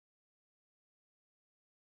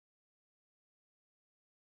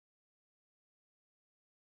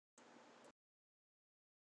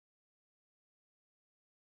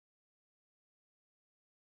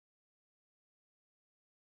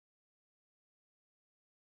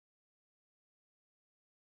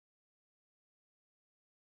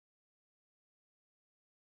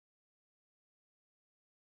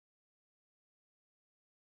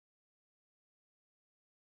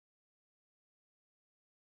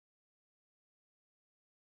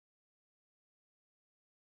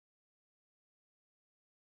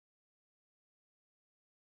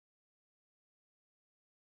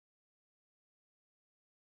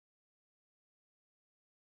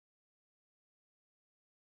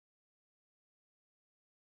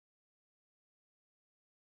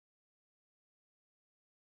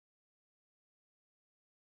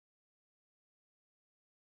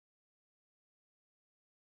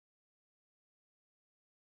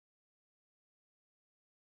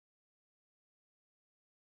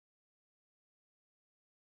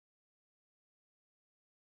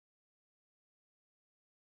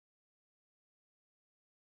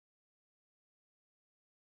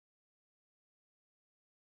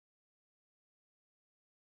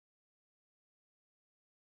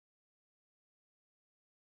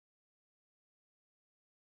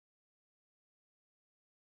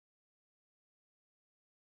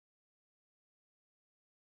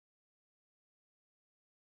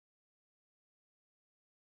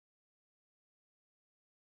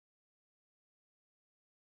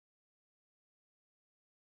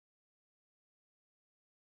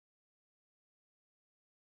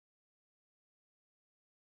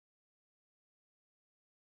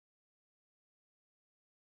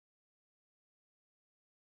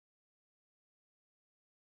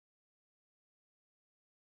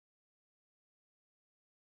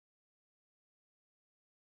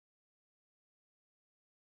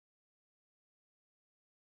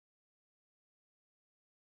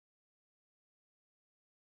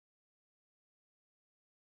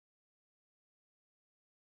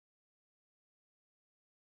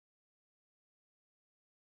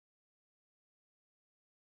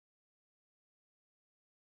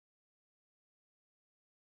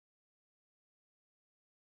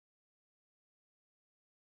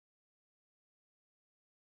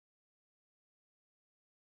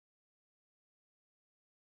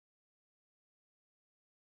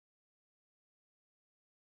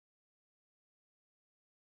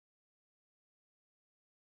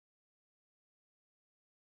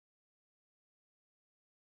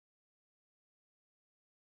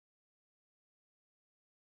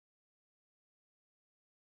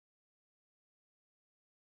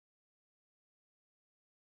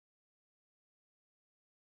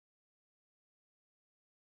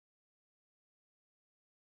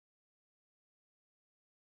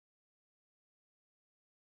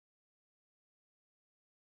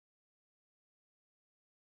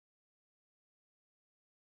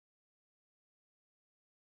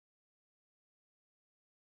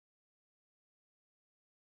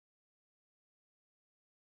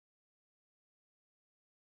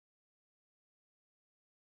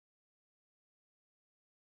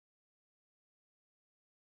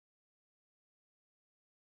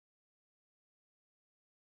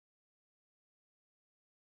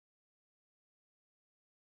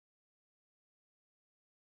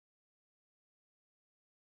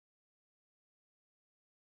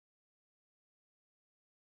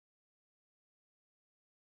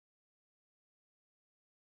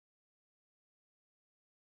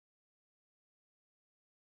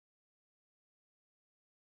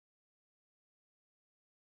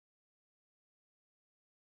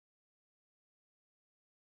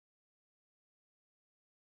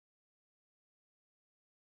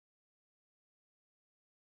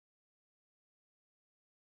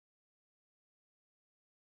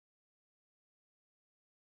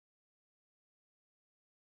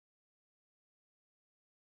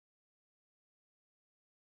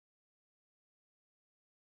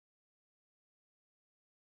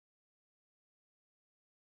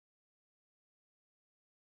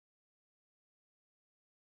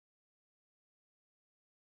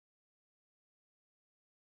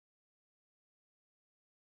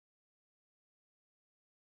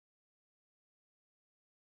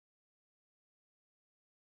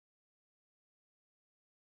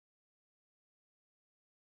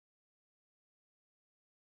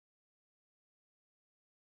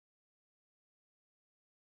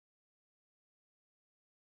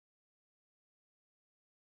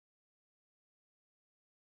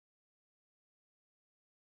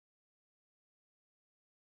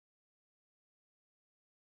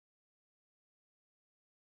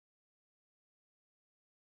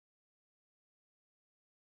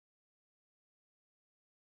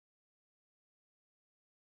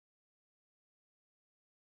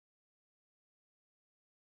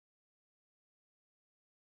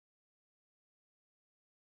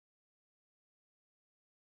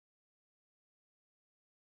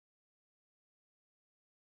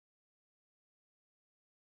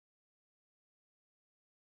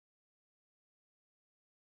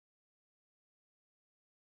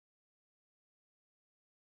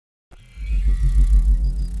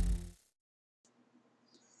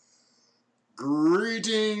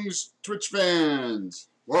Greetings, Twitch fans!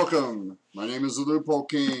 Welcome. My name is the Loophole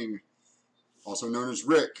King, also known as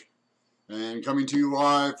Rick, and coming to you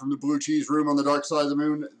live from the Blue Cheese Room on the dark side of the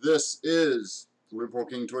moon. This is the Loophole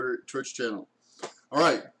King Twitch channel. All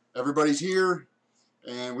right, everybody's here,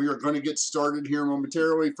 and we are going to get started here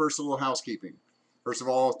momentarily. First, a little housekeeping. First of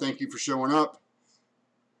all, thank you for showing up.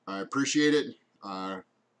 I appreciate it. Comic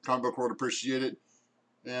Book World appreciate it,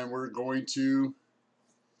 and we're going to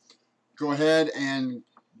go ahead and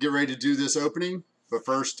get ready to do this opening. But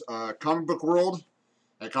first, Comic Book World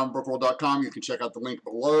at comicbookworld.com. You can check out the link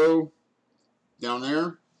below, down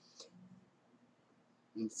there,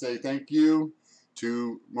 and say thank you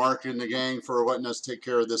to Mark and the gang for letting us take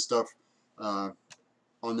care of this stuff on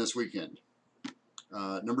this weekend.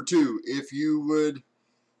 Number two, if you would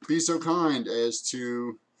be so kind as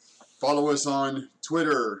to follow us on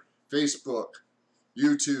Twitter, Facebook,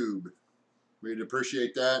 YouTube. We'd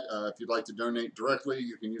appreciate that. If you'd like to donate directly,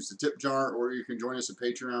 you can use the tip jar, or you can join us at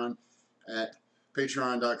Patreon at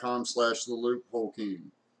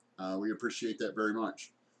patreon.com/theloophole-king. We appreciate that very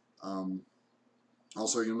much.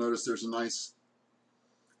 Also, you'll notice there's a nice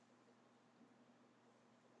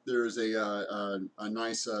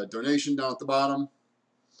donation down at the bottom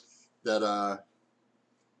that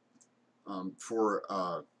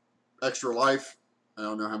for Extra Life. I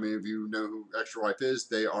don't know how many of you know who Extra Life is.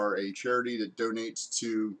 They are a charity that donates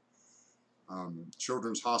to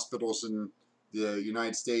children's hospitals in the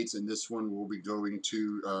United States, and this one will be going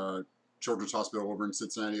to Children's Hospital over in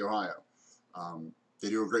Cincinnati, Ohio. They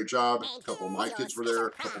do a great job. A couple of my kids were there.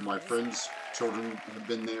 A couple of my friends' children have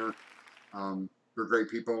been there. They're great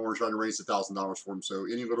people, and we're trying to raise $1,000 for them, so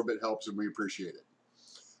any little bit helps, and we appreciate it.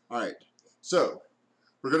 All right, so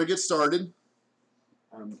we're going to get started.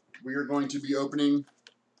 We are going to be opening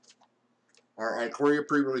our Ikoria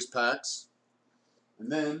pre-release packs,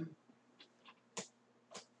 and then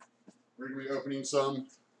we're going to be opening some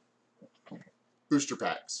booster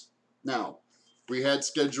packs. Now, we had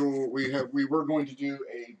scheduled, we were going to do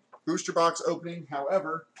a booster box opening.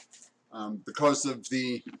 However, because of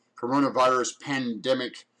the coronavirus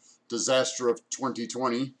pandemic disaster of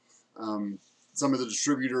 2020, some of the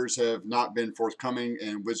distributors have not been forthcoming,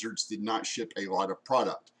 and Wizards did not ship a lot of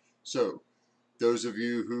product. So, those of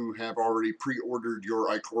you who have already pre-ordered your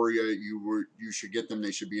Ikoria, you should get them.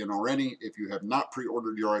 They should be in already. If you have not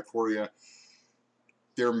pre-ordered your Ikoria,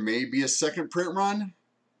 there may be a second print run.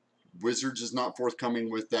 Wizards is not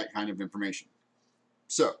forthcoming with that kind of information.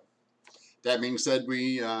 So, that being said,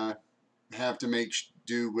 we have to make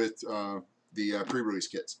do with the pre-release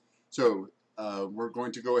kits. So, we're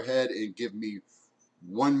going to go ahead and give me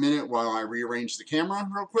 1 minute while I rearrange the camera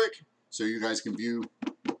real quick so you guys can view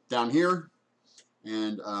down here,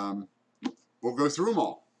 and we'll go through them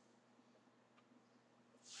all.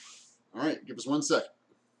 All right, give us 1 second.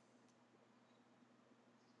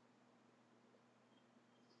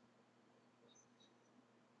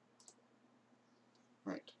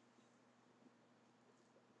 All right.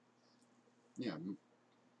 Yeah.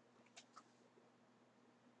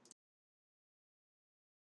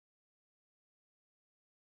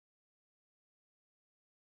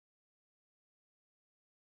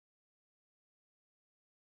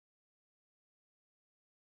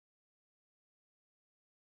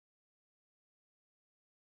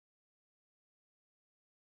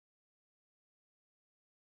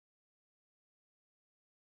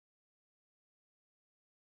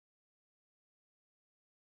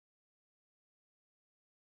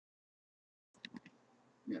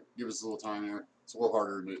 Yeah, give us a little time here. It's a little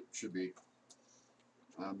harder than it should be.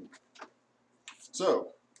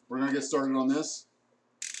 So, we're going to get started on this.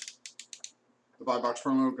 The buy box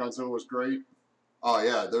promo Godzilla was great. Oh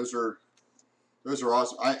yeah, those are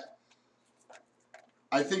awesome.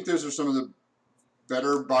 I think those are some of the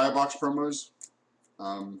better buy box promos.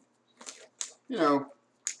 You know,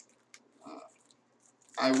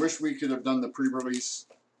 I wish we could have done the pre-release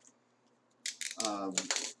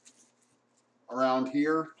around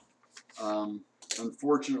here.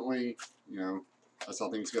 Unfortunately, you know, that's how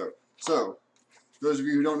things go. So, those of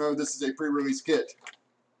you who don't know, this is a pre-release kit.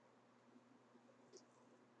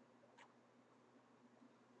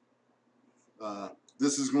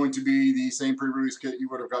 This is going to be the same pre-release kit you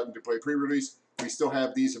would have gotten to play pre-release. We still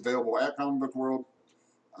have these available at Comic Book World.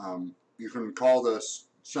 You can call the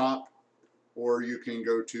shop, or you can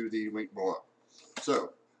go to the link below.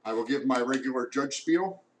 So, I will give my regular judge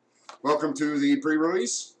spiel. Welcome to the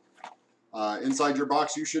pre-release. Inside your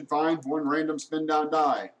box you should find one random spin down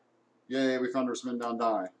die. Yay, we found our spin down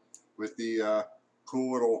die with the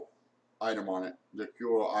cool little item on it. The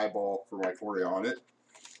cool little eyeball for Ikoria on it.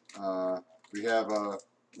 We have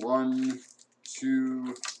 1,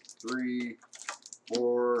 2, 3,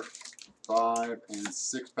 4, 5, and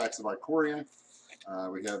 6 packs of Ikoria.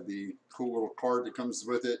 We have the cool little card that comes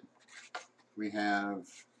with it. We have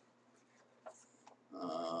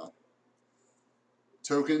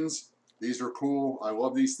tokens. These are cool. I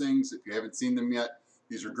love these things. If you haven't seen them yet,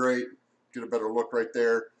 these are great. Get a better look right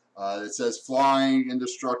there. It says Flying,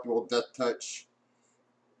 Indestructible, Death Touch,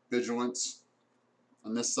 Vigilance.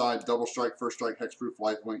 On this side, Double Strike, First Strike, Hexproof,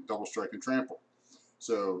 Lifelink, Double Strike, and Trample.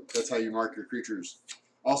 So that's how you mark your creatures.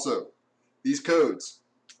 Also, these codes.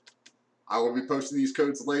 I will be posting these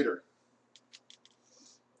codes later.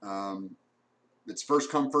 It's first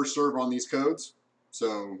come, first serve on these codes.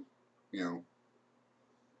 So, you know,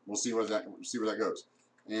 we'll see where that goes.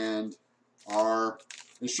 And our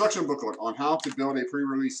instruction booklet on how to build a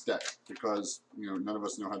pre-release deck, because none of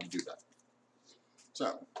us know how to do that.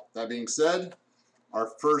 So that being said, our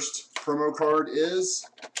first promo card is,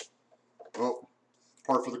 well,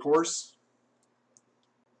 par for the course.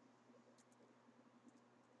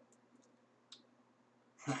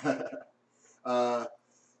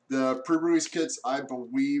 The pre-release kits, I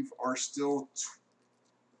believe, are still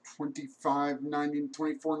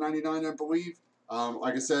 $24.99, I believe.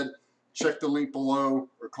 Like I said, check the link below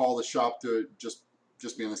or call the shop to just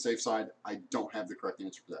be on the safe side. I don't have the correct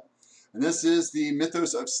answer for that. And this is the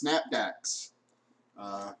Mythos of Snapdax.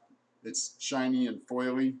 It's shiny and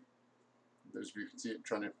foily. Those of you can see it,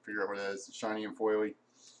 trying to figure out what it is. It's shiny and foily.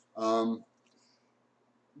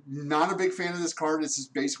 Not a big fan of this card. This is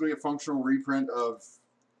basically a functional reprint of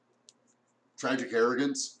Tragic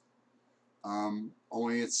Arrogance.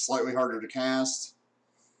 Only it's slightly harder to cast.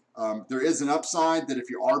 There is an upside that if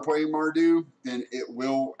you are playing Mardu, then it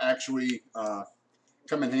will actually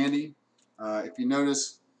come in handy. If you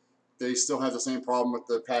notice, they still have the same problem with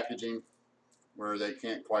the packaging where they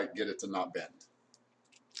can't quite get it to not bend.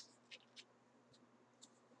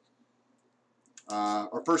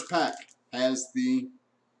 Our first pack has the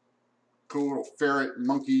cool little ferret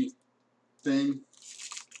monkey thing.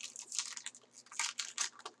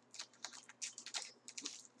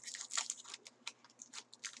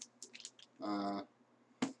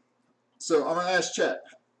 So I'm going to ask Chet,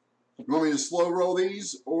 you want me to slow roll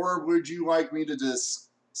these, or would you like me to just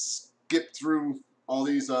skip through all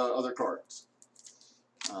these other cards?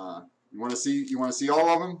 You want to see all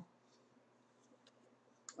of them?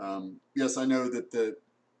 Yes, I know that the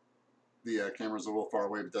camera's a little far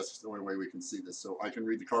away, but that's the only way we can see this. So I can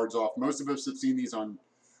read the cards off. Most of us have seen these on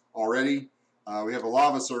already. We have a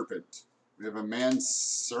Lava Serpent. We have a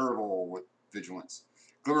Manserval with Vigilance.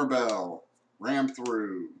 Glimmerbell, Ram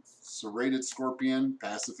Through, Serrated Scorpion,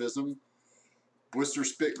 Pacifism, Blister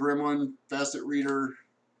Spit Gremlin, Facet Reader,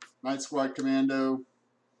 Night Squad Commando,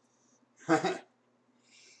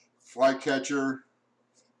 Flycatcher,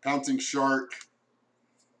 Pouncing Shark.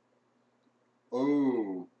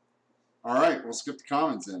 Oh, all right, we'll skip the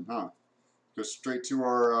commons then, huh? Go straight to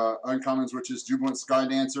our uncommons, which is Jubilant Sky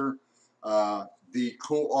Dancer, the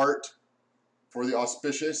cool art for the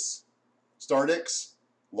Auspicious Stardix.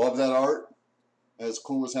 Love that art. That's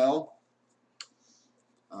cool as hell.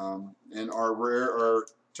 And our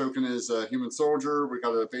token is Human Soldier. We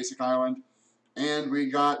got a basic island. And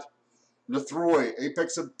we got Nethroi,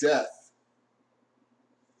 Apex of Death.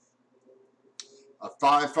 A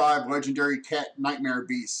 5/5 legendary cat nightmare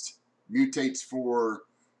beast. Mutates for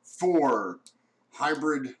 4.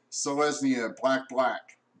 Hybrid Selesnya,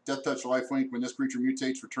 black. Death Touch Lifelink. When this creature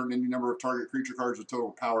mutates, return any number of target creature cards with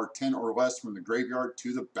total power 10 or less from the graveyard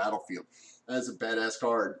to the battlefield. That is a badass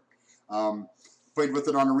card. Played with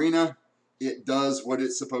it on Arena. It does what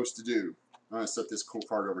it's supposed to do. I'm going to set this cool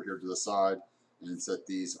card over here to the side and set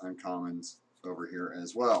these uncommons over here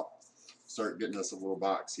as well. Start getting us a little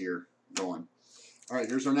box here going. All right,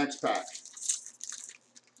 here's our next pack.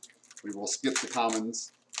 We will skip the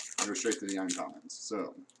commons and go straight to the uncommons.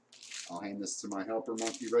 So I'll hand this to my helper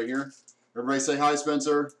monkey right here. Everybody say hi,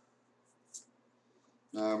 Spencer.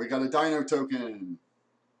 We got a Dino token.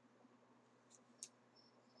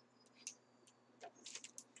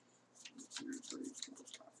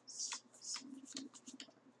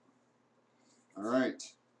 All right.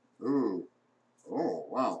 Ooh. Oh,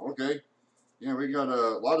 wow. Okay. Yeah, we got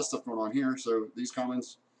a lot of stuff going on here. So these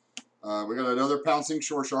commons. We got another Pouncing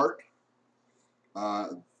Shore Shark. I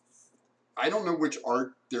don't know which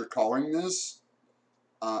art they're calling this.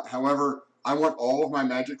 However, I want all of my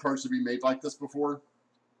Magic cards to be made like this before.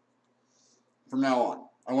 From now on,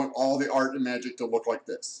 I want all the art in Magic to look like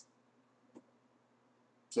this.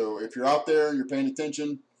 So if you're out there and you're paying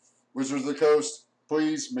attention, Wizards of the Coast,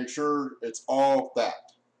 please make sure it's all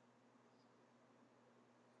that.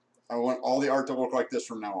 I want all the art to look like this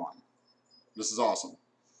from now on. This is awesome.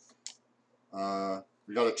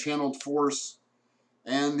 We got a Channeled Force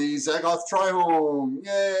and the Zagoth Trihome.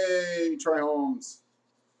 Yay, Trihomes.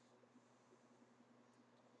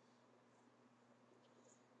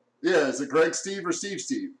 Yeah, is it Greg Steve or Steve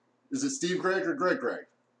Steve? Is it Steve Greg or Greg Greg?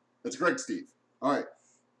 It's Greg Steve. All right.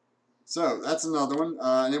 So that's another one.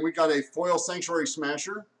 And then we got a foil Sanctuary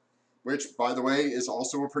Smasher, which, by the way, is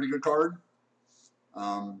also a pretty good card.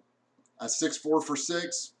 A 6/4 for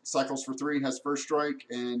 6, cycles for 3, has first strike,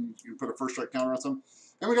 and you put a first strike counter on some.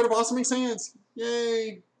 And we got a Blossoming Sands.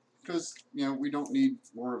 Yay! Because, you know, we don't need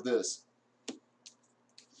more of this.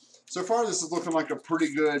 So far, this is looking like a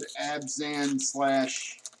pretty good Abzan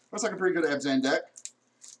slash... Looks like a pretty good Abzan deck.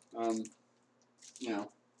 You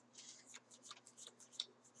know.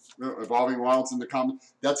 Evolving Wilds in the common.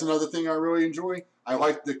 That's another thing I really enjoy. I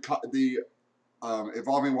like the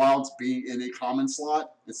Evolving Wilds being in a common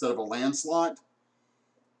slot instead of a land slot.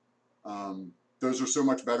 Those are so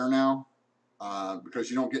much better now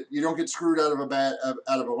because you don't get screwed out of a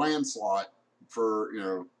land slot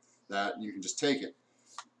for that, and you can just take it.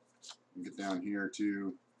 Get down here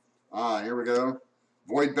to here we go.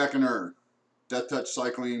 Void Beckoner, Death Touch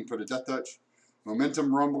cycling. Put a Death Touch.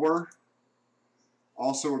 Momentum Rumbler.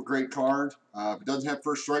 Also a great card. If it doesn't have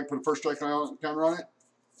first strike, put a first strike counter on it.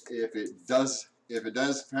 If it does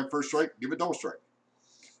have first strike, give it double strike.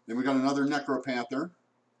 Then we got another Necropanther,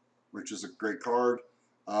 which is a great card.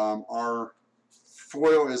 Our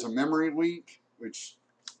foil is a Memory Leak, which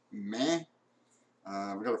meh.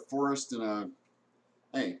 We got a Forest and a.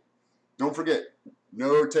 Hey, don't forget,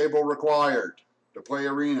 no table required to play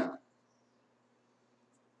Arena.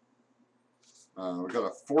 We got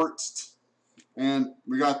a Forest. And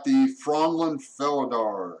we got the Fronlin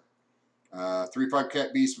Felidar. 3/5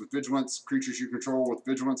 cat beast with vigilance. Creatures you control with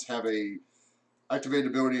vigilance have a activated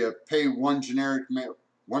ability of pay 1 generic,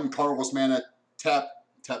 1 colorless mana, tap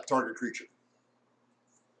target creature.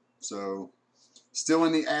 So, still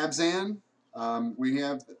in the Abzan. We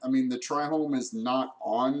have, the Trihome is not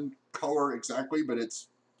on color exactly, but it's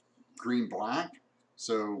green-black,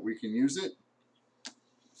 so we can use it.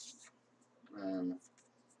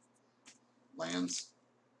 Lands.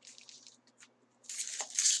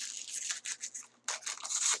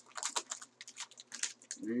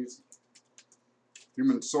 These.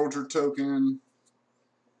 Human Soldier Token.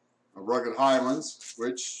 A Rugged Highlands,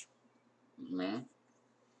 which, man.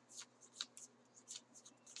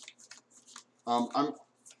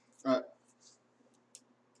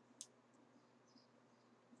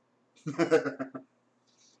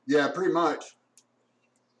 Yeah, pretty much.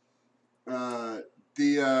 I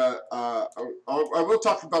will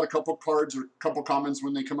talk about a couple cards or a couple comments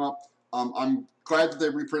when they come up. I'm glad that they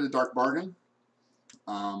reprinted Dark Bargain.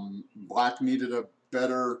 Black needed a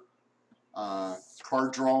better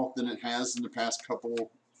card draw than it has in the past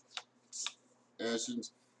couple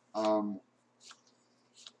sessions. Oh,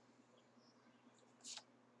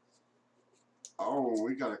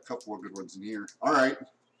 we got a couple of good ones in here. All right.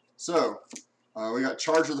 So, we got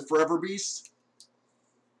Charge of the Forever Beast.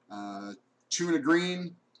 2 and a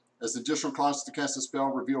green. As additional cost to cast a spell,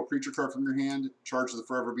 reveal a creature card from your hand. Charge of the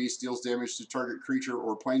Forever Beast deals damage to target creature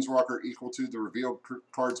or planeswalker equal to the revealed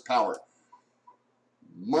card's power.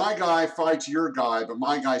 My guy fights your guy, but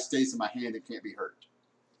my guy stays in my hand and can't be hurt.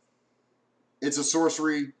 It's a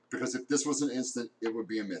sorcery, because if this was an instant, it would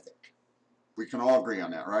be a mythic. We can all agree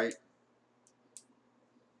on that, right?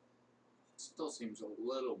 Still seems a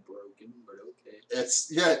little broken, but okay.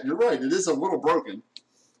 Yeah, you're right. It is a little broken.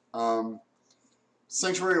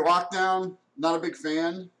 Sanctuary Lockdown, not a big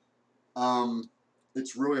fan.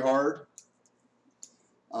 It's really hard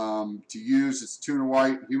to use. It's 2 and a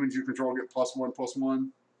white. Humans you control get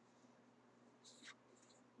 +1/+1.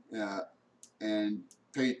 And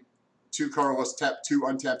pay 2 colorless, tap 2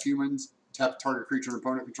 untapped humans, tap target creature and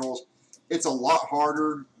opponent controls. It's a lot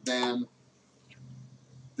harder than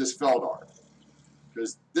this Feldar.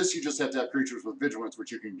 Because this you just have to have creatures with vigilance,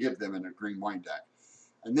 which you can give them in a green-white deck.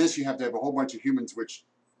 And this you have to have a whole bunch of humans, which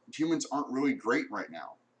humans aren't really great right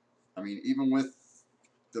now. Even with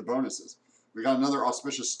the bonuses. We got another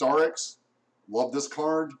Auspicious Starix. Love this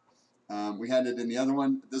card. We had it in the other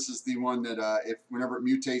one. This is the one that whenever it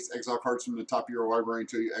mutates, exile cards from the top of your library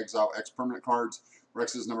until you exile X permanent cards. or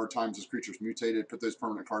X's number of times this creature's mutated. Put those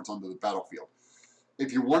permanent cards onto the battlefield.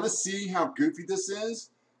 If you want to see how goofy this is,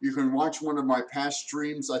 you can watch one of my past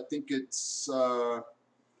streams. I think it's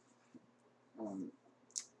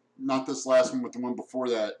not this last one, but the one before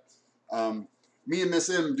that. Me and Miss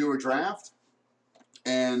M do a draft,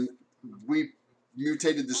 and we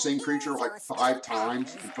mutated the same creature like 5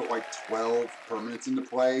 times and put like 12 permanents into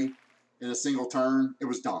play in a single turn. It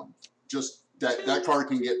was dumb. Just that card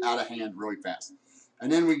can get out of hand really fast.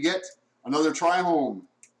 And then we get another Tri-Home.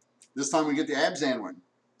 This time we get the Abzan one.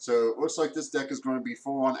 So it looks like this deck is going to be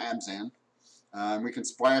full on Abzan. We can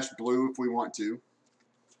splash blue if we want to.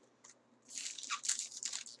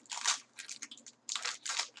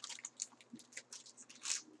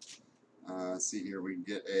 Let's see here. We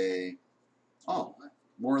get a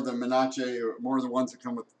more of the Menache, or more of the ones that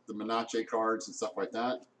come with the Menache cards and stuff like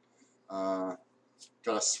that. Got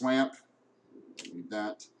a Swamp. Need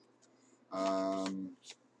that.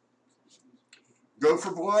 Go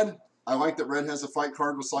for Blood. I like that red has a fight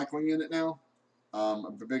card with cycling in it now. I'm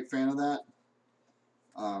a big fan of that.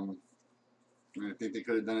 I think they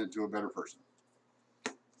could have done it to a better person.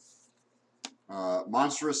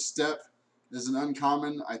 Monstrous Step is an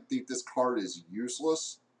uncommon. I think this card is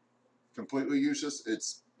useless. Completely useless.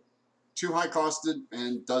 It's too high costed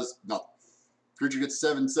and does nothing. Creature gets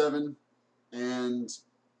 7/7 and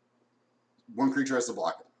one creature has to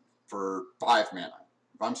block it for 5 mana.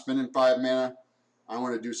 If I'm spending 5 mana, I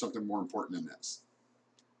want to do something more important than this.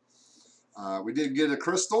 We did get a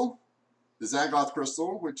crystal, the Zagoth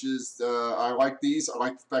crystal, which is, I like these. I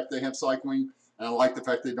like the fact they have cycling, and I like the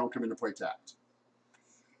fact they don't come into play tapped.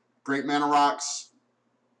 Great Mana Rocks,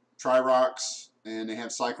 Tri-Rocks, and they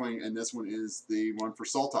have cycling, and this one is the one for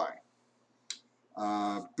Sultai.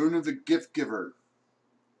 Boon of the Gift Giver.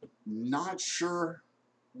 Not sure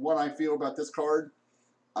what I feel about this card.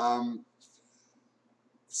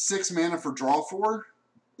 6 mana for draw 4.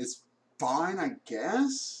 It's fine, I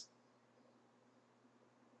guess.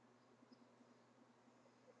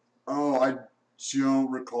 Oh, I don't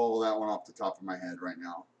recall that one off the top of my head right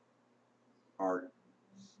now. Art.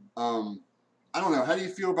 I don't know. How do you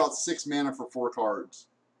feel about 6 mana for 4 cards?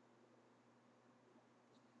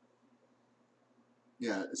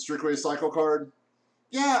 Yeah, it's strictly a cycle card.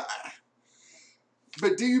 Yeah,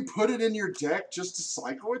 but do you put it in your deck just to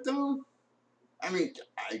cycle it though? I mean,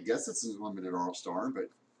 I guess it's a limited All-Star, but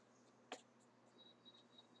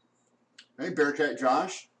hey, Bearcat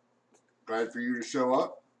Josh, glad for you to show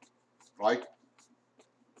up. Like,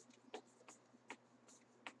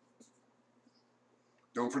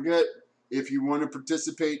 don't forget, if you want to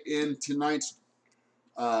participate in tonight's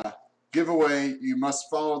giveaway, you must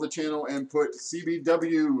follow the channel and put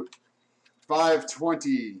CBW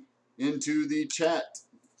 520 into the chat.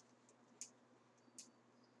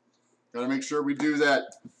 Got to make sure we do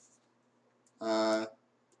that.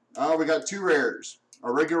 We got 2 rares.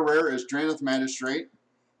 Our regular rare is Drannith Magistrate,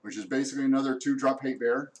 which is basically another 2-drop Hate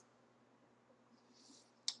Bear.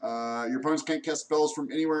 Your opponents can't cast spells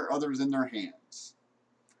from anywhere other than their hands.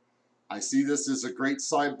 I see this as a great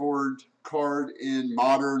sideboard card in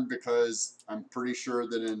Modern because I'm pretty sure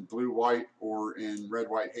that in Blue-White or in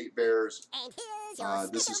Red-White Hate Bears,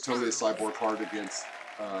 this is totally a sideboard card against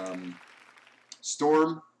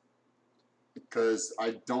Storm, because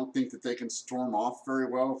I don't think that they can storm off very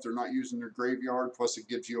well if they're not using their graveyard, plus it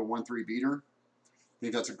gives you a 1/3 beater. I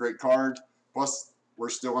think that's a great card. Plus, we're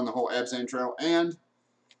still on the whole Abzan trail. And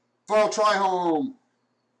Foil Tri-Home!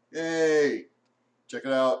 Yay! Check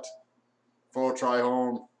it out. Foil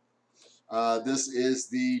Tri-Home. This is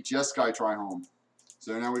the Jeskai Tri-Home.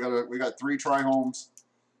 So now we got 3 Tri-Homes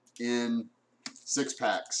in 6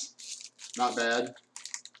 packs. Not bad.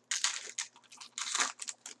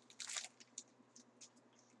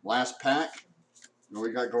 Last pack. What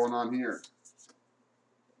we got going on here?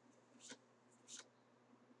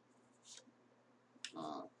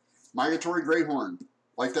 Migratory Greyhorn.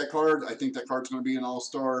 Like that card. I think that card's going to be an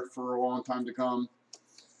all-star for a long time to come.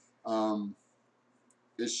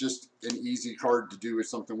 It's just an easy card to do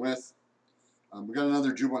something with. We got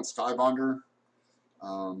another Jubilant Skybonder.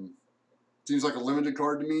 Seems like a limited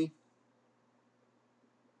card to me.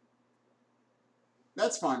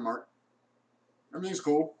 That's fine, Mark. Everything's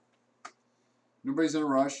cool. Nobody's in a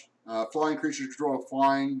rush. Flying creatures control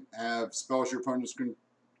flying. Have spells your opponents can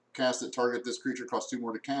cast that target this creature. Cost 2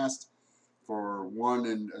 more to cast. For 1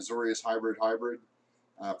 in Azorius Hybrid.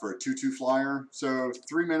 For a 2/2 flyer. So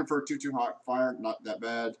 3 mana for a 2/2 hot flyer. Not that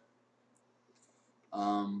bad.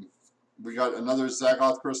 We got another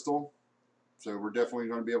Zagoth Crystal. So we're definitely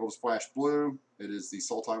going to be able to splash blue. It is the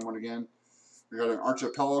Sultai one again. We got an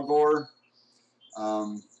Archipelagore.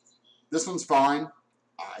 This one's fine.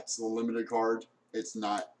 It's a limited card. It's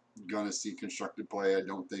not going to see constructed play, I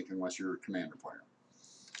don't think, unless you're a commander player.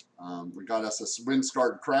 We got us a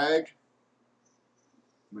Windscarred Crag,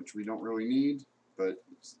 which we don't really need, but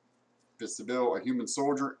fits the bill. A Human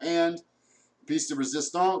Soldier and Piece de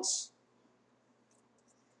Resistance.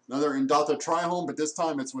 Another Indata Tri-Home, but this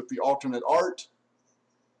time it's with the alternate art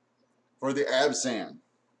for the Abzan.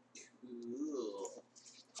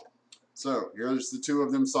 So here's the two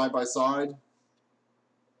of them side by side.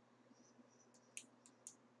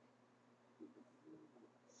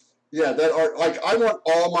 Yeah, that art, like I want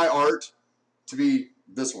all my art to be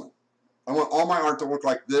this one. I want all my art to look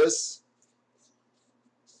like this.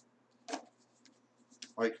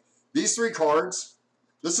 Like these three cards,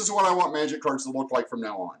 this is what I want Magic cards to look like from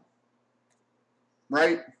now on.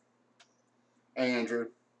 Right? Hey, Andrew.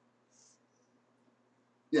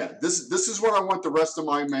 Yeah, this is what I want the rest of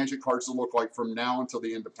my Magic cards to look like from now until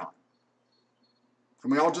the end of time. Can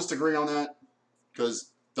we all just agree on that?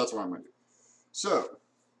 Because that's what I'm going to do. So,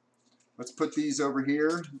 let's put these over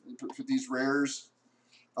here. Put these rares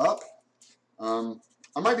up. I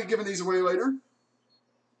might be giving these away later.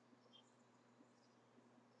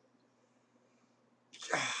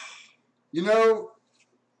 You know,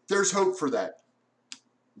 there's hope for that,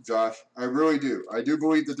 Josh. I really do. I do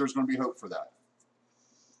believe that there's going to be hope for that.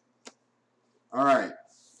 All right,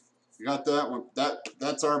 we got that one.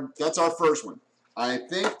 That's our first one. I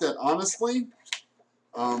think that honestly,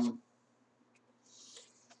 I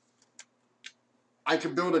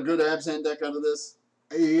could build a good Abzan deck out of this.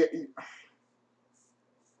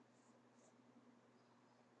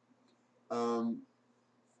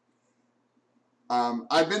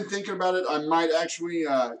 I've been thinking about it. I might actually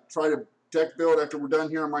try to deck build after we're done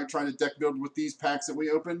here. I might try to deck build with these packs that we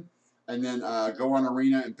open, and then go on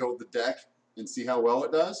Arena and build the deck and see how well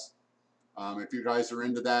it does. If you guys are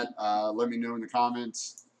into that, let me know in the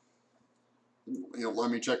comments.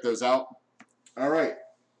 Let me check those out. All right.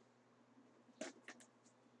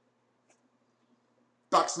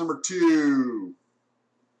 Box number 2.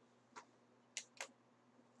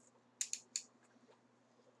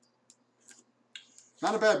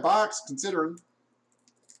 Not a bad box, considering.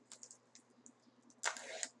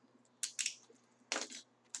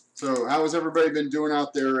 So, how has everybody been doing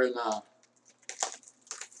out there in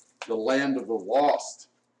the land of the lost,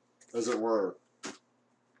 as it were?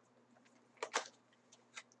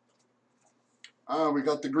 We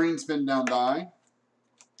got the green spin down die.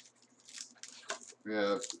 We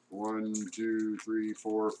have 1, 2, 3,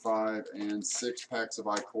 4, 5, and 6 packs of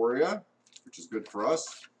Ikoria, which is good for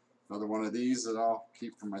us. Another one of these that I'll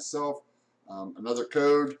keep for myself. Another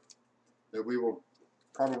code that we will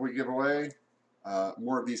probably give away.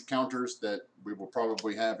 More of these counters that we will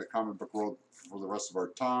probably have at Comic Book World for the rest of our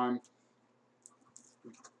time.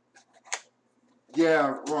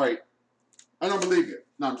 Yeah, right. I don't believe you.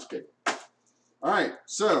 No, I'm just kidding. Alright,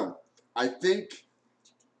 so I think...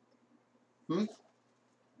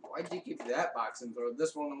 Why'd you keep that box and throw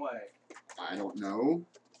this one away? I don't know.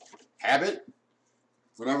 Habit?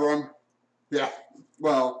 Whenever I'm... Yeah.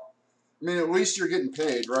 Well, I mean, at least you're getting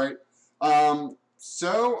paid, right?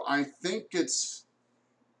 So, I think it's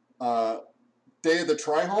Day of the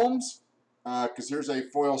Trihomes. Because here's a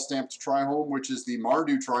foil stamped Trihome, which is the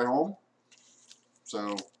Mardu Trihome.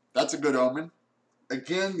 So, that's a good omen.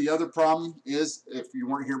 Again, the other problem is, if you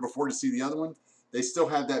weren't here before to see the other one, they still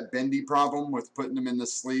have that bendy problem with putting them in the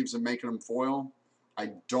sleeves and making them foil.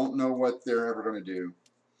 I don't know what they're ever going to do.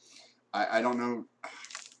 I don't know.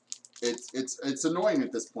 It's annoying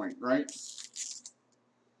at this point, right?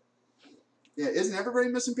 Yeah, isn't everybody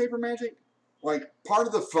missing Paper Magic? Like, part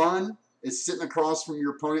of the fun is sitting across from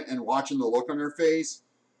your opponent and watching the look on their face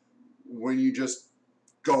when you just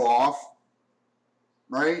go off,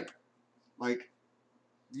 right? Like,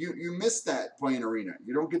 you miss that playing Arena.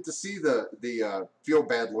 You don't get to see the feel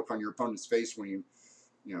bad look on your opponent's face when you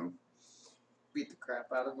know, Beat the crap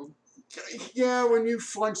out of them. Yeah, when you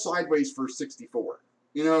flinch sideways for 64.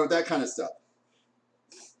 You know, that kind of stuff.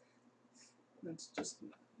 That's just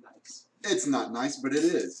not nice. It's not nice, but it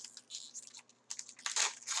is.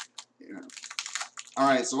 You know. All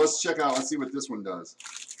right, so let's check out. Let's see what this one does.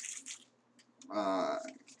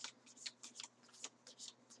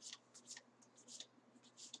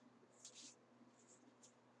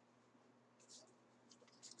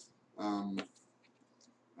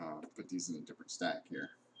 Put these in a different stack here.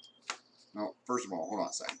 No, first of all, hold on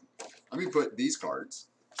a second. Let me put these cards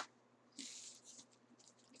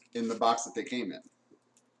in the box that they came in.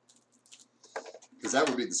 Because that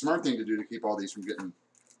would be the smart thing to do to keep all these from getting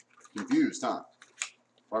confused, huh?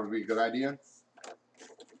 Probably be a good idea.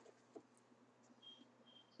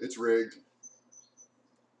 It's rigged.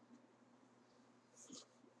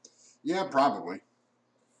 Yeah, probably.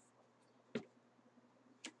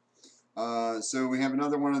 So we have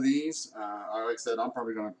another one of these. Like I said, I'm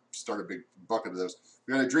probably going to start a big bucket of those.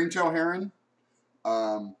 We got a Dreamtail Heron,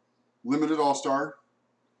 Limited All-Star,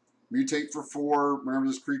 mutate for 4. Whenever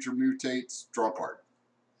this creature mutates, draw a card.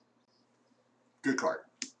 Good card.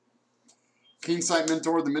 Keensight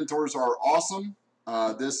Mentor. The Mentors are awesome.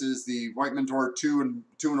 This is the White Mentor 2 and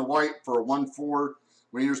a white for a 1/4.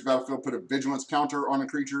 When enters the battlefield, put a vigilance counter on a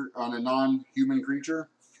creature, on a non-human creature.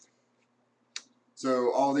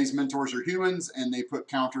 So all these mentors are humans, and they put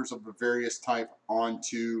counters of a various type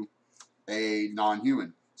onto a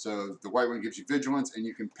non-human. So the white one gives you vigilance, and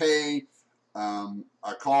you can pay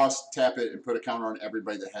a cost, tap it, and put a counter on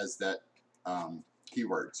everybody that has that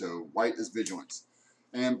keyword. So white is vigilance,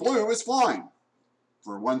 and blue is flying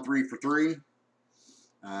for 1/3 for 3.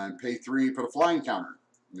 Pay 3, put a flying counter,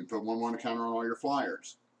 and then put 1/1 counter on all your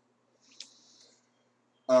flyers.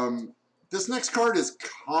 This next card is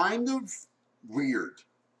kind of weird.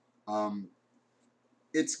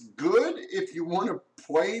 It's good if you want to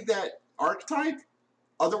play that archetype.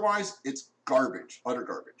 Otherwise, it's garbage, utter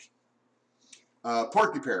garbage.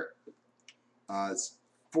 Porky Parrot. It's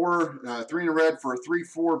 3 and a red for a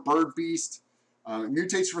 3/4 bird beast. It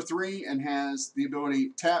mutates for 3 and has the ability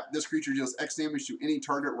tap. This creature deals X damage to any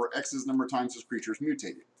target where X is the number of times this creature is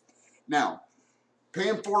mutated. Now,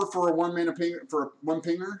 paying 4 for a 1-mana ping, for a 1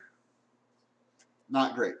 pinger,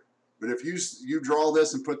 not great. But if you draw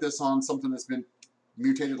this and put this on something that's been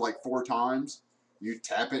mutated like 4 times, you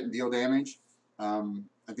tap it and deal damage.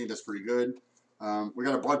 I think that's pretty good. We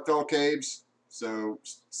got a Bloodfell Caves, so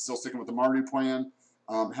still sticking with the Mardu plan.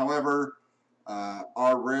 However,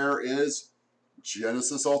 our rare is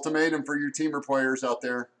Genesis Ultimatum for you Teamer players out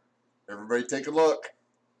there. Everybody take a look.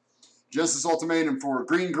 Genesis Ultimatum for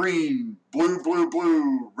green, green, blue, blue,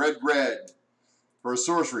 blue, red, red. For a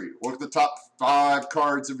sorcery, look at the top 5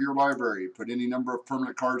 cards of your library. Put any number of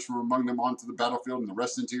permanent cards from among them onto the battlefield and the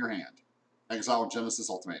rest into your hand. Exile Genesis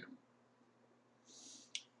Ultimatum.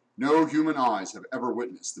 No human eyes have ever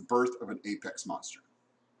witnessed the birth of an apex monster.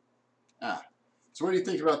 So what do you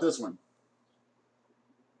think about this one?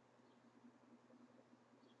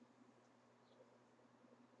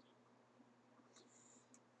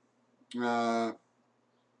 Uh,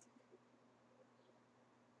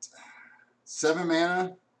 7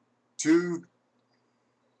 mana, 2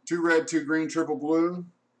 red, 2 green, triple blue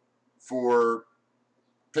for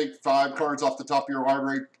pick 5 cards off the top of your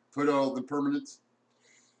library, put all the permanents.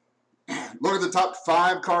 Look at the top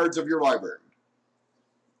 5 cards of your library.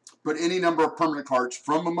 Put any number of permanent cards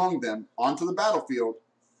from among them onto the battlefield,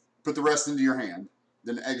 put the rest into your hand,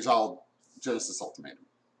 then exile Genesis Ultimatum.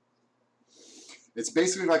 It's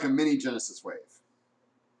basically like a mini Genesis Wave.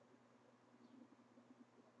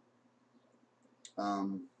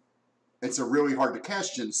 It's a really hard to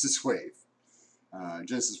cast Genesis Wave.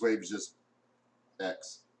 Genesis Wave is just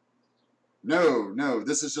X. No,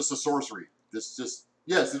 this is just a sorcery. This just,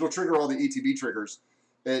 yes, it'll trigger all the ETB triggers.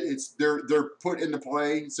 They're put into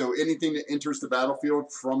play, so anything that enters the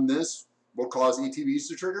battlefield from this will cause ETBs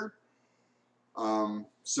to trigger.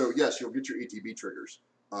 So yes, you'll get your ETB triggers,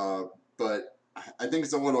 but I think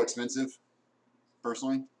it's a little expensive,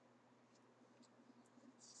 personally.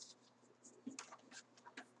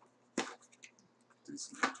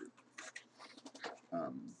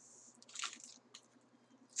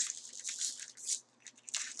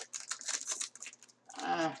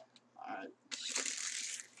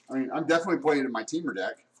 I mean, I'm definitely playing it in my Teamer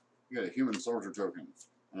deck. You got a Human Soldier token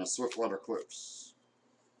and a Swiftwater Cliffs.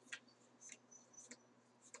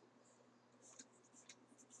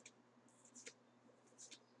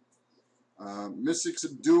 Mystics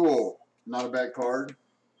of Duel, not a bad card.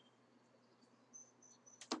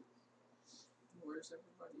 Where's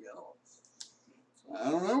everybody else? I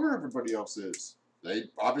don't know where everybody else is. They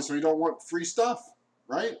obviously don't want free stuff,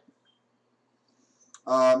 right?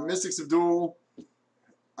 Mystics of Duel,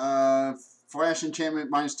 Flash Enchantment,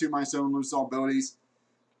 -2, -7, lose all abilities.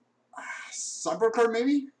 Sideboard card,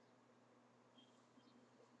 maybe?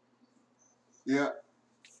 Yeah.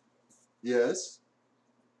 Yes.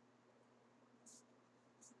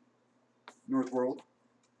 North World.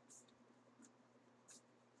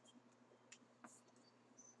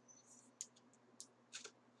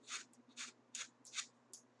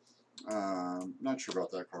 Not sure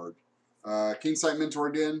about that card. Kingsight Mentor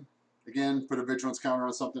again. Again, put a vigilance counter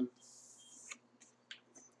on something.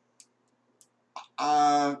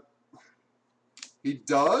 He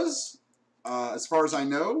does, as far as I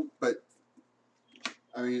know, but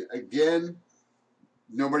I mean, again,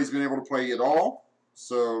 nobody's been able to play at all.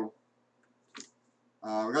 So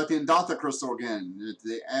we got the Indatha Crystal again,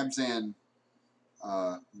 the Abzan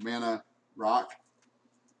mana rock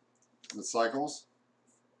that cycles.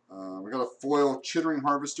 We got a foil Chittering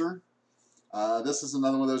Harvester. This is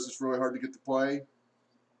another one of those that's really hard to get to play.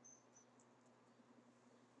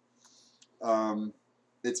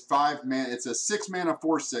 It's 5 mana. It's a 6 mana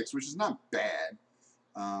 4/6, which is not bad.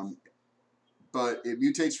 but it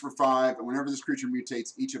mutates for 5, and whenever this creature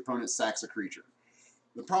mutates, each opponent sacks a creature.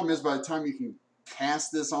 The problem is, by the time you can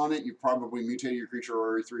cast this on it, you've probably mutated your creature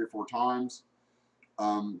already 3 or 4 times.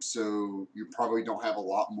 So you probably don't have a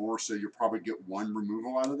lot more, so you'll probably get 1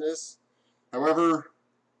 removal out of this. However,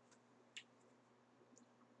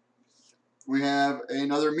 we have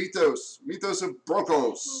another Mythos. Mythos of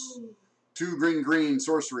Brokos. 2 green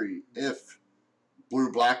sorcery. If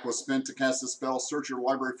blue-black was spent to cast a spell, search your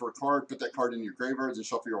library for a card, put that card in your graveyards, and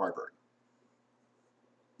shuffle your library.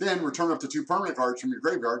 Then return up to 2 permanent cards from your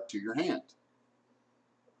graveyard to your hand.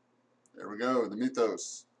 There we go, the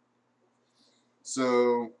Mythos.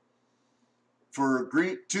 So for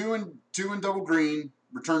green, 2 and double green,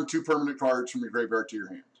 return 2 permanent cards from your graveyard to your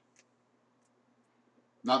hand.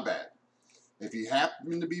 Not bad. If you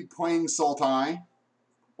happen to be playing Sultai,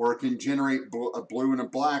 or can generate a blue and a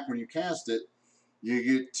black when you cast it, you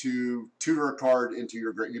get to tutor a card into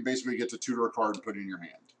your graveyard. You basically get to tutor a card and put it in your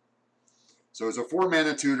hand. So it's a 4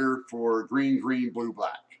 mana tutor for green, blue,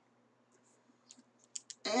 black.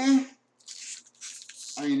 I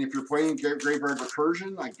mean, if you're playing Graveyard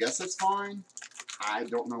Recursion, I guess it's fine. I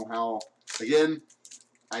don't know how. Again,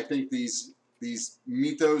 I think these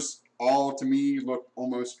Mythos all, to me, look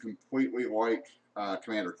almost completely like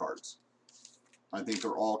Commander cards. I think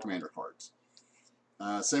they're all Commander cards.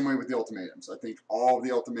 Same way with the Ultimatums. I think all of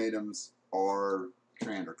the Ultimatums are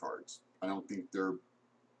Commander cards. I don't think they're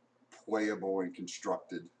playable and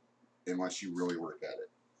constructed unless you really work at it.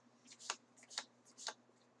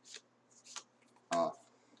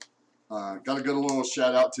 Got to give a little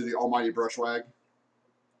shout out to the Almighty Brushwag.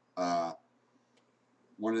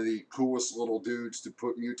 One of the coolest little dudes to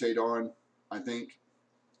put Mutate on, I think.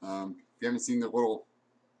 If you haven't seen the little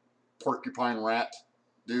porcupine rat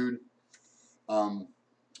dude,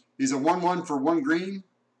 he's a 1/1 for 1 green,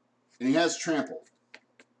 and he has Trample.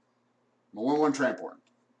 A 1/1 Trample.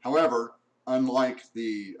 However, unlike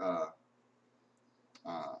the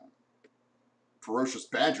Ferocious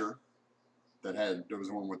Badger, there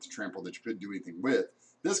was one with the Trample that you couldn't do anything with.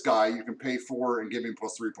 This guy, you can pay 4 and give him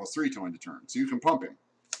 +3/+3 till end of turn. So you can pump him,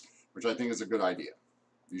 which I think is a good idea.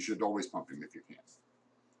 You should always pump him if you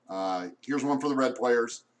can. Here's one for the red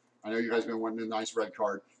players. I know you guys have been wanting a nice red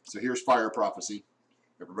card. So here's Fire Prophecy.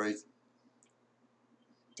 Everybody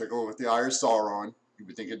take a look at the Eye of Sauron. You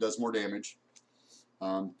would think it does more damage.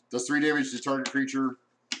 Does 3 damage to target creature.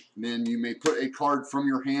 And then you may put a card from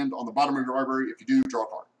your hand on the bottom of your library. If you do, draw a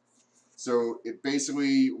card. So it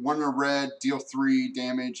basically, 1 in a red, deal 3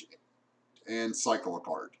 damage, and cycle a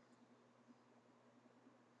card.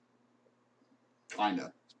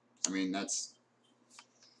 Kinda. I mean, that's...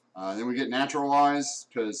 then we get Naturalize,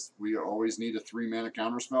 because we always need a 3 mana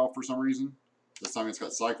counterspell for some reason. This time it's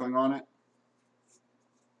got cycling on it.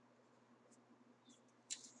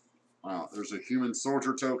 Wow, there's a Human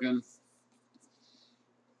Soldier token.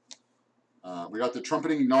 We got the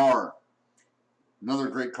Trumpeting Gnar. Another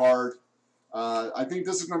great card. I think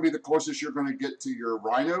this is going to be the closest you're going to get to your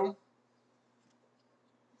Rhino.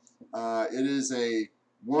 It is a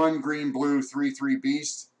 1 green blue 3/3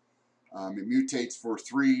 beast. It mutates for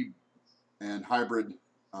 3 and hybrid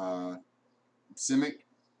Simic.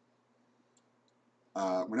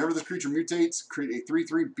 Whenever this creature mutates, create a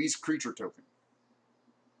 3/3 beast creature token.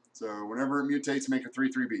 So whenever it mutates, make a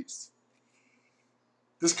 3/3 beast.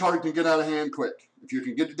 This card can get out of hand quick. If you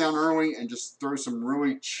can get it down early and just throw some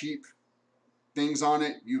really cheap things on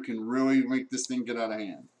it, you can really make this thing get out of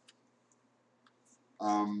hand.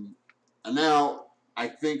 And now, I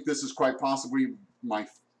think this is quite possibly my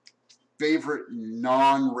favorite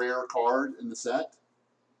non-rare card in the set.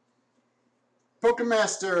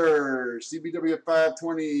 Pokemaster! CBW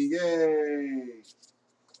 520, yay!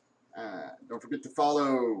 Don't forget to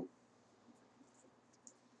follow.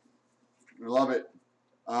 I love it.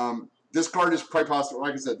 This card is quite possible.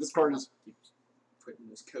 Like I said, this card is... Keeps putting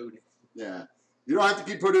this code in. Yeah. You don't have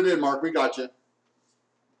to keep putting it in, Mark. We got you.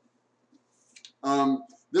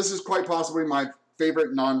 This is quite possibly my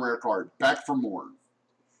favorite non-rare card. Back for More.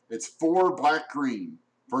 It's 4 black-green.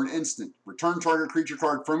 For an instant, return target creature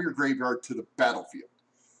card from your graveyard to the battlefield.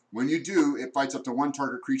 When you do, it fights up to 1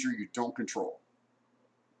 target creature you don't control.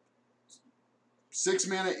 6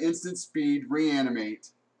 mana instant speed,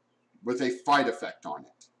 reanimate, with a fight effect on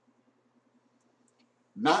it.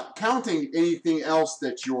 Not counting anything else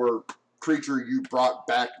that your creature you brought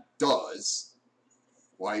back does,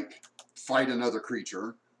 like fight another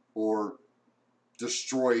creature, or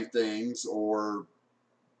destroy things, or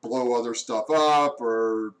blow other stuff up,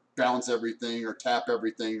 or bounce everything, or tap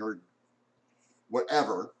everything, or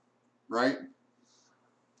whatever, right?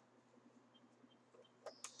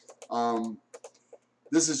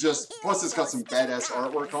 This is just, plus it's got some badass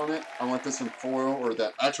artwork on it. I want this in foil, or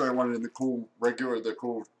that, actually I wanted in the cool regular, the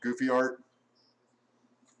cool goofy art.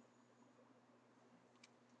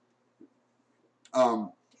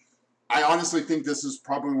 I honestly think this is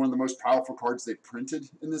probably one of the most powerful cards they printed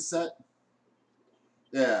in this set.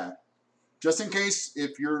 Yeah. Just in case,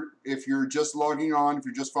 if you're just logging on, if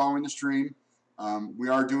you're just following the stream, we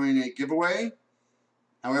are doing a giveaway.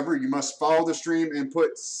 However, you must follow the stream and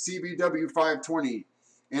put CBW520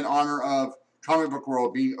 in honor of Comic Book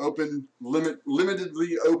World being open,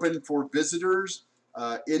 limitedly open for visitors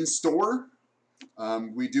in store.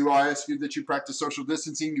 We do ask you that you practice social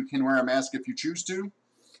distancing. You can wear a mask if you choose to.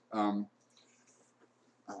 We're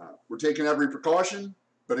taking every precaution,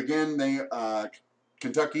 but again,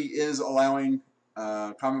 Kentucky is allowing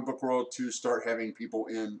Comic Book World to start having people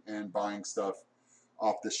in and buying stuff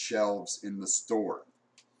off the shelves in the store.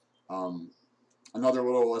 Another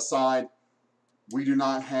little aside, we do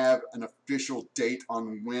not have an official date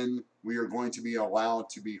on when we are going to be allowed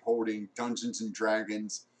to be holding Dungeons and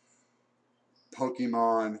Dragons,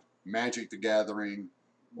 Pokemon, Magic the Gathering,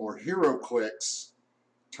 or HeroClix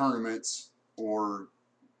tournaments or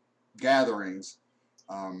gatherings.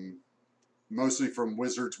 Mostly from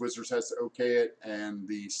Wizards. Wizards has to okay it, and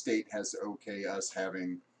the state has to okay us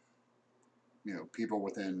having, people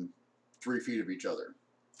within 3 feet of each other.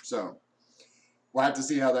 So we'll have to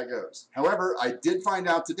see how that goes. However, I did find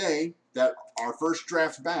out today that our first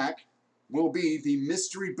draft back will be the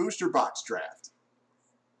mystery booster box draft.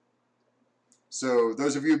 So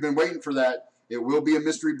those of you who've been waiting for that, it will be a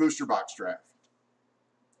mystery booster box draft.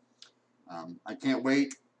 I can't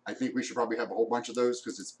wait. I think we should probably have a whole bunch of those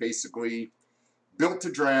because it's basically built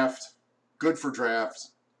to draft, good for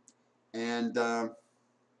drafts, and it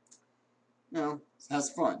has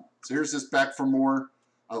fun. So here's this back for more.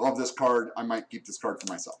 I love this card. I might keep this card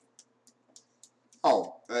for myself.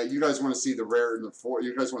 Oh, you guys want to see the rare and the foil?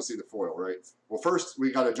 You guys want to see the foil, right? Well, first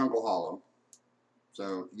we got a Jungle Hollow.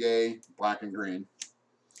 So yay, black and green.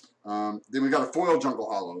 Then we got a foil Jungle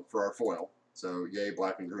Hollow for our foil. So yay,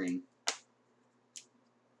 black and green.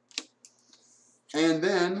 And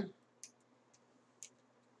then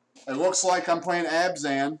it looks like I'm playing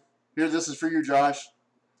Abzan. Here, this is for you, Josh.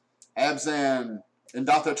 Abzan and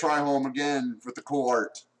Datha Triholm again with the cool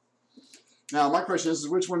art. Now, my question is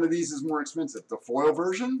which one of these is more expensive, the foil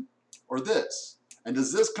version or this? And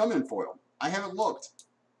does this come in foil? I haven't looked.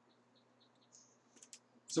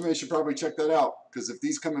 Somebody should probably check that out, because if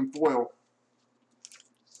these come in foil,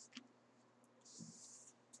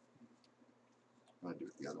 I'll do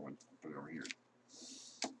it the other one. Put it over here.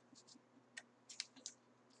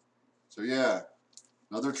 So yeah,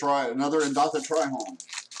 another Datha Triholm.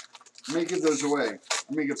 I may give those away.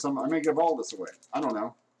 I may give all this away. I don't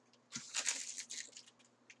know.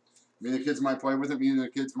 Maybe the kids might play with it. Maybe the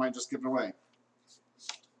kids might just give it away.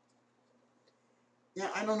 Yeah,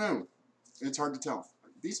 I don't know. It's hard to tell.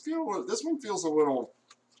 This one feels a little.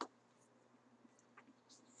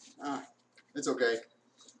 It's okay.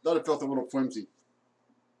 Thought it felt a little flimsy.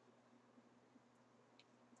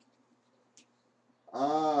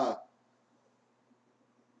 Okay.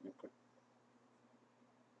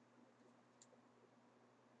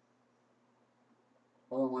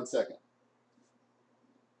 Hold on 1 second.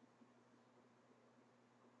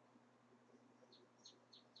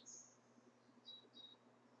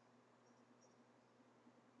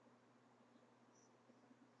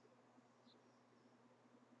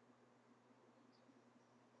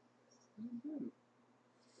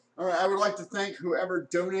 All right, I would like to thank whoever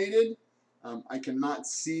donated. I cannot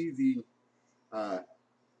see the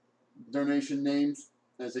donation names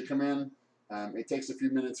as they come in. It takes a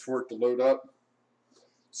few minutes for it to load up.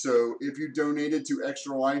 So if you donated to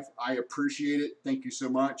Extra Life, I appreciate it. Thank you so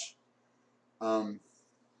much.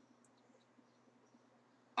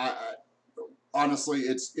 Honestly,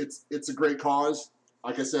 it's a great cause.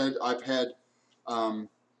 Like I said, I've had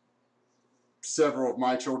several of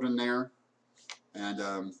my children there, and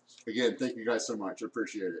again, thank you guys so much. I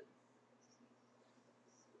appreciate it.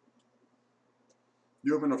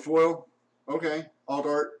 You open a foil? Okay. Alt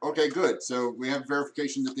art? Okay, good. So we have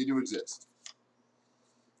verification that they do exist.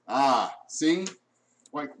 See?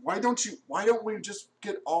 Like, why don't we just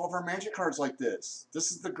get all of our magic cards like this?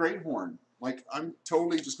 This is the Great Horn. Like, I'm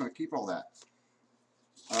totally just going to keep all that.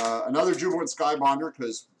 Another Jubilant Skybonder,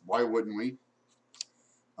 because why wouldn't we?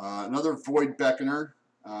 Another Void Beckoner,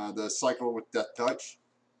 the cycle with Death Touch.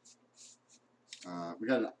 We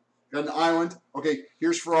got an island. Okay,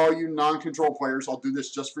 here's for all you non-control players. I'll do this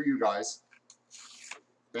just for you guys.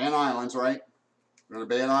 Ban islands, right? We're going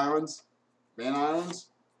to ban islands? Ban islands?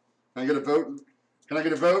 Can I get a vote? Can I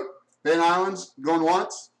get a vote? Van Islands, going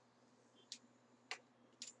once.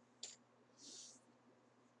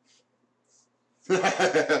 You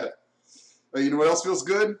know what else feels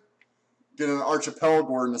good? Getting an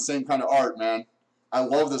Archipelago in the same kind of art, man. I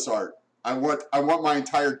love this art. I want my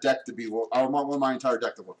entire deck to be. I want my entire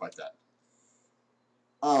deck to look like that.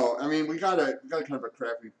 Oh, I mean, we got kind of a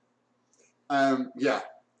crappy. Yeah.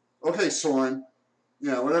 Okay, Soren.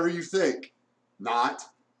 You know, whatever you think. Not.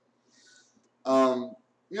 You know,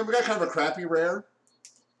 we got kind of a crappy rare.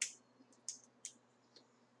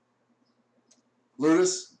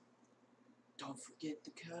 Ludus. Don't forget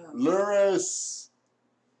the cow. Luris,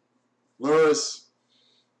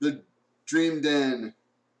 the Dream Den,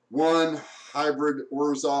 1 hybrid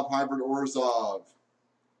Orzhov.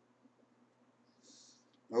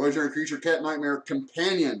 A legendary creature, Cat Nightmare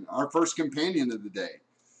companion, our first companion of the day.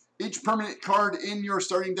 Each permanent card in your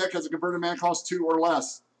starting deck has a converted mana cost 2 or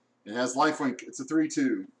less. It has lifelink. It's a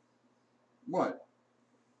 3/2. What?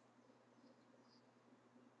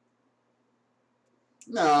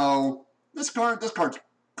 No. This card's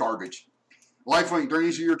garbage. Lifelink. During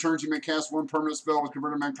each of your turns, you may cast 1 permanent spell with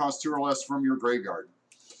converted mana cost 2 or less from your graveyard.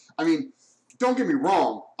 I mean, don't get me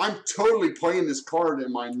wrong. I'm totally playing this card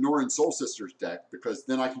in my Norn Soul Sisters deck because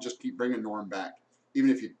then I can just keep bringing Norn back, even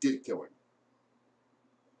if you did kill him.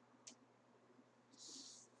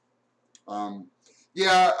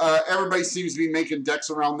 Everybody seems to be making decks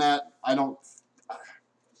around that. I'm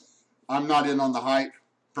not in on the hype,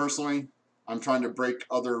 personally. I'm trying to break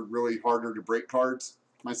other really harder to break cards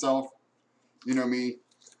myself. You know me.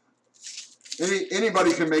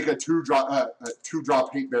 Anybody can make a two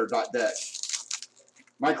drop hate bear deck.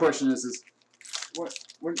 My question is what?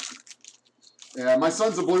 Yeah, my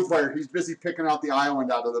son's a blue player. He's busy picking out the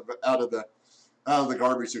island out of the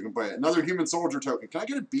garbage so you can play it. Another human soldier token. Can I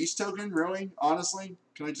get a beast token? Really? Honestly,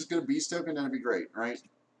 can I just get a beast token? That'd be great, right?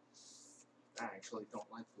 I actually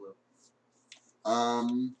don't like blue.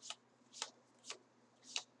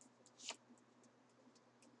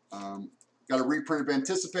 Got a reprint of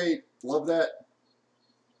Anticipate. Love that.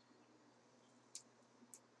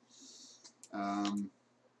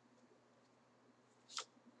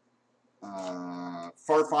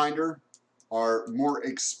 Farfinder, our more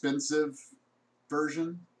expensive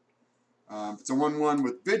version. It's a 1/1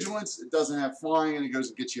 with Vigilance. It doesn't have flying, and it goes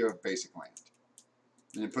and gets you a basic land.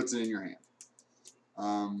 And it puts it in your hand.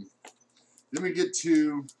 Then we get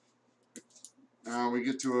to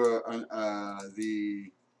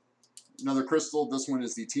another crystal. This one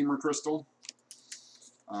is the Temur crystal.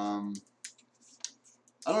 I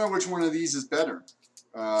don't know which one of these is better.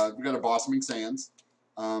 We got a Blossoming Sands.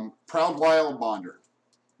 Proud Wild Bonder.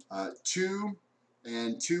 2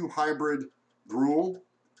 and 2 hybrid Gruul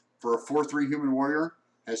for a 4/3 human warrior.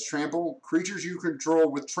 Has trample. Creatures you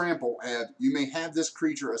control with trample you may have this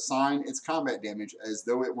creature assign its combat damage as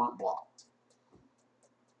though it weren't blocked.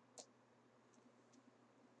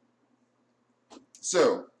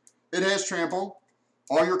 So, it has trample.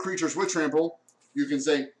 All your creatures with trample, you can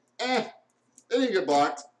say, they didn't get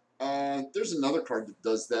blocked. There's another card that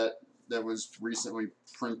does that was recently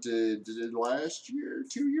printed last year,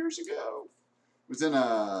 2 years ago. It was in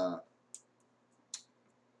a...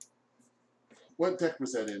 What deck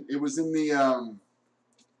was that in? It was in the...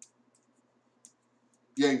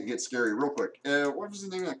 Yeah, you can get scary real quick. What was the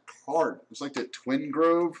name of that card? It was like the Twin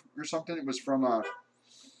Grove or something. It was from... I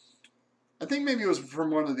think maybe it was from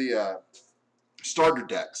one of the starter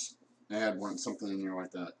decks. They had something in there like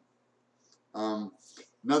that.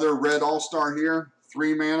 Another red all-star here.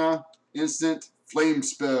 3 mana, instant, Flame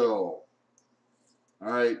Spill.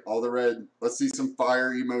 Alright, all the red. Let's see some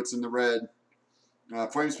fire emotes in the red.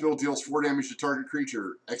 Flame Spill deals 4 damage to target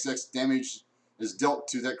creature. XX damage is dealt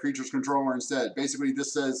to that creature's controller instead. Basically,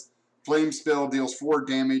 this says Flame Spill deals 4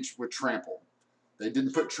 damage with trample. They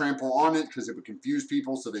didn't put trample on it because it would confuse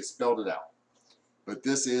people, so they spelled it out. But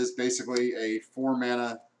this is basically a 4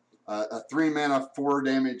 mana, a 3 mana 4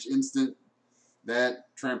 damage instant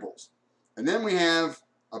that tramples. And then we have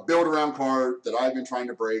a build around card that I've been trying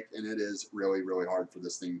to break, and it is really, really hard for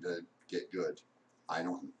this thing to get good. I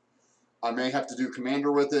may have to do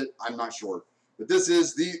commander with it. I'm not sure. But this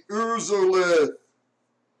is the Ozolith.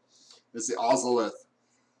 It's the Ozolith.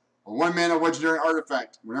 A 1 mana legendary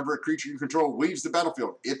artifact. Whenever a creature you control leaves the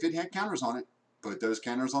battlefield, if it had counters on it, put those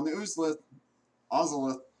counters on the Ozolith.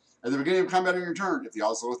 At the beginning of combat on your turn, if the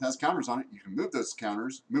Ozolith has counters on it, you can move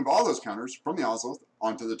all those counters from the Ozolith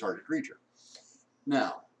onto the target creature.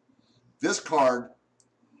 Now, this card,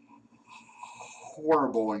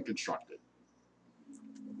 horrible and constructed.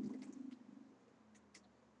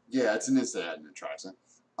 Yeah, it's an instant add and attraction.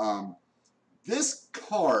 This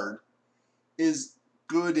card is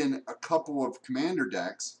good in a couple of commander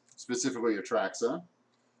decks, specifically Atraxa,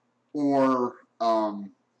 or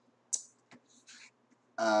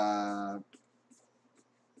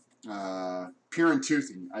Pure and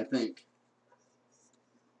Toothy, I think.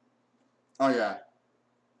 Oh yeah,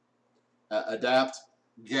 Adapt.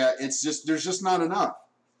 Yeah, it's just there's just not enough.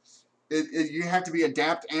 You have to be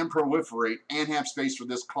Adapt and Proliferate and have space for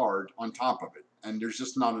this card on top of it, and there's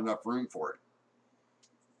just not enough room for it.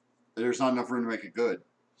 There's not enough room to make it good.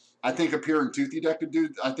 I think a Pure and Toothy deck could do.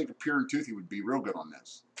 I think a Pure and Toothy would be real good on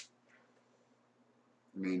this.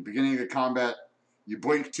 I mean, beginning of combat, you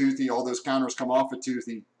blink Toothy, all those counters come off of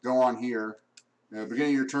Toothy, go on here. Beginning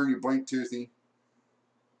of your turn, you blink Toothy.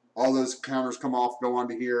 All those counters come off, go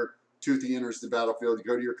onto here. Toothy enters the battlefield. You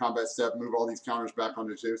go to your combat step, move all these counters back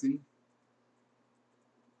onto Toothy.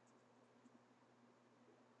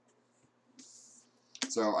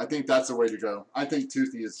 So I think that's the way to go. I think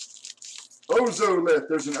Toothy is Ozolith.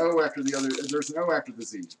 There's an O after the other. There's an O after the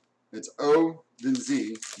Z. It's O, then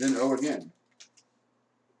Z, then O again.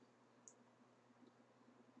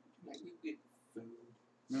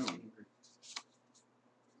 No.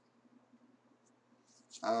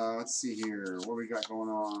 Let's see here. What we got going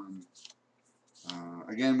on?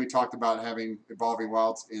 Again, we talked about having Evolving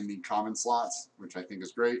Wilds in the common slots, which I think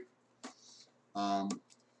is great.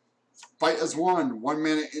 Fight as one. 1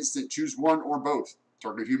 mana instant. Choose one or both.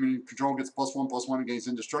 Target human you control gets +1/+1 and gains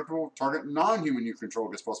indestructible. Target non-human you control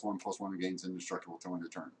gets +1/+1 and gains indestructible till end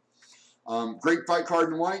of turn. Great fight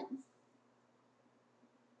card in white.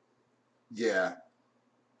 Yeah.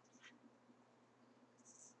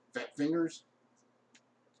 Fat Fingers?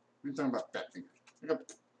 What are you talking about, Fat Fingers?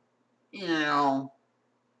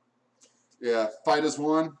 Yeah, fight as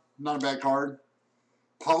one. Not a bad card.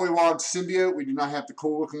 Polywog Symbiote. We do not have the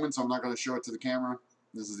cool looking one, so I'm not going to show it to the camera.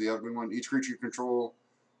 This is the ugly one. Each creature you control,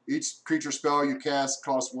 each creature spell you cast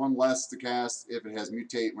costs 1 less to cast if it has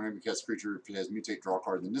Mutate. Whenever you cast a creature, if it has Mutate, draw a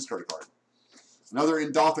card, then discard a card. Another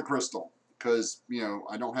Indotha Crystal, because, you know,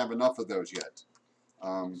 I don't have enough of those yet.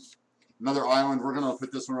 Another island. We're going to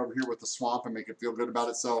put this one over here with the swamp and make it feel good about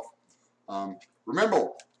itself. Remember,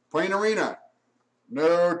 playing Arena.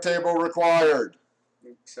 No table required.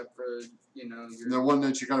 Except for, you know, the one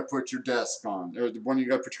that you got to put your desk on, or the one you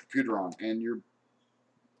got to put your computer on, and your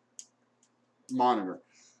monitor.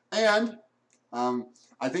 And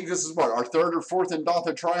I think this is what, our 3rd or 4th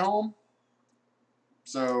Indotha Tri-Home.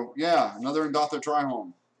 So yeah, another Indotha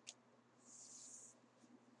Tri-Home.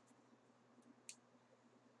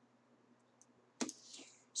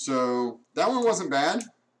 So that one wasn't bad.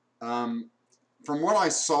 From what I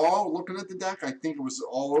saw, looking at the deck, I think it was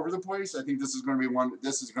all over the place. I think this is going to be one.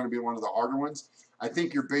 This is going to be one of the harder ones. I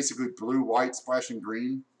think you're basically blue, white, splashing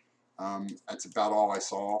green. That's about all I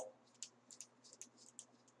saw.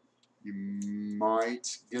 You might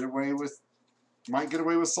get away with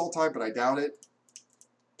Sultai, but I doubt it.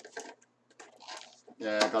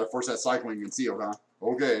 Yeah, got to force that cycling and seal, huh?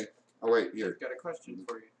 Okay. Oh wait, here. I've got a question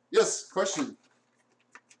for you. Yes, question.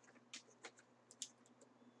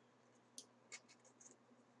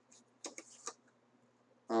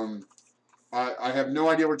 I have no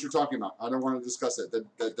idea what you're talking about. I don't want to discuss it.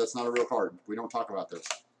 That's not a real card. We don't talk about this.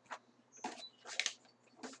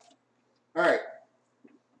 All right.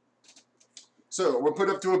 So we'll put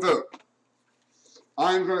up to a vote.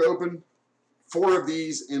 I'm going to open 4 of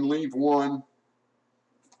these and leave 1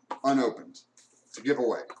 unopened to give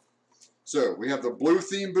away. So we have the blue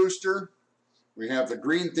theme booster, we have the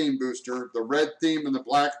green theme booster, the red theme and the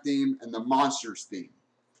black theme, and the monsters theme.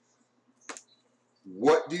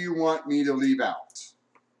 What do you want me to leave out?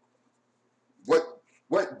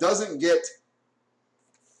 What doesn't get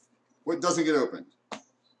opened?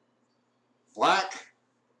 Black,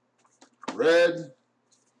 red,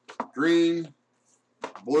 green,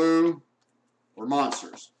 blue, or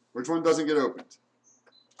monsters? Which one doesn't get opened?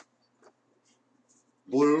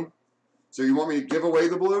 Blue. So you want me to give away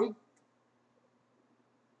the blue?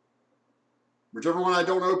 Whichever one I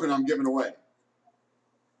don't open, I'm giving away.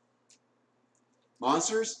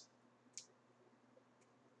 Monsters?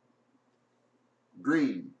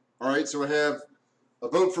 Green. All right, so I have a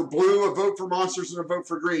vote for blue, a vote for monsters, and a vote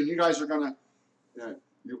for green. You guys are going to...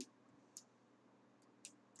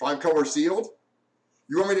 5 color sealed?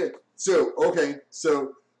 You want me to... So, okay,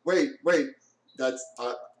 so, wait. That's...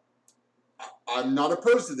 I'm not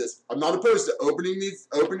opposed to this. I'm not opposed to opening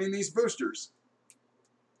these boosters.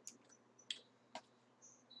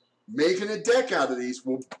 Making a deck out of these.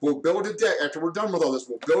 We'll build a deck. After we're done with all this,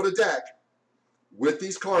 we'll build a deck with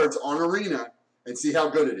these cards on Arena and see how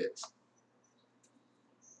good it is.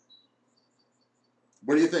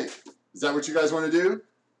 What do you think? Is that what you guys want to do?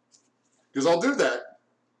 Because I'll do that.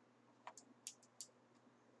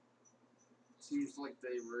 Seems like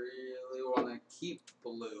they really want to keep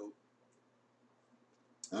blue.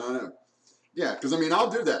 I don't know. Yeah, because I mean, I'll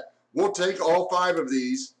do that. We'll take all 5 of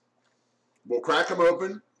these. We'll crack them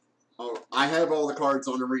open. Oh, I have all the cards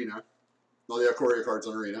on Arena, all the Ikoria cards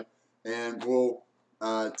on Arena, and we'll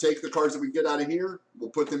take the cards that we get out of here. We'll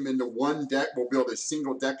put them into one deck. We'll build a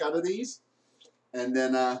single deck out of these, and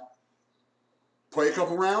then play a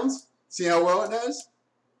couple rounds. See how well it does.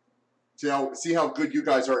 See how good you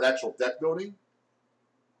guys are at actual deck building.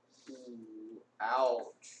 Ooh,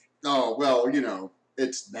 ouch. Oh well, you know,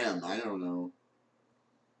 it's them. I don't know.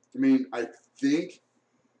 I mean, I think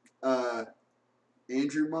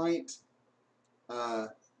Andrew might. I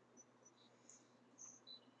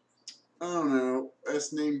don't know.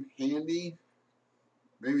 Last name Handy.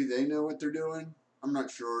 Maybe they know what they're doing. I'm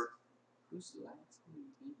not sure. Who's the last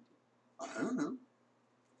name? I don't know.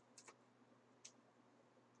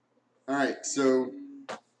 All right, so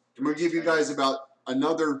I'm gonna give you guys about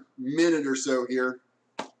another minute or so here.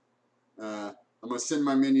 I'm gonna send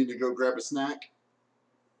my minion to go grab a snack.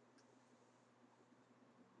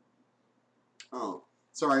 Oh,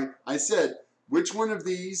 sorry. I said which one of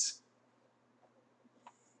these.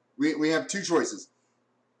 We have 2 choices.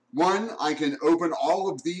 One, I can open all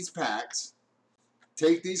of these packs,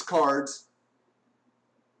 take these cards,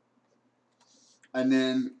 and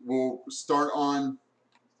then we'll start on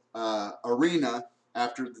Arena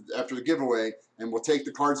after the giveaway, and we'll take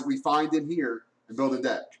the cards that we find in here and build a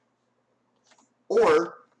deck.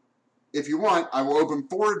 Or, if you want, I will open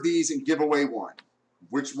 4 of these and give away 1.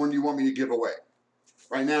 Which one do you want me to give away?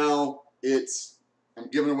 Right now, I'm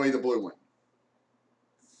giving away the blue one.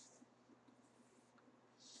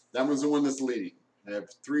 That one's the one that's leading. I have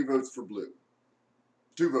 3 votes for blue.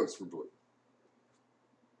 2 votes for blue.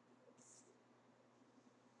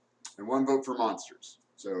 And 1 vote for monsters.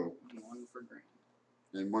 So, And 1 for green.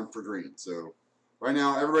 And 1 for green. So, right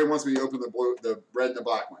now, everybody wants me to open the red and the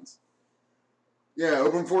black ones. Yeah,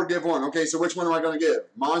 open 4, give 1. Okay, so which one am I going to give?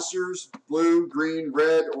 Monsters, blue, green,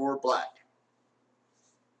 red, or black?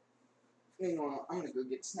 Hang on, I'm going to go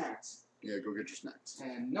get snacks. Yeah, go get your snacks.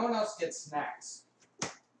 And no one else gets snacks.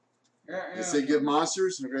 They say give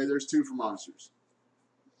monsters. Okay, there's 2 for monsters.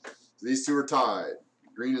 So these 2 are tied.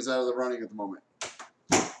 Green is out of the running at the moment.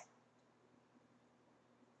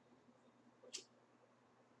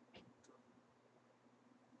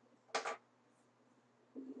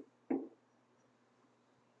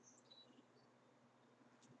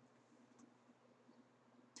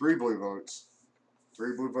 Three blue votes.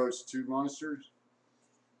 3 blue votes, 2 monsters.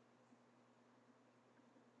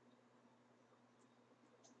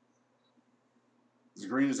 The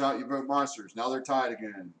green is out, you vote monsters. Now they're tied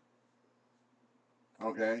again.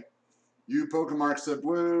 Okay. You, Pokemon, said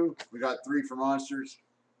blue. We got 3 for monsters.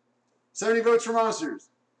 70 votes for monsters.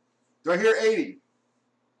 Do I hear 80?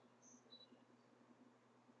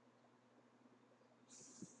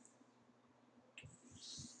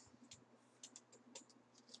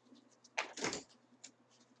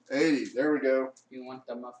 There we go. You want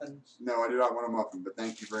the muffins? No, I do not want a muffin, but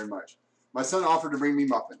thank you very much. My son offered to bring me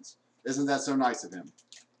muffins. Isn't that so nice of him?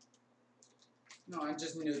 No, I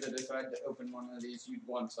just knew that if I had to open one of these, you'd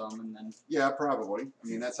want some, and then... Yeah, probably. I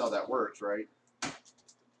mean, that's how that works, right?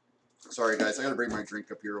 Sorry, guys. I got to bring my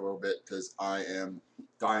drink up here a little bit because I am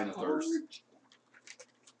dying of thirst.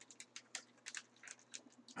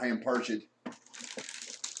 I am parched.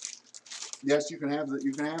 Yes, you can have them.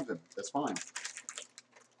 You can have them. That's fine.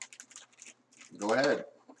 Go ahead.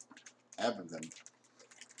 Have them.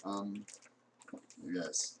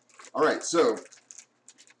 Yes. All right. So,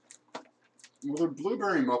 well, they're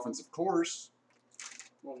blueberry muffins, of course.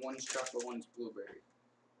 Well, one's chocolate, one's blueberry.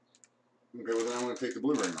 Okay. Well, then I'm going to take the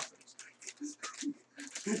blueberry muffins.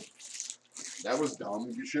 That was dumb.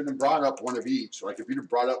 You shouldn't have brought up 1 of each. Like if you'd have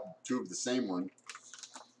brought up 2 of the same one.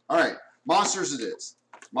 All right. Monsters it is.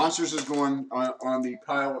 Monsters is going on the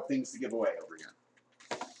pile of things to give away over again.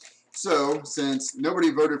 So, since nobody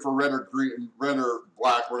voted for red or green, red or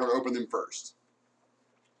black, we're going to open them first.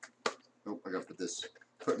 Oh, I got to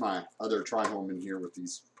put my other tri-home in here with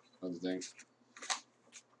these other things.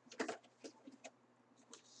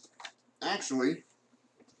 Actually,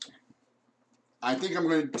 I think I'm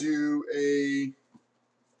going to do a...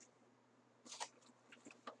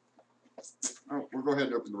 Oh, we'll go ahead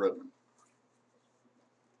and open the red one.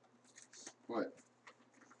 What?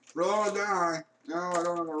 Roll a die. No, I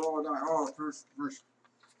don't want to roll a die. Oh, first.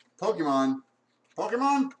 Pokemon.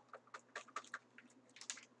 Pokemon?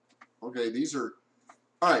 Okay, these are...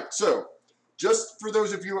 Alright, so, just for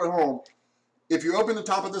those of you at home, if you open the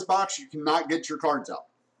top of this box, you cannot get your cards out.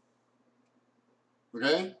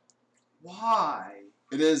 Okay? Why?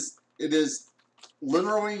 It is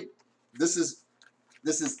literally, this is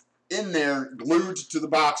in there, glued to the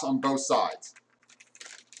box on both sides.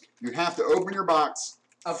 You have to open your box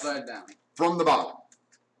upside down from the bottom.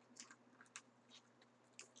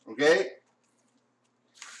 Okay?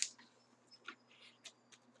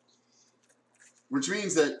 Which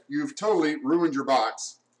means that you've totally ruined your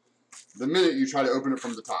box the minute you try to open it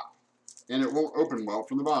from the top. And it won't open well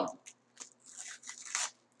from the bottom.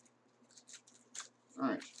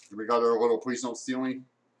 Alright, we got our little please don't steal me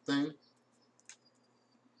thing.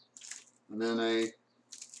 And then a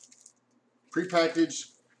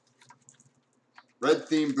prepackaged red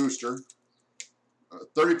theme booster.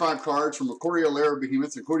 35 cards from Ikoria Lair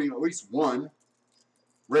Behemoths, including at least one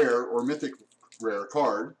rare or mythic rare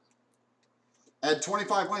card. Add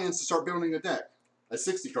 25 lands to start building a deck. A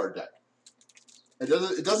 60-card deck.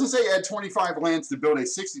 It doesn't say add 25 lands to build to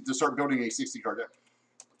start building a 60-card deck.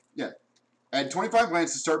 Yeah. Add 25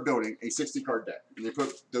 lands to start building a 60-card deck. And they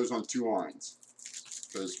put those on 2 lines.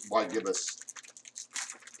 Because why give us...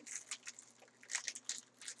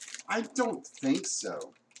 I don't think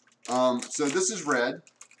so. So this is red.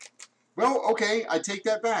 Well, okay, I take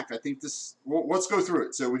that back. I think this... Well, let's go through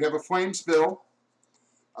it. So we have a Flame Spill.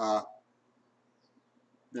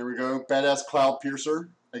 There we go. Badass Cloud Piercer.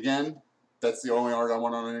 Again, that's the only art I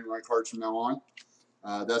want on any of my cards from now on.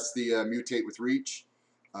 That's the Mutate with Reach.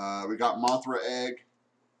 We got Mothra Egg.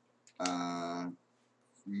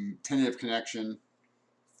 Tentative Connection.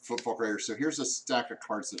 Football Raider. So here's a stack of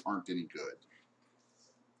cards that aren't any good.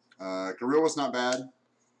 Gorilla's not bad.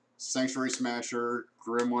 Sanctuary Smasher.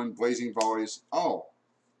 Gremlin. Blazing Volleys. Oh,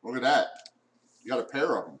 look at that. You got a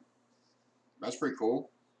pair of them. That's pretty cool.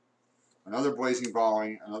 Another Blazing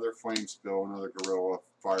Volley, another Flame Spill, another Gorilla,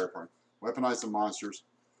 Fire Card. Weaponize the Monsters.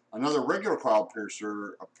 Another regular Cloud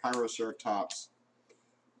Piercer, a Pyroceratops.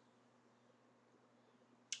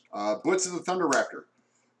 Blitz of the Thunder Raptor.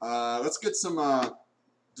 Let's get some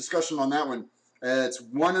discussion on that one. It's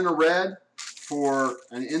 1 in a red for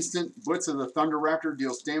an instant. Blitz of the Thunder Raptor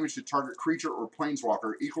deals damage to target creature or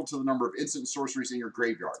planeswalker equal to the number of instant sorceries in your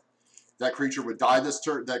graveyard. That creature would die this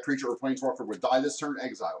turn. That creature or planeswalker would die this turn.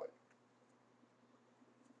 Exile it.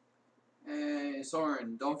 Hey,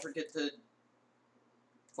 Soren, don't forget to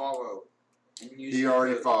follow and use He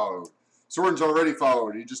already followed. Soren's already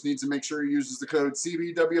followed. He just needs to make sure he uses the code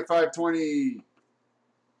CBW520.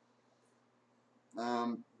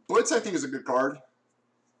 Blitz, I think, is a good card.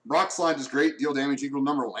 Rock Slide is great. Deal damage equal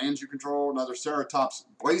number of lands you control. Another Ceratops.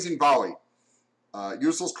 Blazing Volley.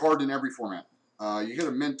 Useless card in every format. You get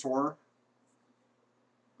a Mentor.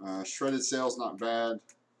 Shredded Sail's not bad.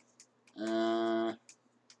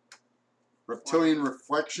 Reptilian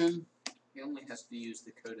Reflection. He only has to use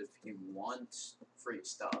the code if he wants free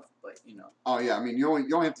stuff, but you know. Oh yeah, I mean you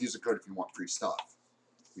only have to use the code if you want free stuff.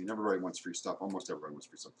 I mean everybody wants free stuff. Almost everybody wants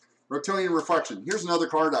free stuff. Reptilian Reflection. Here's another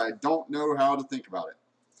card I don't know how to think about it.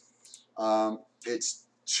 It's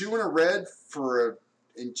 2 in a red for an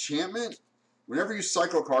enchantment. Whenever you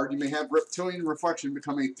cycle a card, you may have Reptilian Reflection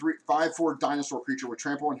become a 5/4 dinosaur creature with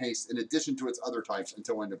trample and haste in addition to its other types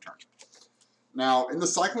until end of turn. Now, in the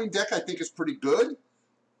cycling deck, I think it's pretty good,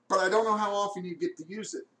 but I don't know how often you get to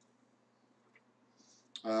use it.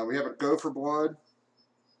 We have a Go for Blood.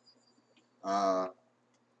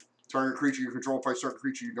 Target creature you control fights target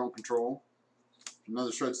creature you don't control.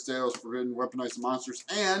 Another Shred Sails, Forbidden, Weaponize the Monsters,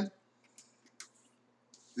 and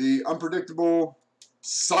the Unpredictable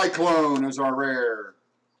Cyclone is our rare.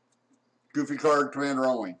 Goofy card, commander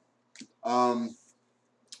only.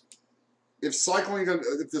 If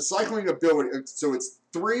the cycling ability, so it's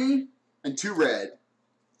 3 and 2 red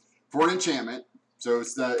for an enchantment. So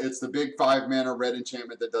it's the big 5 mana red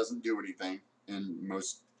enchantment that doesn't do anything in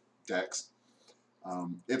most decks.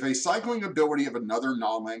 If a cycling ability of another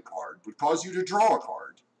non-land card would cause you to draw a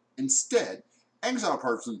card, instead exile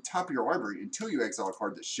cards from the top of your library until you exile a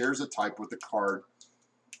card that shares a type with the card.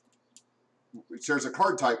 It shares a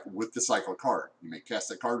card type with the cycle card. You may cast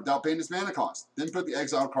that card without paying its mana cost. Then put the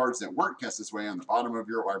exile cards that weren't cast this way on the bottom of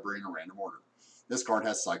your library in a random order. This card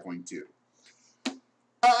has cycling too.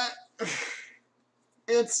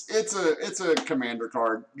 It's a commander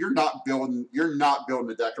card. You're not building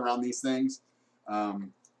a deck around these things.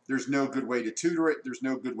 There's no good way to tutor it. There's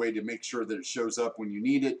no good way to make sure that it shows up when you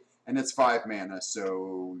need it. And it's 5 mana,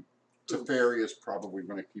 so Teferi is probably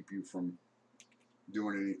going to keep you from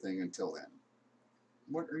doing anything until then.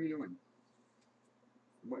 What are you doing?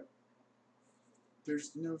 What?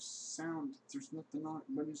 There's no sound. There's nothing on.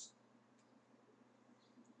 What is?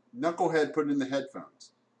 Knucklehead put in the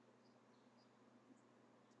headphones.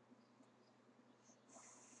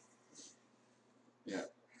 Yeah.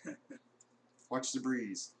 Watch the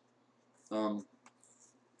breeze.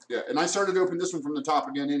 Yeah, and I started to open this one from the top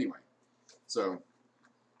again anyway. So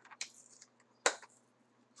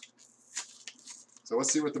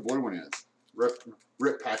let's see what the blue one is.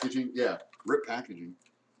 Rip packaging. Yeah, rip packaging.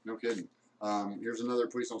 No kidding. Here's another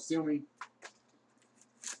Please Don't Steal Me.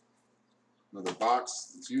 Another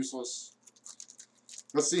box. It's useless.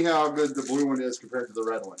 Let's see how good the blue one is compared to the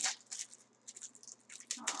red one.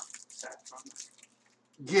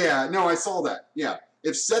 Yeah, no, I saw that. Yeah.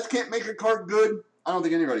 If Seth can't make a card good, I don't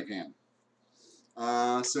think anybody can.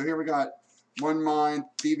 So here we got One Mind,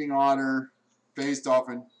 Thieving Otter, Phase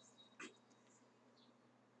Dolphin,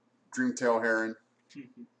 Dreamtail Heron.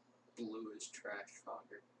 Blue is trash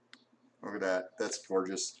fodder. Look at that. That's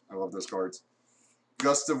gorgeous. I love those cards.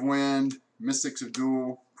 Gust of Wind, Mystics of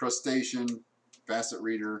Duel, Crustacean, Facet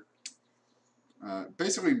Reader.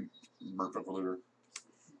 Basically, Merfolk Looter.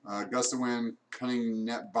 Gust of Wind, Cunning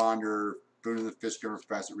Net Bonder, Boon of the Fish Giver,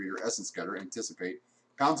 Facet Reader, Essence Getter, Anticipate,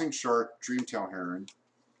 Pouncing Shark, Dreamtail Heron,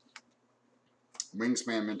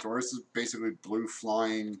 Wingspan Mentor. This is basically blue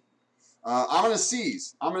flying. Ominous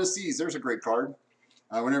Seas. Ominous Seas. There's a great card.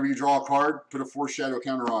 Whenever you draw a card, put a foreshadow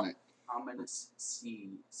counter on it. Ominous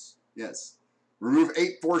Seas. Yes. Remove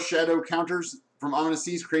 8 foreshadow counters from Ominous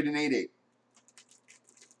Seas. Create an 8/8.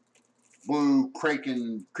 Blue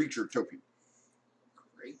Kraken creature token.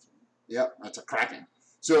 Kraken? Yep, that's a Kraken.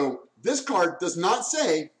 So this card does not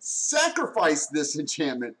say sacrifice this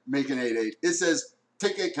enchantment, make an 8/8. It says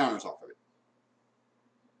take 8 counters off of it.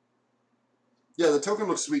 Yeah, the token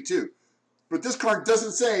looks sweet too. But this card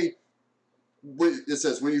doesn't say, it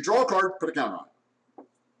says when you draw a card, put a counter on it.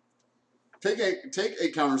 Take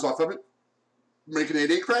 8 counters off of it, make an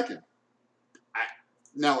 8/8 Kraken.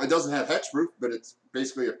 Now, it doesn't have hexproof, but it's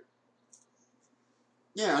basically a...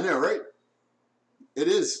 Yeah, I know, right? It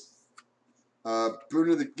is. Boon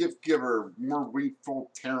of the Gift Giver, more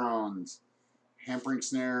Wingfold Terrons, Hampering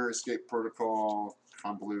Snare, Escape Protocol,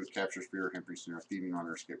 Convolute, Capture Spear, Hampering Snare, Thieving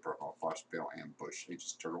Honor, Escape Protocol, Flash Veil, Ambush,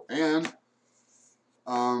 Aegis Turtle, and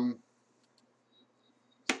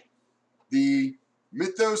the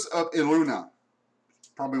Mythos of Illuna.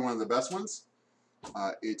 Probably one of the best ones.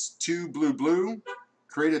 It's 2 blue.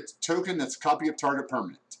 Create a token that's a copy of target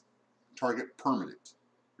permanent. Target permanent,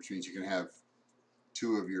 which means you can have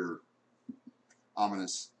 2 of your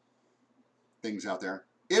ominous things out there.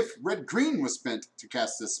 If red-green was spent to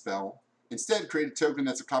cast this spell, instead create a token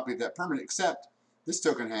that's a copy of that permanent, except this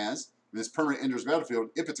token has, when this permanent enters the battlefield,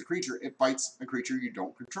 if it's a creature, it bites a creature you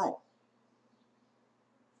don't control.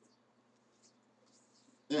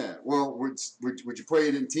 Yeah, well, would you play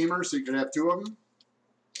it in Teamer so you could have 2 of them?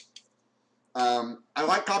 I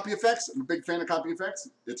like copy effects. I'm a big fan of copy effects.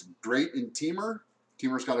 It's great in Teamer.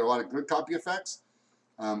 Teamer's got a lot of good copy effects.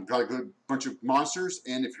 Got a good bunch of monsters,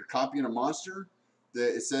 and if you're copying a monster,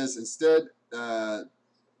 it says instead the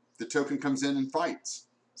token comes in and fights.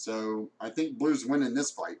 So I think blue's winning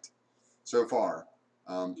this fight so far.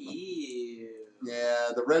 Ew.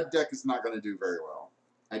 Yeah, the red deck is not going to do very well.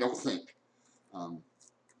 I don't think.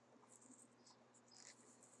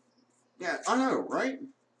 Yeah, I know, right?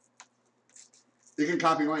 It can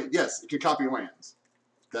copy lands. Yes, it can copy lands.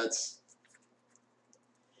 You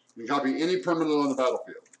can copy any permanent on the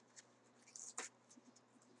battlefield.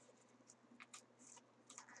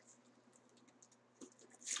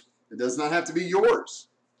 It does not have to be yours.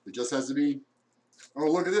 It just has to be... Oh,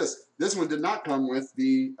 look at this. This one did not come with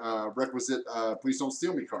the requisite Please Don't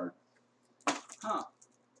Steal Me card. Huh.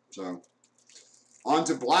 So, on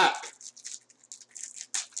to black.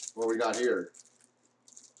 What we got here.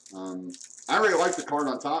 I really like the card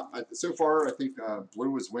on top. So far, I think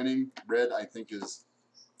blue is winning. Red, I think, is...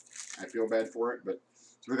 I feel bad for it, but...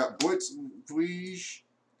 So we got Blitz, Fleege.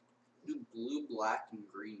 Blue, black, and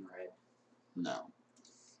green, red. No.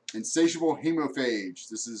 Insatiable Hemophage.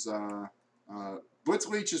 This is... Blitz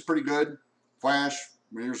Leech is pretty good. Flash,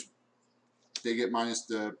 they get minus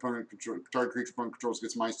the opponent control, target creature opponent controls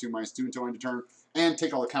gets -2/-2 until end of turn, and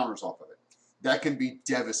take all the counters off of it. That can be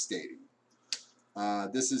devastating.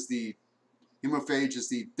 This is the Hemophage is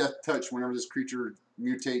the Death Touch. Whenever this creature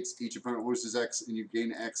mutates, each opponent loses X, and you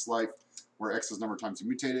gain X life, where X is the number of times you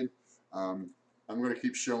mutated. I'm going to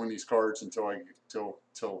keep showing these cards until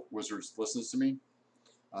Wizards listens to me.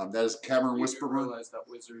 That is Cavern Whisperer. You realize that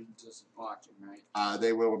Wizards isn't watching, right?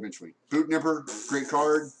 They will eventually. Boot Nipper, great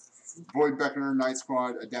card. Void Beckoner, Night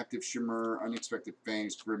Squad, Adaptive Shimmer, Unexpected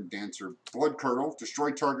Fangs, Grim Dancer, Blood Curdle,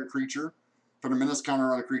 destroy target creature, put a menace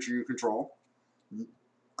counter on a creature you control.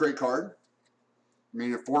 Great card. I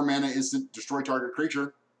mean, a 4-mana instant destroy target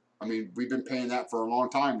creature. I mean, we've been paying that for a long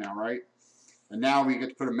time now, right? And now we get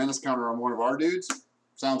to put a menace counter on one of our dudes.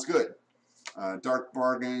 Sounds good. Dark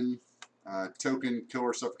Bargain, Token,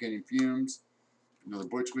 Killer Suffocating Fumes. Another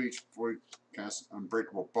Void Screech, Void Cast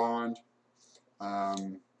Unbreakable Bond.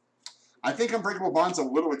 I think Unbreakable Bond's a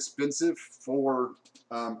little expensive for,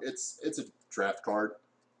 it's a draft card.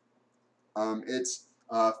 It's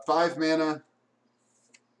 5 mana.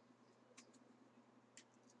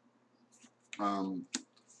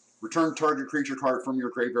 Return target creature card from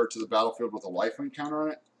your graveyard to the battlefield with a lifelink counter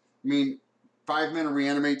on it. I mean, 5 mana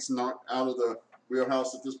reanimate's not out of the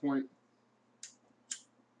wheelhouse at this point.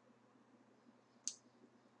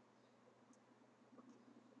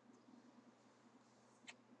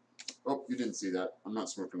 Oh, you didn't see that. I'm not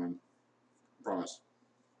smoking on. Promise.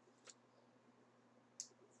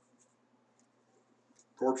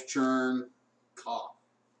 Corpse Churn. Cough.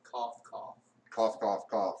 Cough, cough. Cough, cough,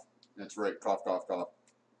 cough. That's right. Cough, cough, cough.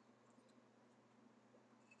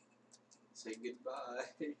 Say goodbye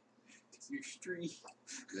to your stream.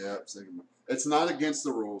 Yeah, say goodbye. It's not against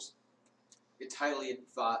the rules. It's highly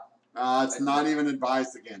thought. It's not even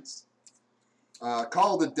advised against.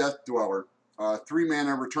 Call the Death Dweller. 3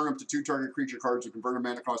 mana, return up to 2 target creature cards and convert a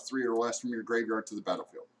mana cost 3 or less from your graveyard to the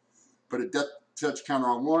battlefield. Put a Death Touch counter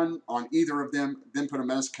on one on either of them, then put a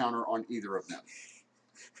Menace counter on either of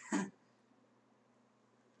them.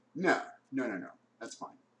 No. That's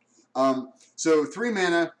fine. So 3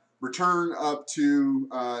 mana, return up to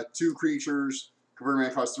 2 creatures, convert a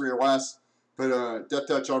mana cost 3 or less, put a Death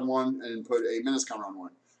Touch on one, and put a Menace counter on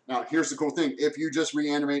one. Now, here's the cool thing. If you just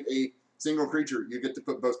reanimate a single creature, you get to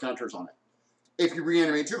put both counters on it. If you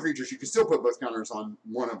reanimate 2 creatures, you can still put both counters on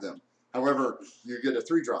one of them. However, you get a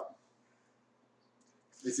 3-drop.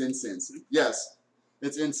 It's incense. Yes,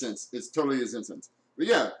 it's incense. It totally is incense. But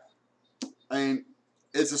yeah, I mean,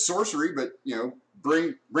 it's a sorcery, but, you know,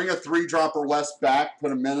 bring a 3-drop or less back,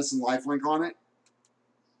 put a Menace and Lifelink on it.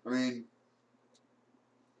 I mean,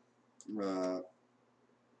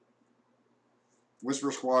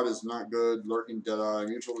 Whisper Squad is not good. Lurking Deadeye.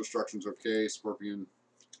 Mutual Destruction's okay. Scorpion.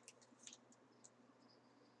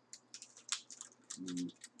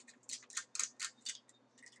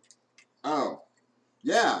 Oh,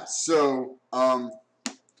 yeah. So,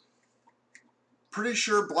 pretty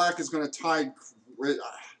sure Black is going to tie.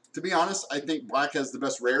 To be honest, I think Black has the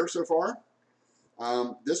best rare so far.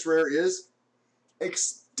 This rare is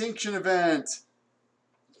Extinction Event.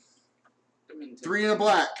 3 in a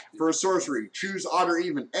black for a sorcery. Choose odd or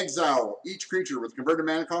even. Exile each creature with converted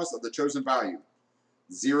mana cost of the chosen value.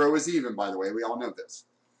 0 is even, by the way. We all know this.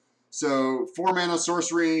 So 4 mana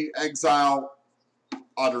sorcery, exile,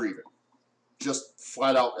 odd or even. Just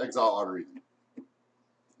flat out exile odd or even.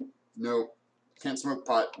 No, can't smoke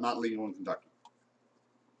pot. Not legal in Kentucky.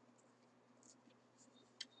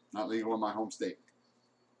 Not legal in my home state.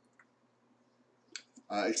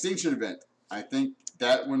 Extinction Event. I think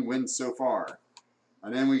that one wins so far.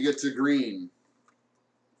 And then we get to green.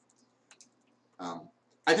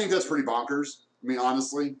 I think that's pretty bonkers. I mean,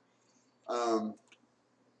 honestly. I'm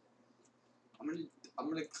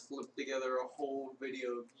gonna clip together a whole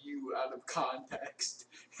video of you out of context.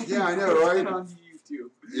 Yeah, I know, right? On YouTube.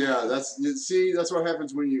 Yeah, that's what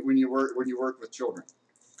happens when you work with children.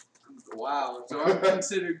 Wow, so I'm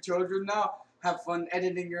considered children now. Have fun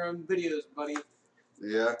editing your own videos, buddy.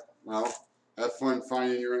 Yeah, well, have fun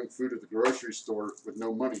finding your own food at the grocery store with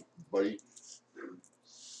no money, buddy.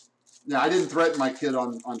 Yeah, I didn't threaten my kid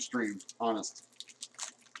on stream, honest.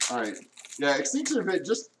 All right, yeah, Extinction Event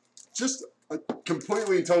just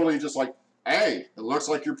completely, totally, just like, hey, it looks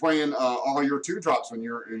like you're playing all your 2-drops when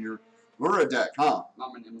you're in your Lura deck, huh?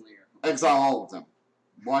 Mom and Emily Exile all of them.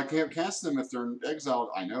 Well, I can't cast them if they're exiled.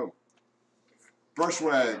 I know.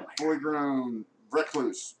 Brushwag, Fully Grown,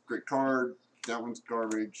 Recluse, great card. That one's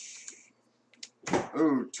garbage.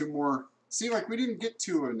 Oh, 2 more. See, like, we didn't get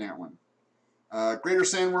 2 in that one. Greater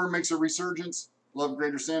Sandworm makes a resurgence. Love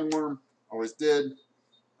Greater Sandworm. Always did.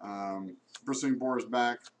 Bristling Boar is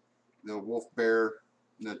back. The Wolf Bear.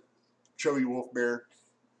 The Choey Wolf Bear.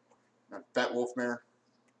 Fat Wolf Bear.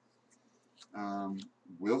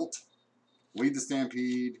 Wilt. Lead the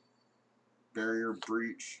Stampede. Barrier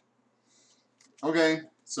Breach. Okay,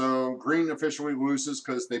 so green officially loses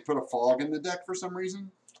because they put a fog in the deck for some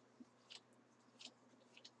reason.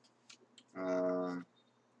 Honey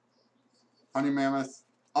Mammoth.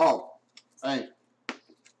 Oh, hey.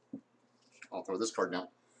 I'll throw this card down.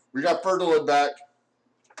 We got Fertilid back.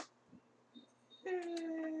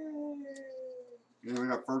 Yeah, we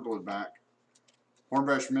got Fertilid back.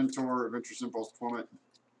 Hornbash Mentor, Adventurous Impulse Plummet.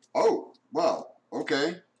 Oh, well,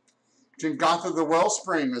 okay. Jingotha the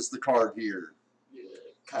Wellspring is the card here. Yeah,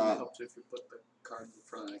 it kind of helps if you put the card in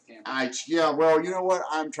front of the camera. Yeah, well, you know what?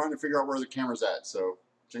 I'm trying to figure out where the camera's at. So,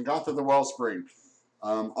 Jingotha the Wellspring.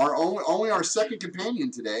 Our only our second companion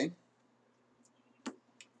today,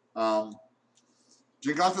 Jangotha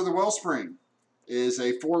the Wellspring, is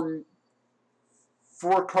a four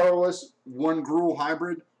colorless, one Gruul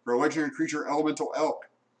hybrid for a legendary creature elemental elk.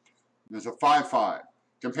 There's a 5/5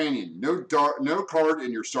 companion. No card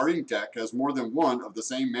in your starting deck has more than one of the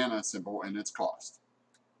same mana symbol in its cost.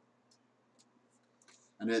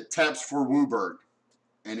 And it taps for WUBRG,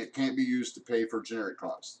 and it can't be used to pay for generic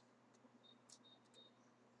cost.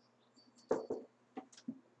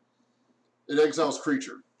 It exiles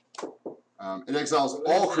creature. It exiles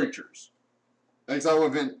all creatures.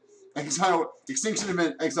 Extinction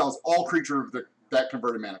event exiles all creature of that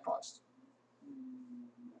converted mana cost.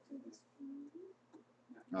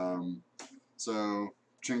 So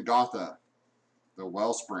Jangotha, the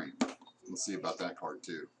Wellspring. Let's see about that card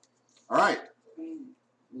too. All right.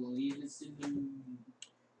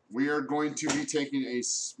 We are going to be taking a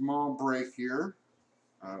small break here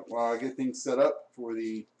while I get things set up for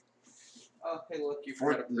the. Oh, hey, look, you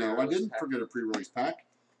forgot a pre-release No, I didn't pack. forget a pre-release pack.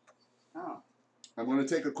 Oh. I'm going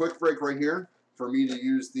to take a quick break right here for me to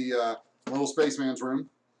use the little spaceman's room.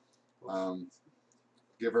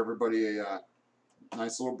 Give everybody a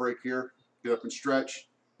nice little break here. Get up and stretch.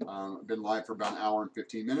 I've been live for about an hour and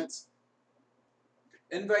 15 minutes.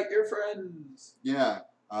 Invite your friends. Yeah.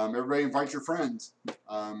 Everybody invite your friends.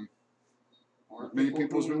 Or As many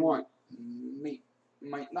people as we want.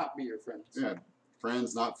 Might not be your friends. Yeah.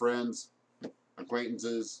 Friends, not friends.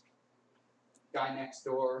 Acquaintances. Guy next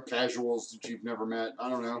door. Casuals that you've never met. I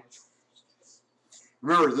don't know.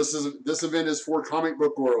 Remember, this event is for Comic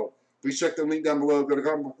Book World. Please check the link down below. Go to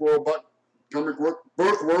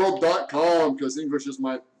comicbookworld.com because English is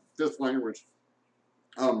my fifth language.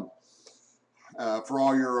 For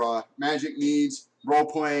all your Magic needs,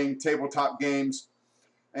 role-playing, tabletop games,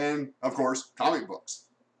 and, of course, comic books.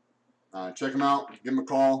 Check them out. Give them a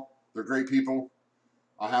call. They're great people.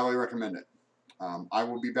 I highly recommend it. I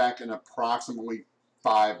will be back in approximately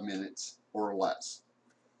 5 minutes or less.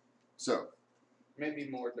 So, Maybe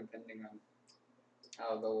more depending on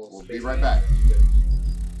how those. We'll be right back.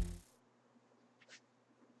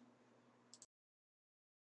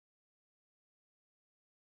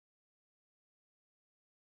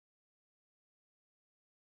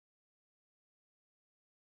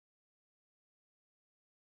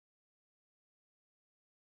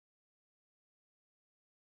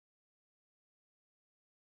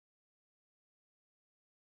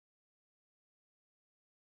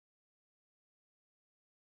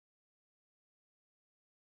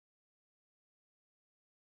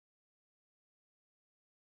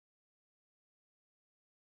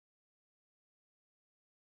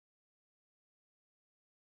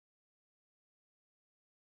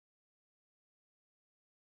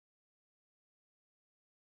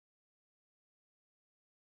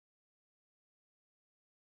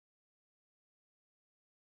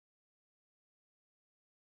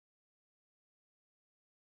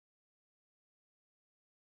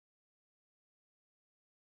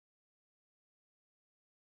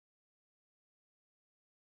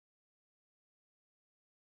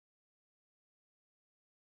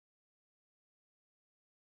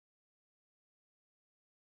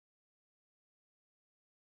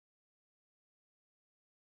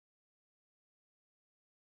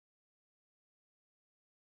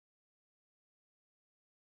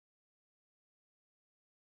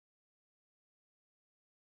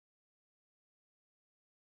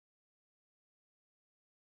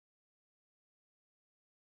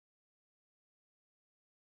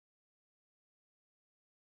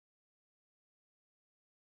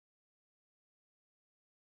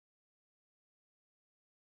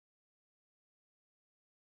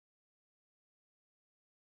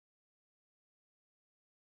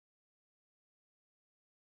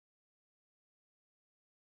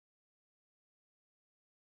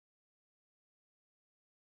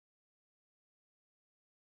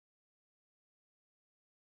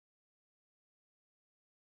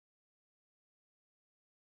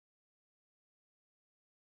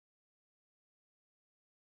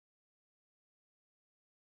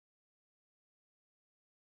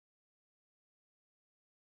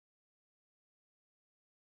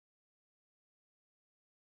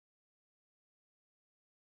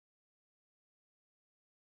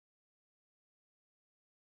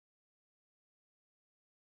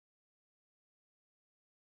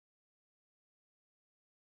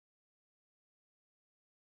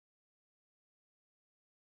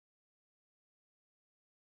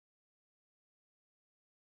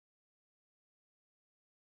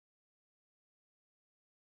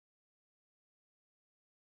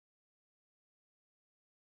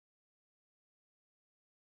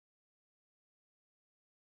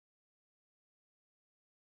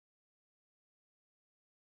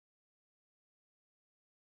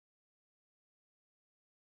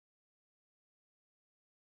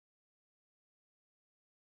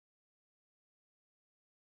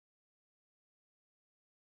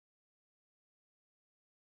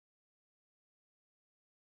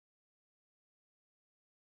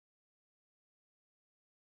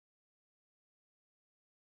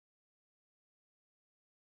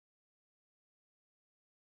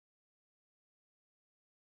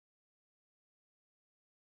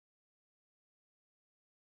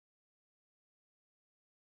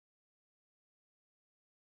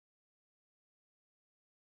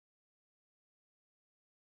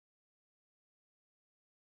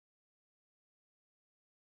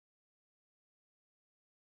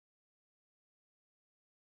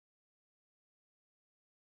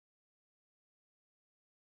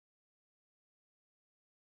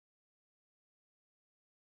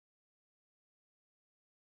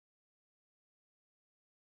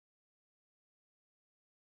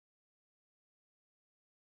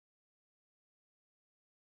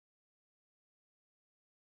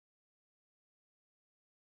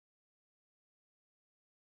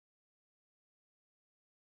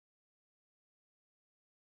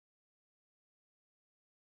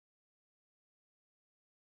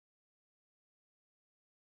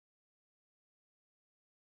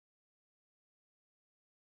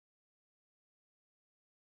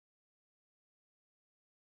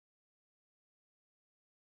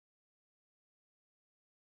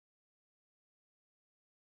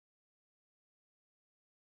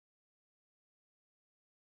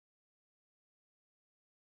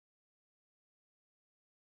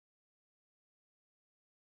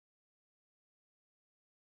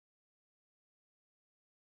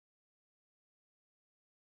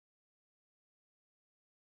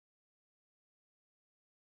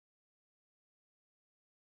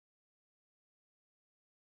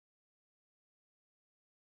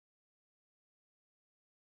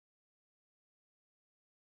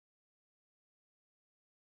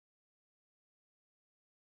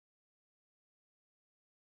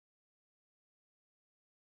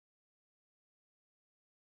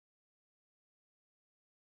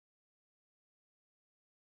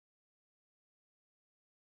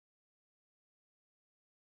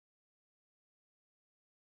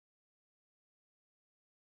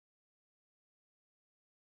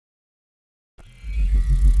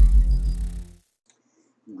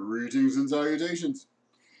 Greetings and salutations.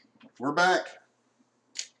 We're back.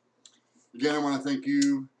 Again, I want to thank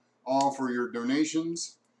you all for your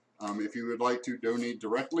donations. If you would like to donate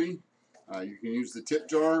directly, you can use the tip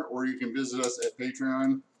jar, or you can visit us at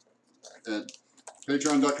Patreon at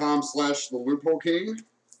patreon.com/theloophole-king.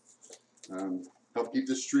 Help keep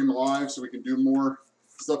this stream alive so we can do more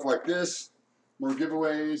stuff like this, more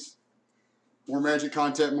giveaways, more Magic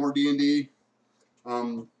content, more D&D.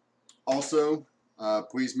 Also,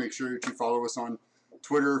 please make sure that you follow us on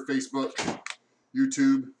Twitter, Facebook,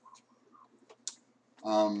 YouTube.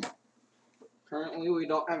 Currently, we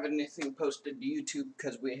don't have anything posted to YouTube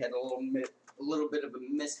because we had a little bit of a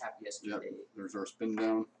mishap yesterday. Yep, there's our spin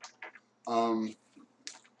down.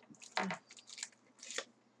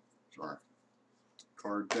 Sorry,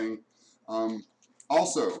 card thing.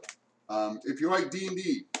 Also, if you like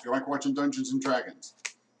D&D, if you like watching Dungeons and Dragons,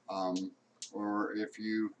 or if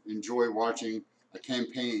you enjoy watching a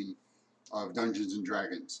campaign of Dungeons and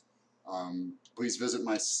Dragons, please visit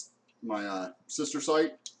my sister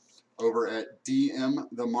site over at DM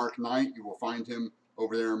the Mark Knight. You will find him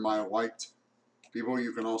over there in my liked people.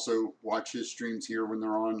 You can also watch his streams here when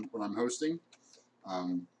they're on, when I'm hosting.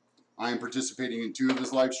 I am participating in 2 of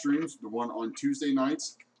his live streams. The one on Tuesday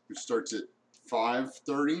nights, which starts at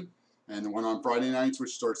 5:30, and the one on Friday nights,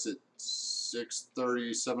 which starts at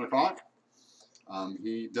 6:30, 7 o'clock.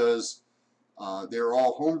 He does. They're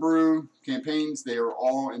all homebrew campaigns. They are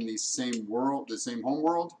all in the same world, the same home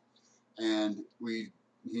world, and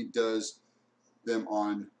he does them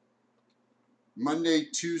on Monday,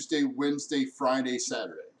 Tuesday, Wednesday, Friday,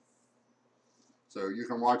 Saturday. So you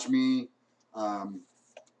can watch me on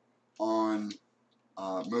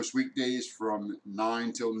most weekdays from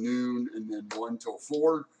 9 till noon, and then 1 till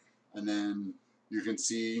 4, and then you can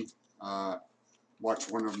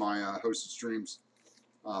watch one of my hosted streams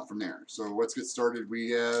from there. So let's get started.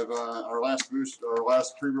 We have our last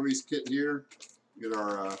pre-release kit here. Get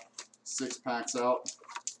our 6 packs out.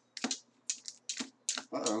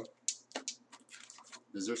 Uh-oh.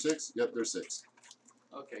 Is there 6? Yep, there's 6.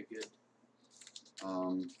 Okay, good.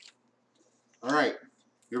 All right,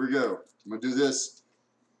 here we go. I'm going to do this.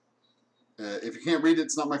 If you can't read it,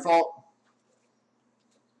 it's not my fault.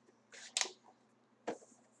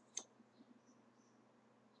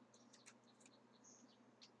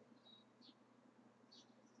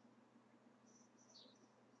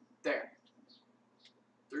 There.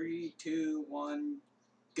 3, 2, 1,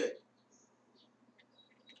 good.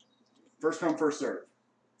 First come, first serve.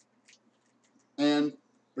 And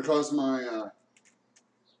because my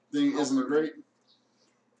thing isn't great,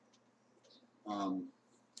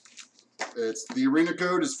 it's the arena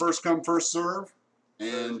code is first come, first serve,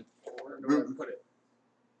 and Where do I put it?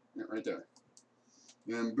 yeah, right there.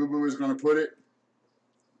 And Boo Boo is going to put it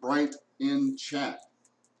right in chat.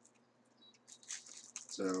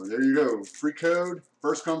 So there you go. Free code,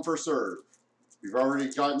 first come, first serve. You've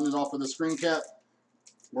already gotten it off of the screen cap.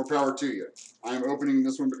 More power to you. I'm opening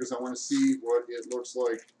this one because I want to see what it looks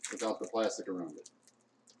like without the plastic around it.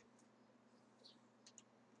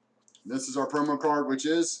 This is our promo card, which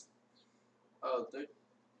is? Oh,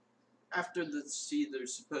 after the C,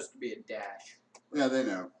 there's supposed to be a dash. Yeah, they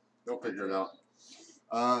know. They'll figure it out.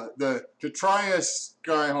 The Katria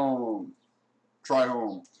Skyhome,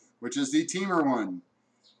 Tri-Home, which is the Teamer one.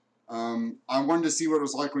 I wanted to see what it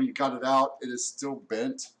was like when you got it out. It is still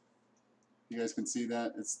bent. You guys can see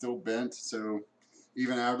that. It's still bent. So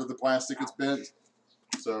even out of the plastic, it's bent.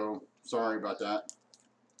 So sorry about that.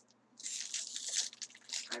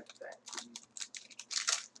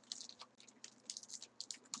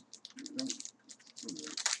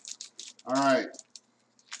 All right.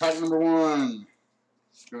 Pack number 1.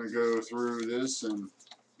 Going to go through this and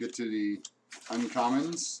get to the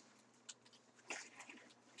uncommons.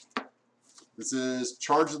 This is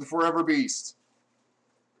Charge of the Forever Beast.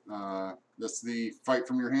 That's the Fight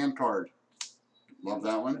from Your Hand card. Love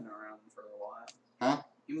that one. Been around for a while. Huh?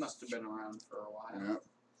 You must have been around for a while.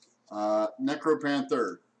 Yep.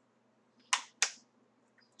 Necropanther.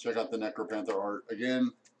 Check out the Necropanther art.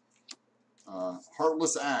 Again,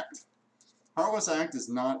 Heartless Act. Heartless Act is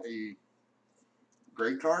not a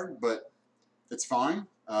great card, but it's fine.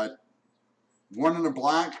 1 in a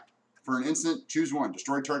black. For an instant, choose 1.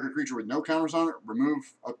 Destroy target creature with no counters on it.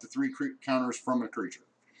 Remove up to 3 counters from a creature.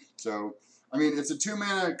 So, I mean, it's a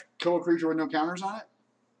 2-mana kill a creature with no counters on it.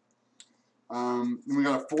 Then we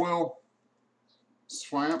got a foil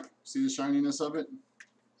Swamp. See the shininess of it?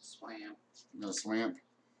 Swamp. We got a Swamp.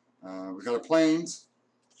 We got a Plains,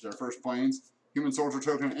 which is our first Plains. Human Soldier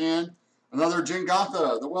token, and another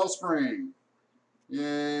Jingotha, the Wellspring.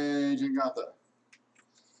 Yay, Jingotha.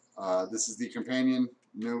 This is the companion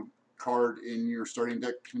no card in your starting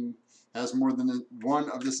deck has more than one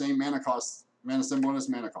of the same mana symbol as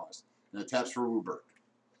mana cost, and it taps for WUBRG.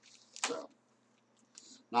 So,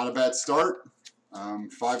 not a bad start.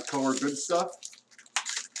 5-color good stuff.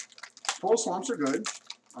 Full swamps are good.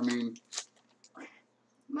 I mean, I'm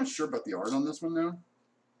not sure about the art on this one though.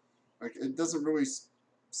 Like, it doesn't really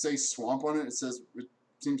say swamp on it. It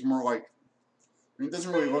seems more like, I mean, it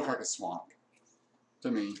doesn't really look like a swamp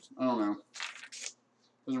to me. I don't know.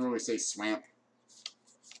 It doesn't really say swamp.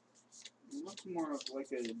 It looks more of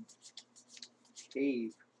like a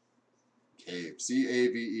cave. Cave.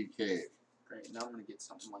 C-A-V-E, cave. Great, now I'm going to get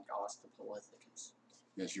something like Osteopithecus.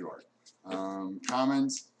 Yes, you are.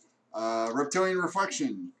 Commons. Reptilian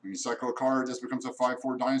Reflection. When you cycle a card, this becomes a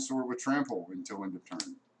 5/4 dinosaur with trample until end of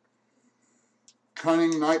turn.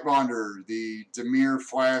 Cunning Nightbonder. The Dimir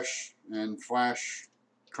Flash and Flash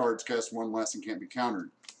cards cast 1 less and can't be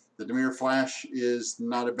countered. The Dimir Flash is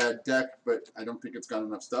not a bad deck, but I don't think it's got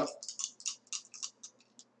enough stuff.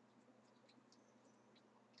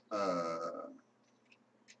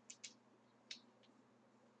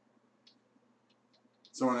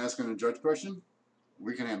 Someone asking a judge question?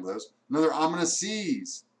 We can handle those. Another Ominous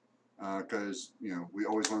Seas, because you know we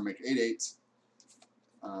always want to make 8/8s.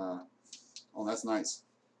 Oh, that's nice.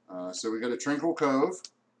 So we got a Tranquil Cove,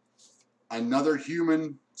 another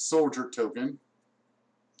human soldier token.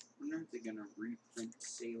 I wonder if they're gonna reprint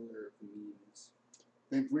Sailor of Memes.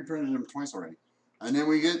 They've reprinted them twice already, and then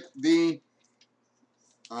we get the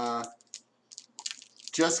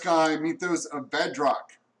Jeskai Mythos of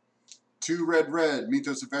Bedrock. 2 red.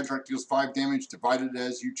 Mythos of Bedrock deals 5 damage, divided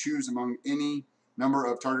as you choose among any number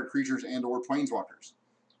of target creatures and or planeswalkers.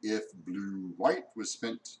 If blue-white was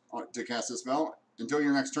spent to cast this spell, until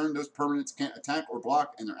your next turn, those permanents can't attack or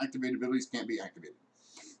block, and their activated abilities can't be activated.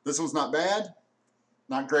 This one's not bad.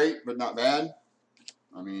 Not great, but not bad.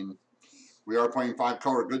 I mean, we are playing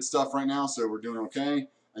 5-color good stuff right now, so we're doing okay.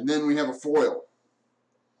 And then we have a foil.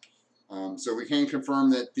 So we can confirm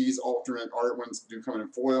that these alternate art ones do come in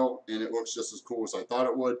foil, and it looks just as cool as I thought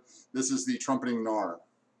it would. This is the Trumpeting Gnar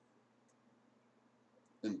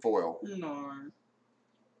in foil. Gnar.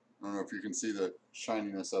 I don't know if you can see the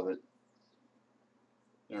shininess of it.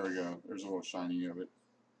 There we go. There's a little shiny of it.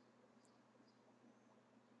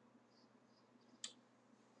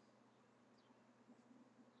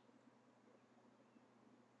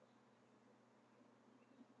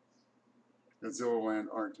 Godzilla Land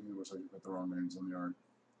art to me looks like you put the wrong names on the art.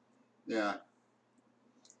 Yeah.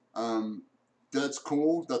 That's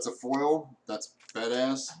cool. That's a foil. That's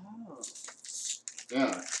badass. Oh.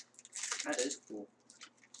 Yeah. That is cool.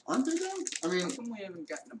 Aren't they though? I mean, how come we haven't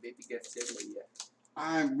gotten a Baby Godzilla yet?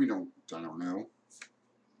 I don't know.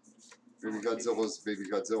 Baby Godzilla's Baby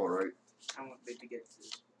Godzilla, right? I want Baby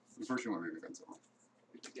Godzilla. Of course you want Baby Godzilla.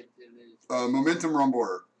 Baby Godzilla is Momentum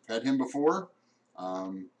Rumbler. Had him before.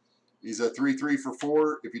 He's a 3/3 for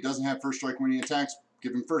 4. If he doesn't have first strike when he attacks,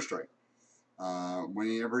 give him first strike.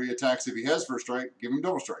 Whenever he attacks, if he has first strike, give him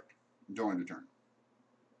double strike until end of turn.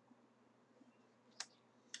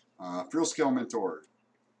 Frill Scale Mentor.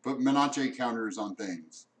 Put Menache counters on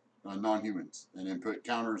things, non-humans, and then put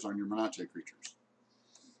counters on your Menache creatures.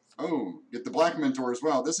 Oh, get the Black Mentor as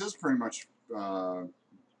well. This is pretty much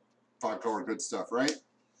 5-color good stuff, right?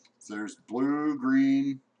 So there's blue,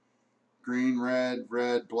 green,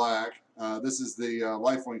 red, black. This is the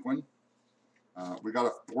lifelink one. We got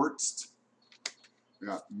a Forced. We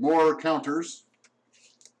got more counters.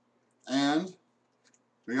 And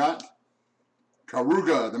we got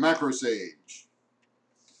Karuga, the Macro Sage.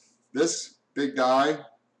 This big guy,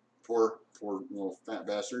 poor little fat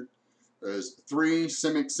bastard, is 3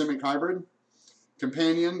 Simic hybrid.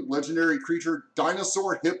 Companion, legendary creature,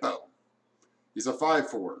 Dinosaur Hippo. He's a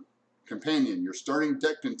 5/4. Companion, your starting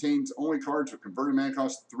deck contains only cards with converted mana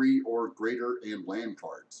cost 3 or greater and land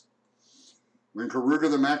cards. When Karuga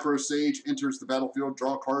the Macro Sage enters the battlefield,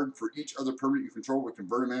 draw a card for each other permanent you control with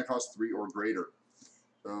converted mana cost 3 or greater.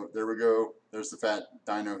 So there we go. There's the fat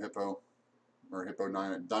Dino Hippo, or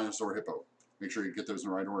Dinosaur Hippo. Make sure you get those in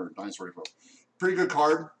the right order. Dinosaur Hippo. Pretty good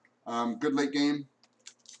card. Good late game.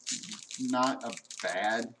 Not a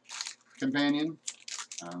bad companion.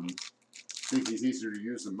 I think he's easier to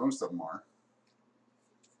use than most of them are.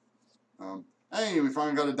 Hey, we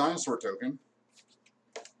finally got a dinosaur token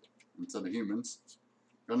instead of humans.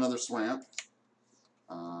 Got another Swamp.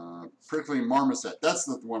 Prickly Marmoset. That's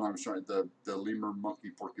the one I was trying. The lemur,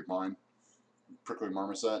 monkey, porcupine. Prickly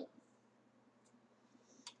Marmoset.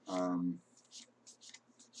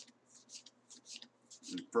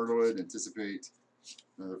 Fertilid, Anticipate.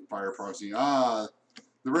 Fire Proxy.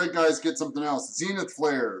 The red guys get something else. Zenith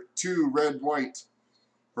Flare. 2 red, white.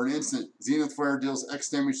 For an instant, Zenith Flare deals X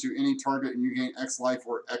damage to any target and you gain X life,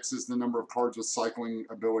 where X is the number of cards with cycling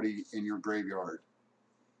ability in your graveyard.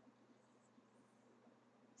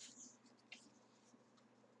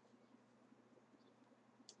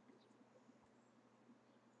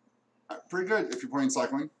 Pretty good if you're playing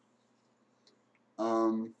cycling.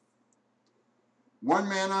 1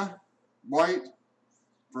 mana, white,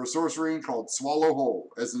 for a sorcery called Swallow Whole.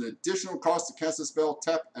 As an additional cost to cast a spell,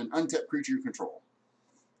 tap an untapped creature you control.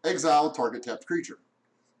 Exile target tapped creature.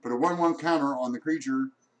 Put a 1/1 counter on the creature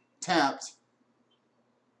tapped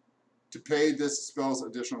to pay this spell's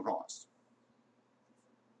additional cost.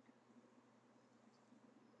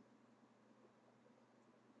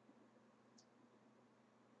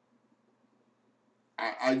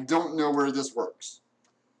 I don't know where this works.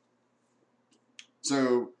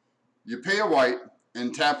 So you pay a white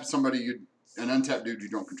and tap somebody, an untapped dude you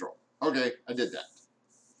don't control. Okay, I did that.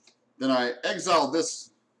 Then I exile this.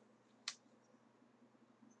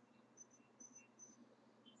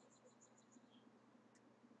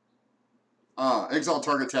 Exile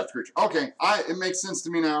target tapped creature. Okay, it makes sense to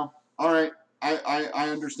me now. All right, I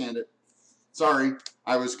understand it. Sorry,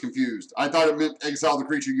 I was confused. I thought it meant exile the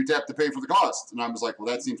creature you tap to pay for the cost, and I was like,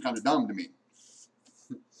 well, that seems kind of dumb to me.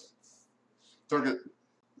 Target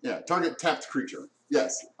tapped creature.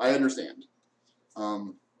 Yes, I understand.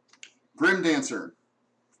 Grim Dancer.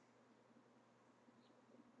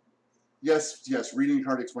 Yes, reading a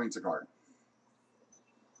card explains a card.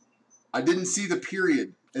 I didn't see the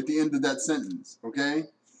period at the end of that sentence, okay?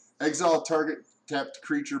 Exile target tapped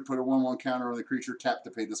creature, put a 1/1 counter on the creature, tap to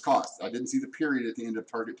pay this cost. I didn't see the period at the end of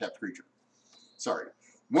target tapped creature. Sorry.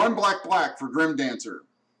 1 black for Grim Dancer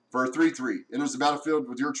for a 3/3. Enters the battlefield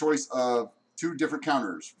with your choice of 2 different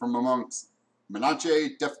counters from amongst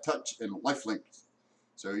Menace, Death Touch, and Lifelink.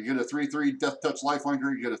 So you get a 3/3 Death Touch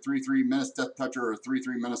Lifelinker, you get a 3/3 Menace Death Toucher, or a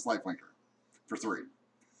 3/3 Menace Lifelinker for 3.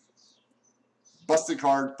 Busted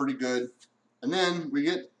card, pretty good. And then we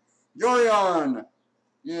get Yorion!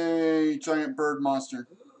 Yay, giant bird monster.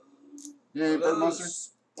 Yay, bird monster.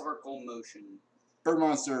 Sparkle Motion. Bird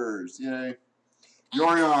monsters, yay.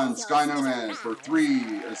 Yorion, Sky Nomad for 3,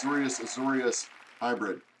 Azorius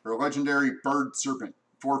hybrid. For a legendary bird serpent,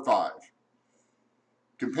 4/5.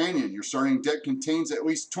 Companion, your starting deck contains at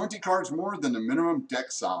least 20 cards more than the minimum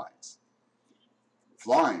deck size.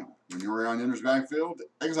 Flying, when Yorion enters battlefield,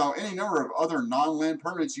 exile any number of other non-land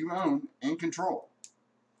permanents you own and control.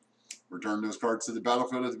 Return those cards to the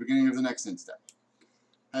battlefield at the beginning of the next end step.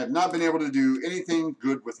 I have not been able to do anything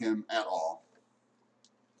good with him at all.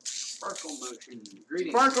 Sparkle Motion.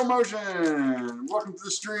 Greetings. Sparkle Motion! Welcome to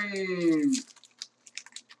the stream!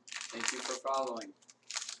 Thank you for following.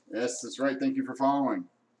 Yes, that's right. Thank you for following.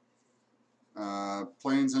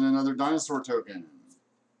 Planes and another dinosaur token.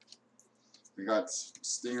 We got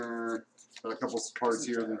Stinger. Got a couple cards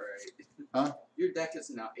here. Right. Huh? Your deck is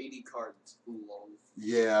now 80 cards. Lol.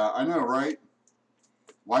 Yeah, I know, right?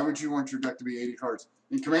 Why would you want your deck to be 80 cards?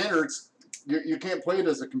 In Commander, you can't play it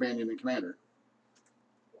as a companion in Commander.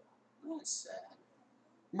 That's sad.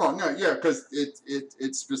 Well, no, yeah, because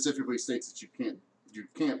it specifically states that you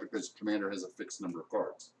can't because Commander has a fixed number of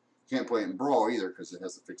cards. You can't play it in Brawl either because it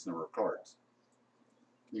has a fixed number of cards.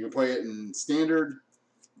 You can play it in Standard,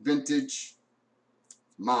 Vintage,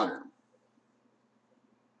 Modern.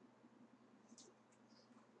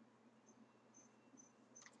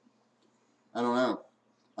 I don't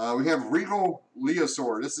know. We have Regal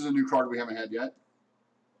Leosaur. This is a new card we haven't had yet.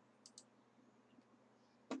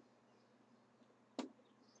 What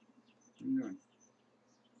are you doing?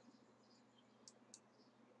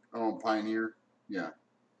 Oh, Pioneer? Yeah.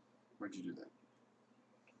 Why'd you do that?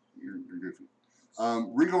 You're goofy.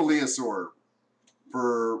 Regal Leosaur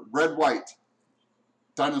for red-white.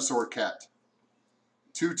 Dinosaur Cat.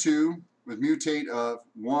 2/2 with mutate of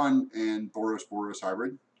 1 and Boros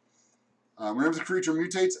hybrid. Whenever the creature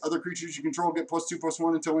mutates, other creatures you control get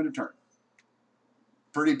 +2/+1 until end of turn.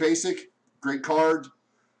 Pretty basic. Great card.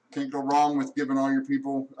 Can't go wrong with giving all your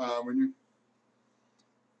people when you...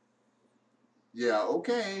 Yeah,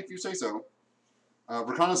 okay, if you say so.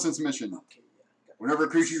 Reconnaissance Mission. Whenever a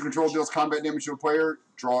creature you control deals combat damage to a player,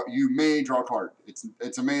 you may draw a card.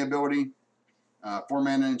 It's a May ability. 4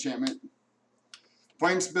 mana enchantment.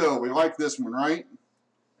 Flame Spill. We like this one, right?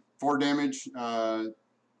 4 damage.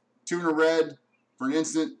 2 in a red for an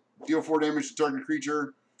instant. Deal 4 damage to target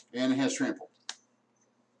creature. And it has Trample.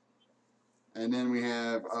 And then we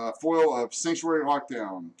have foil of Sanctuary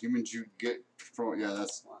Lockdown. Humans you get from... Yeah,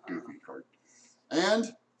 that's a goofy card.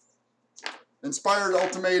 And Inspired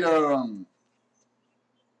Ultimatum.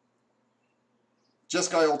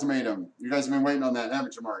 Jeskai Ultimatum. You guys have been waiting on that,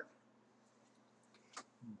 haven't you, Mark?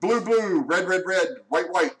 Blue, blue, red, red, red,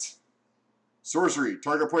 white, white. Sorcery.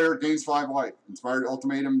 Target player gains 5 life. Inspired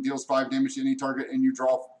Ultimatum deals 5 damage to any target, and you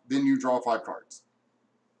draw 5 cards.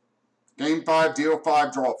 Gain 5, deal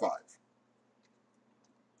 5, draw 5.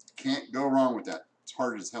 Can't go wrong with that. It's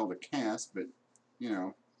hard as hell to cast, but, you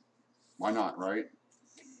know, why not, right?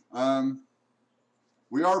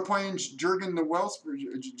 We are playing Jurgen the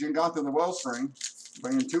Jengantha the Wellspring.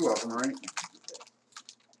 Playing 2 of them, right?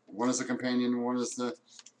 One is a companion, one is the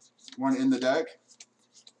one in the deck.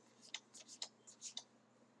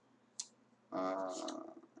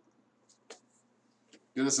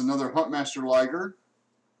 Get us another Huntmaster Liger.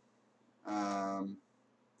 4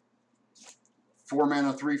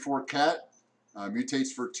 mana, 3/4 cat.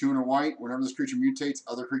 Mutates for 2 and a white. Whenever this creature mutates,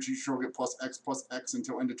 other creatures will get +X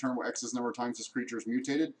until end of turn, where X is the number of times this creature is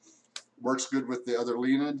mutated. Works good with the other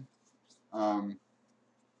Leonid. Got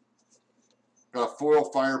a foil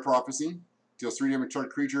Fire Prophecy. Deals 3 damage to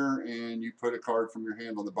target creature, and you put a card from your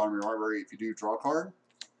hand on the bottom of your library. If you do, draw a card.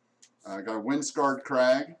 Got a Windscarred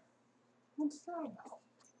Crag. What's that about?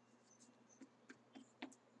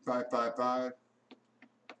 5/5/5.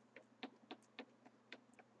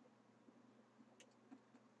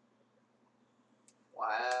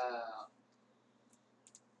 Wow.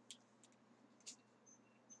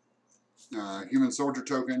 Human Soldier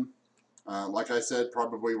token. Like I said,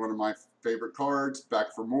 probably one of my favorite cards.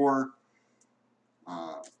 Back for more.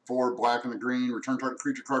 4 black and a green. Return target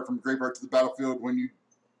creature card from the graveyard to the battlefield. When you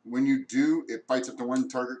do, it fights up to 1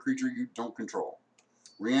 target creature you don't control.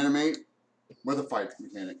 Reanimate with a fight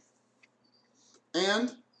mechanic.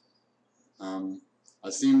 And I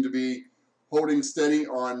seem to be holding steady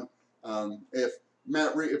on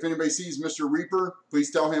if anybody sees Mr. Reaper,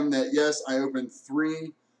 please tell him that yes, I opened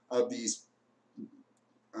 3 of these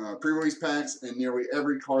pre-release packs, and nearly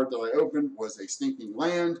every card that I opened was a stinking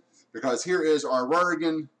land, because here is our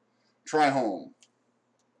Rarigan Tri-Home.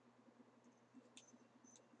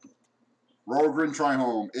 Rarigan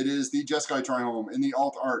Tri-Home. It is the Jeskai Tri-Home in the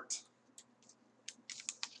alt art.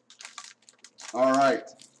 All right.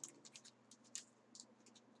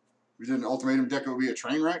 We did an ultimatum deck, it would be a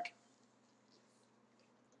train wreck.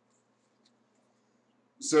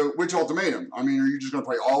 So, which ultimatum? I mean, are you just going to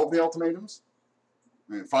play all of the ultimatums?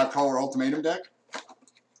 I mean, 5-color ultimatum deck?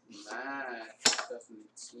 That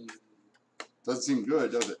doesn't seem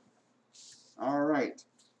good, does it? All right.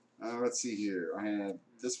 Let's see here. I have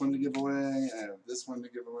this one to give away. I have this one to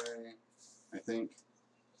give away. I think.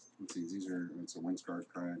 Let's see. It's a Windscarred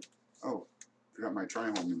Crag. Oh, forgot my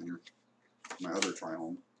Tri-Home in here. My other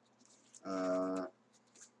Tri-Home.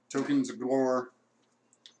 Tokens of Galore.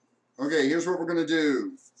 Okay, here's what we're going to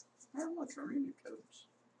do. How much arena codes?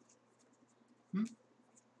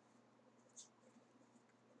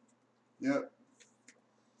 Yep.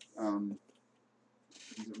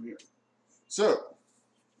 So,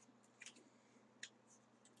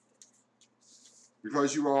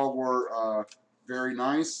 because you all were very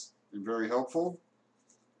nice and very helpful,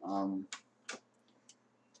 I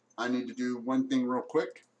need to do one thing real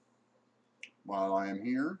quick while I am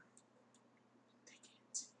here.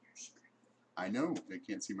 I know they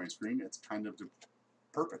can't see my screen. It's kind of the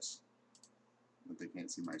purpose that they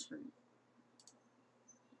can't see my screen.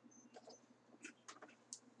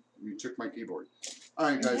 You took my keyboard. All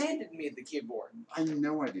right, guys. You handed me the keyboard. I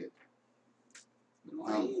know I did.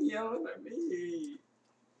 Why are you yelling at me?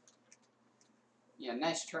 Yeah,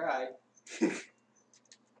 nice try.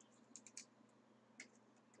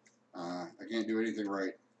 I can't do anything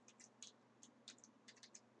right.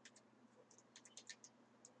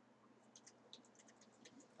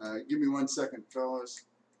 Give me 1 second, fellas,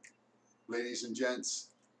 ladies and gents.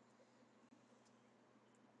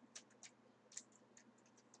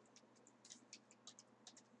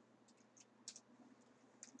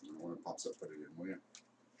 When it pops up, put it in, will you?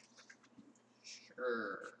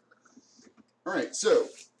 Sure. All right, so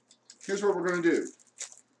here's what we're going to do.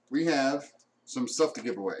 We have some stuff to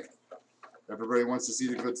give away. Everybody wants to see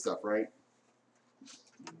the good stuff, right?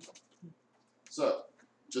 So,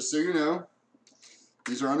 just so you know,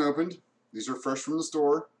 these are unopened. These are fresh from the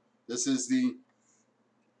store. This is the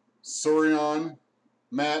Saurian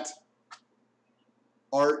matte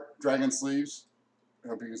art dragon sleeves. I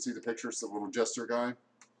hope you can see the picture. It's the little jester guy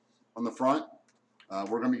on the front.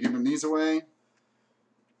 We're going to be giving these away.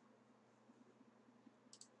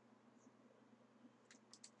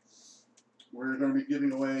 We're going to be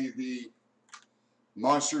giving away the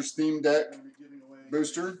Monsters Theme Deck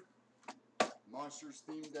booster.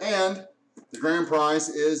 And the grand prize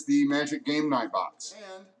is the Magic Game Night box.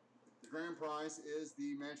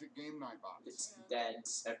 It's Dad's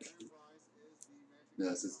section.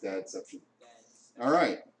 Yes, it's Dad's section. All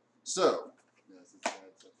right. So, yes, it's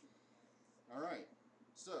all right.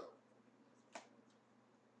 So,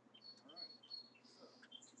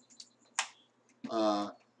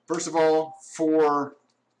 first of all, for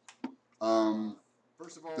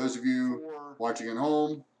those of you watching at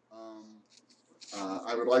home,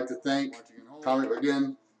 I would like to thank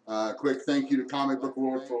quick thank you to Comic Book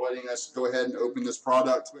World for letting us go ahead and open this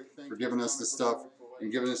product, for giving us this stuff,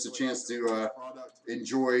 and giving us a chance to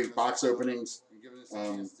enjoy box openings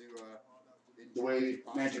the way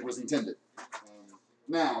magic was intended.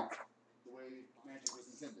 Now,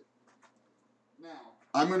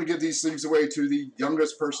 I'm going to give these things away to the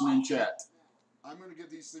youngest person in chat.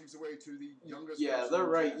 Yeah, they're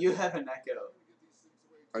right. You have an echo.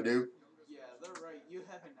 I do? Yeah, they're right. You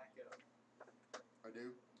have an echo. I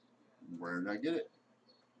do? Where did I get it?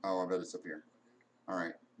 Oh, I bet it's up here.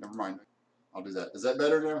 Alright, never mind. I'll do that. Is that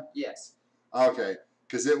better now? Yes. Okay,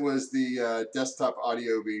 because it was the desktop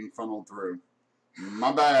audio being funneled through.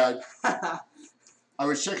 My bad. I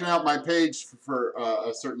was checking out my page for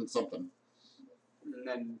a certain something. And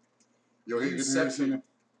then You'll hear it.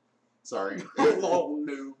 Sorry. Lol,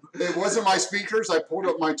 noob. It wasn't my speakers. I pulled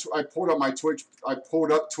up Twitch. I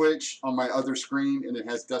pulled up Twitch on my other screen, and it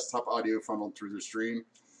has desktop audio funneled through the stream.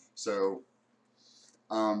 So,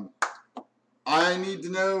 I need to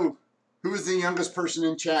know who is the youngest person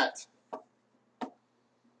in chat.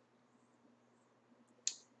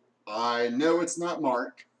 I know it's not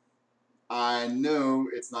Mark. I know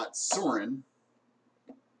it's not Soren.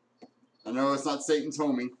 I know it's not Satan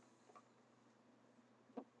Tommy.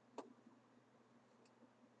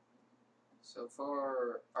 So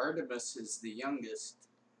far, Artemis is the youngest.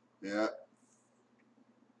 Yeah.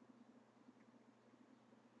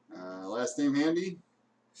 Last name handy?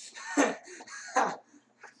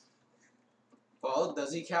 Well,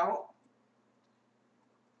 does he count?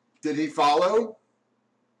 Did he follow?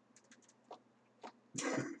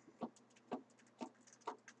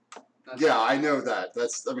 Yeah, I know that.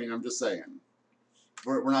 I'm just saying.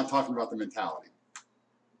 We're not talking about the mentality.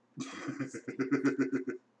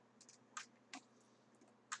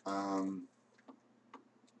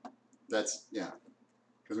 Yeah.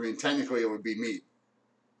 Because, technically it would be me.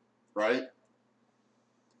 Right?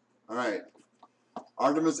 Alright.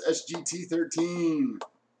 Artemis SGT13.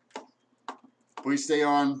 Please stay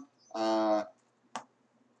on.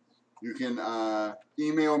 You can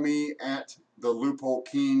email me at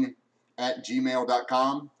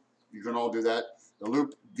theloopholeking@gmail.com. You can all do that.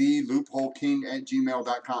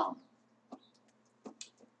 theloopholeking@gmail.com.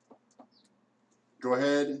 Go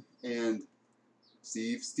ahead and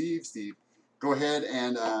Steve. Go ahead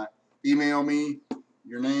and email me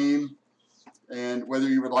your name and whether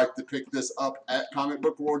you would like to pick this up at Comic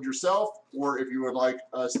Book World yourself, or if you would like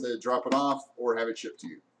us to drop it off or have it shipped to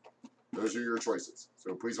you. Those are your choices.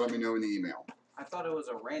 So please let me know in the email. I thought it was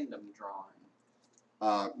a random drawing.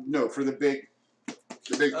 No, for the big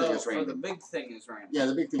thing is random. For the big thing is random. Yeah,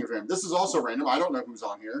 the big thing is random. This is also random. I don't know who's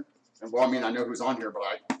on here. And well, I know who's on here, but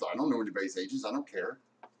I don't know anybody's ages. I don't care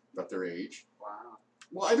about their age. Wow.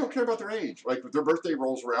 Well, I don't care about their age. Like, if their birthday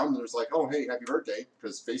rolls around and there's like, oh, hey, happy birthday,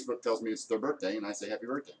 because Facebook tells me it's their birthday, and I say happy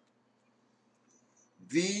birthday.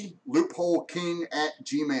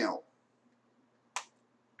 TheLoopholeKing@gmail.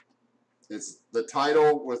 It's the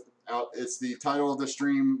title it's the title of the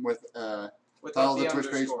stream with title of the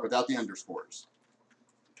Twitch page without the underscores.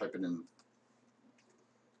 Type it in.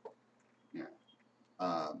 Yeah.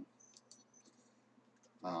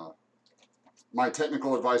 My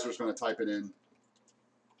technical advisor is going to type it in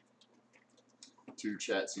to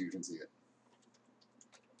chat so you can see it.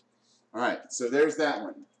 All right, so there's that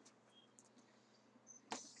one.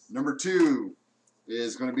 Number 2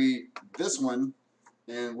 is going to be this one,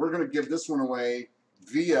 and we're going to give this one away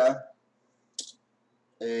via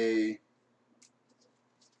a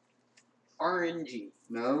RNG.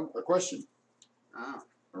 No, a question. Oh.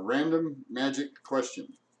 A random magic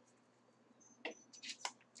question.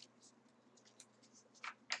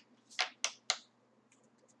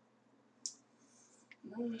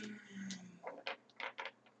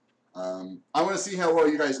 I want to see how well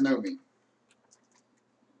you guys know me.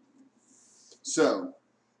 So,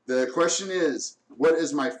 the question is, what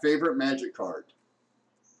is my favorite magic card?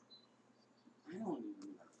 I don't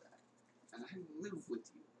even know that. And I live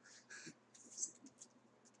with you.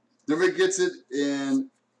 Nobody gets it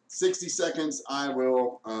in 60 seconds. I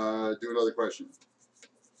will do another question.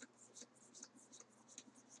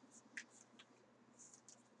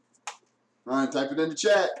 All right, type it in the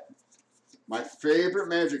chat. My favorite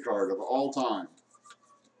magic card of all time.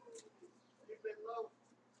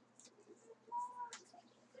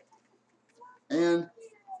 And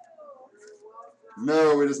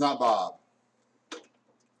No, it is not Bob.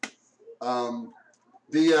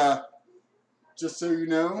 Just so you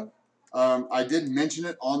know, I did mention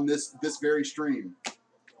it on this very stream.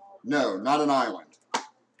 No, not an island,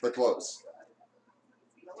 but close.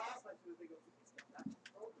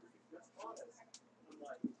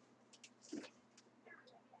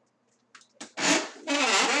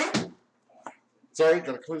 Sorry,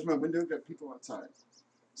 gotta close my window. Got people outside.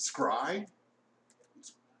 Scry?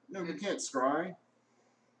 No, you can't scry.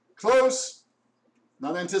 Close.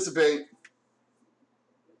 Not anticipate.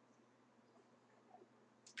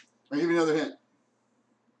 I'll give you another hint.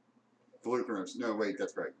 Volucranos. No, wait,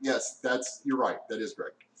 that's correct. Yes, you're right. That is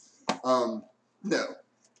correct. No.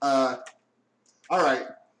 All right.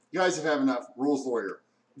 You guys have had enough. Rules lawyer.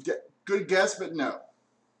 Good guess, but no.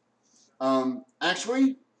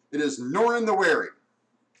 Actually, it is Norin the Wary.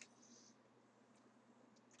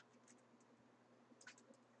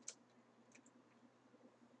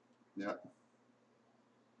 Yeah.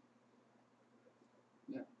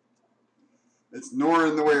 Yeah. It's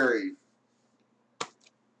Norin the Wary.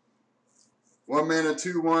 1 mana,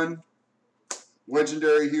 2/1.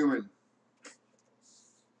 Legendary human.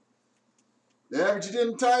 Yeah, but you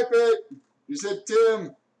didn't type it. You said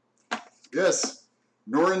Tim. Yes.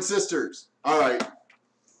 Norin Sisters. All right.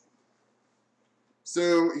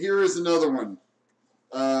 So here is another one.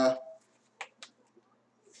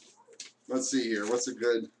 Let's see here. What's a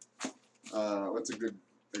good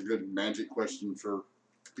magic question for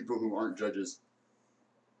people who aren't judges?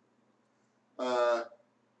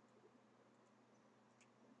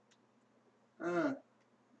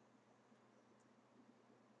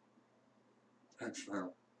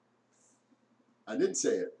 I did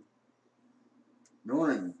say it.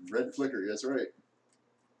 Norin, red flicker. That's right.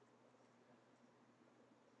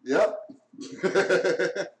 Yep.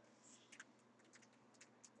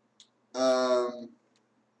 Oh,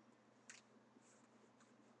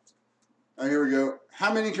 here we go.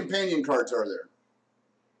 How many companion cards are there?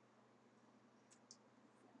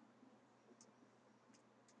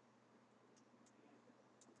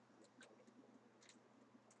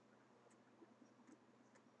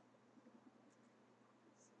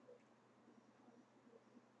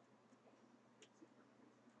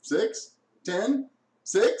 Six? 10?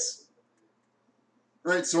 6?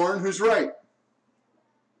 All right, Soren, who's right?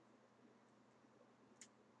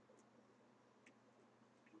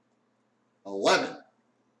 $11.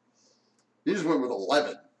 He just went with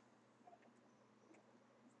 11.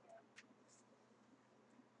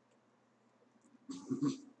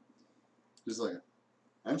 Just like,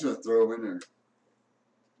 I'm just going to throw him in there.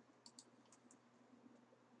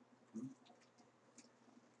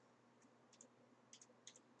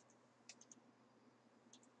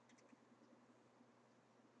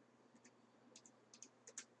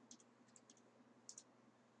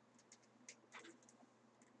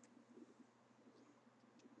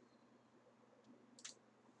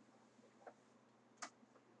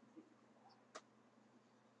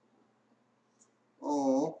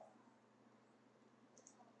 Oh.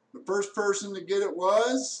 The first person to get it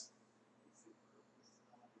was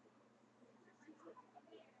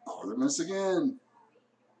Artemis again.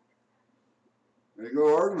 There you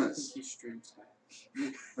go, Artemis.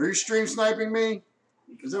 Are you stream sniping me?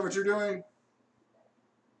 Is that what you're doing?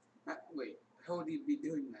 Wait, how would you be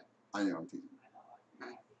doing that? I know, I'm teasing.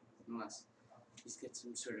 Unless he's got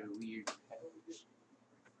some sort of weird.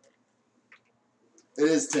 It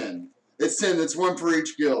is 10. It's 10. It's 1 for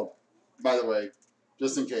each guild, by the way,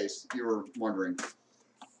 just in case you were wondering.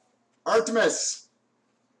 Artemis.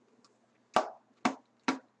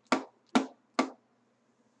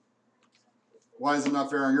 Why is it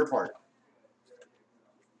not fair on your part?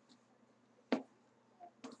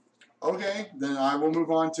 Okay, then I will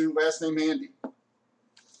move on to last name Handy.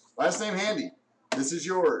 Last name Handy. This is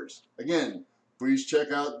yours. Again, please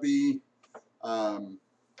check out the...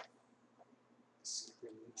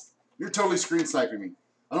 You're totally screen sniping me.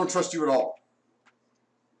 I don't trust you at all.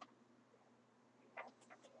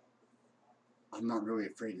 I'm not really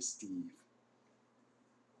afraid of Steve.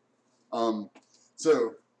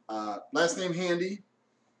 Last name Handy.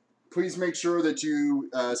 Please make sure that you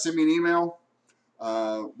send me an email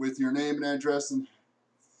with your name and address and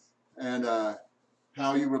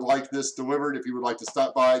how you would like this delivered. If you would like to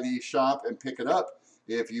stop by the shop and pick it up.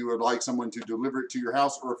 If you would like someone to deliver it to your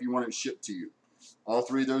house, or if you want it shipped to you. All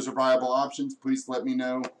three of those are viable options. Please let me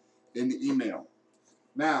know in the email.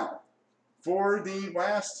 Now, for the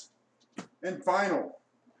last and final,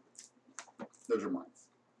 those are mine.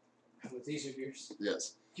 These are yours?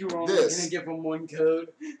 Yes. You were only going to give them one code?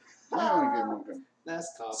 I only gave them one code.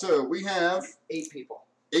 That's tough. So we have 8 people.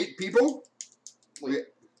 8 people. Wait.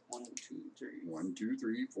 1, 2, 3. 1, 2,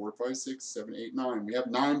 3, 4, 5, 6, 7, 8, 9. We have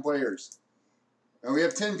 9 players. And we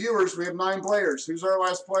have 10 viewers. We have 9 players. Who's our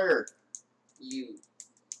last player? You.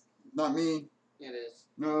 Not me. It is.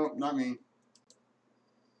 No, not me.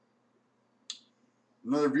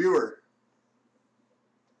 Another viewer.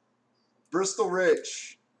 Bristol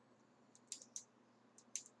Rich.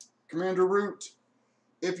 Commander Root.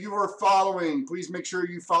 If you are following, please make sure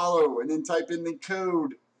you follow and then type in the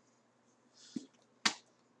code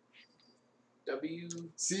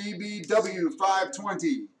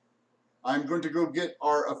CBW520. I'm going to go get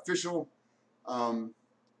our official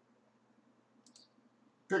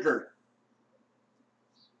picker.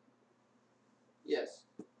 Yes.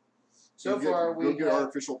 So far, we go get our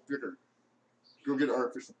official picker. Go get our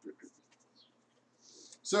official picker.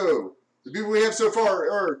 So, the people we have so far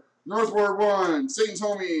are Northward 1, Satan's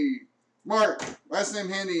Homie, Mark, last name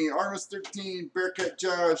Handy, Artemis 13, Bearcat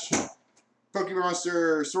Josh,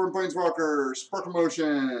 Pokemonster, Sword Planeswalker, Sparkle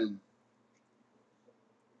Motion.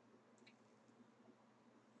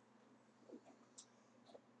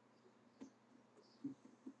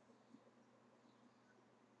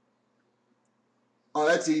 Oh,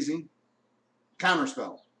 that's easy.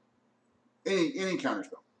 Counterspell. Any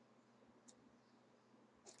counterspell.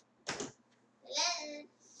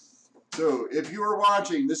 So, if you are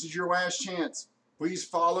watching, this is your last chance. Please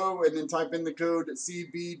follow and then type in the code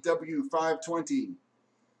CBW520.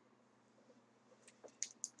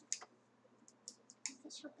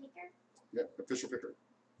 Official picker? Yep, official picker.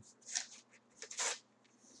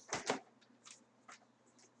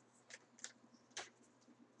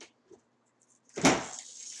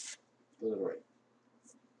 Put it away.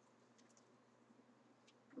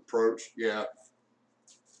 Approach, yeah.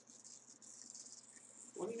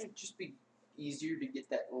 Wouldn't it just be easier to get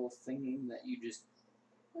that little thing that you just...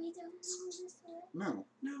 We don't know this one. No.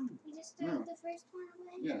 No. We just threw No. the first one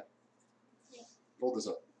away? Yeah. Hold this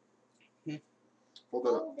up. Hmm. Hold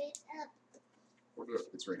that up. Hold it up. Hold it up.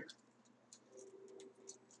 It's right here.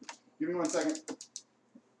 Give me 1 second.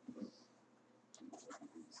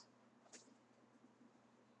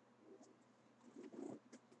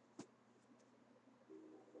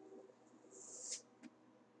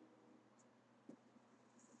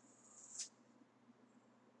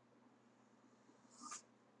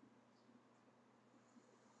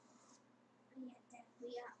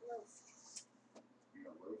 We got loafed. You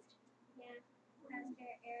got loafed? Yeah.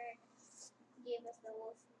 Pastor Eric gave us the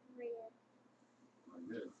wolf ring. I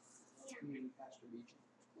did. You mean Pastor BJ?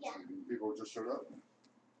 Yeah. And people just showed up?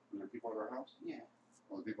 Were there people at our house? Yeah.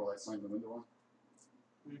 All the people I signed the window on?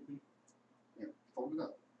 Mm-hmm. Yeah. Fold it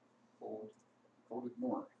up. Fold. Fold it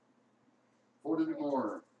more. Fold it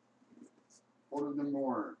more. Fold it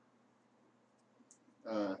more.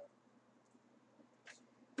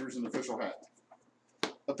 Here's an official hat.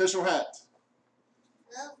 Official hat.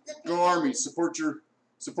 Love the Go Army. Support our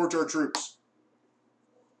troops.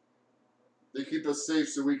 They keep us safe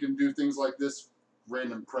so we can do things like this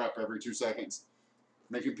random crap every 2 seconds.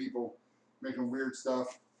 Making weird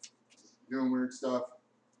stuff. Doing weird stuff.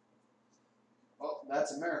 Well,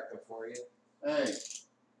 that's America for you. Hey.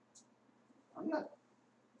 I'm not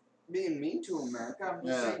being mean to America. I'm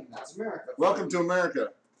just saying that's America. Welcome to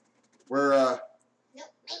America. Where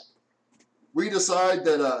we decide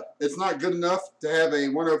that it's not good enough to have a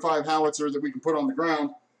 105 howitzer that we can put on the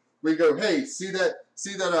ground. We go, hey, see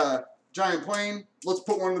that giant plane? Let's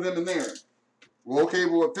put one of them in there. Well, okay,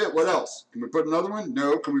 will it fit? What else? Can we put another one?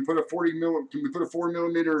 No. Can we put a 4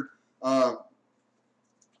 millimeter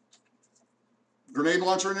grenade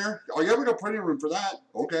launcher in there? Oh yeah, we got plenty of room for that.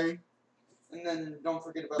 Okay. And then don't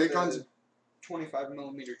forget about Big the guns.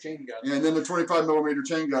 25mm chain gun. Yeah, and then the 25 millimeter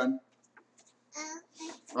chain gun.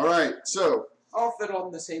 All right, so All fit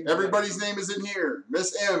on the same. everybody's name is in here.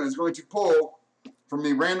 Miss M is going to pull from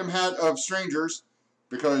the random hat of strangers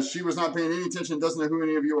because she was not paying any attention, doesn't know who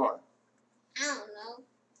any of you are. I don't know.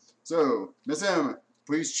 So, Miss M,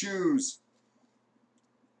 please choose.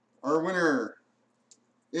 Our winner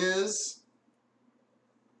is...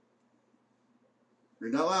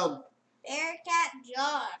 Read out loud. Bearcat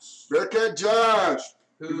Josh. Bearcat Josh.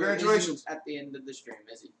 Who Congratulations. isn't at the end of the stream,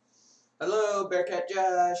 is he? Hello, Bearcat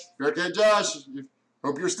Josh. Bearcat Josh.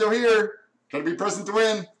 Hope you're still here. Gotta be present to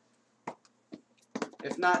win.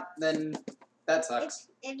 If not, then that sucks.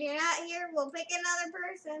 If you're not here, we'll pick another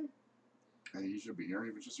person. Hey, you should be here.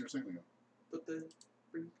 He was just here a second ago. But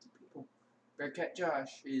bring the people. Bearcat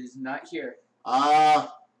Josh is not here.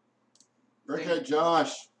 Bearcat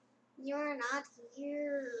Josh. You're not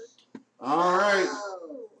here. All right.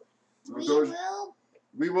 No.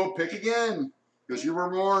 We will pick again because you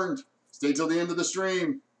were warned. Stay till the end of the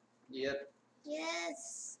stream. Yep.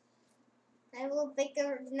 Yes. I will pick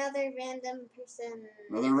another random person.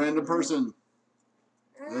 Another random person.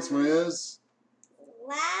 This one is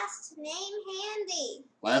Last name Handy.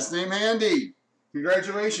 last name Handy.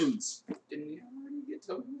 Congratulations. Didn't you already get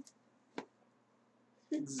to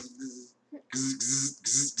Do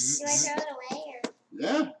I throw it away or?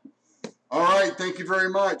 Yeah. All right. Thank you very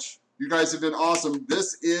much. You guys have been awesome.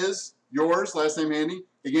 This is yours, last name Handy.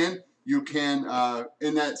 Again, you can,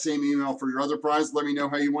 in that same email for your other prize, let me know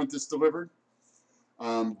how you want this delivered.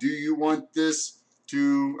 Do you want this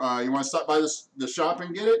to, you want to stop by the shop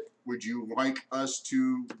and get it? Would you like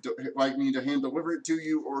me to hand deliver it to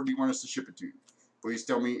you, or do you want us to ship it to you? Please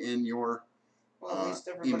tell me in your Well, at least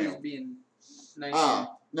everybody's email. being nice.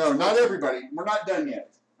 No, not everybody. We're not done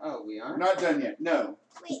yet. Oh, we We're are? not done yet. No.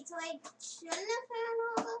 Wait, so I shouldn't have found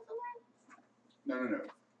all those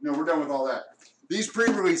awards? No, we're done with all that. These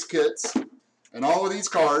pre-release kits and all of these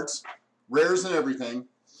cards, rares and everything,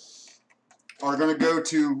 are going to go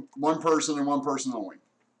to one person and one person only.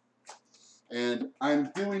 And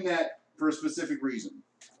I'm doing that for a specific reason.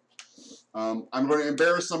 I'm going to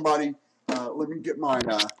embarrass somebody. Let me get my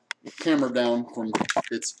camera down from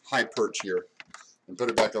its high perch here and put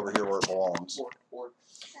it back over here where it belongs, Bork.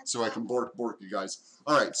 so I can bork you guys.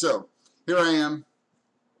 All right, so here I am.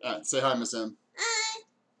 Say hi, Miss M. Hi.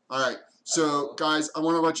 All right, so guys, I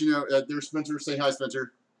want to let you know there's Spencer. Say hi,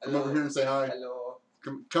 Spencer. Come Hello. over here and say hi. Hello.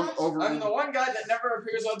 Come over. I'm the one guy that never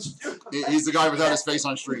appears on stream. He's the guy without his face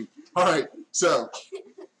on stream. All right, so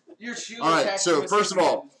Your shoe all right, attacked so me first of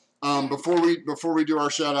again. all, before we do our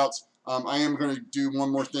shout outs, I am going to do one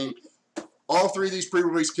more thing. All three of these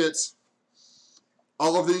pre-release kits,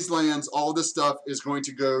 all of these lands, all of this stuff is going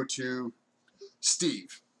to go to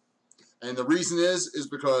Steve. And the reason is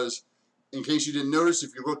because, in case you didn't notice,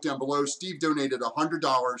 if you look down below, Steve donated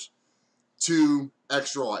 $100 to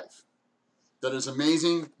Extra Life. That is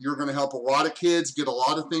amazing. You're going to help a lot of kids get a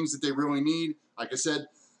lot of things that they really need. Like I said,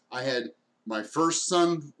 I had my first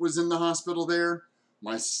son was in the hospital there.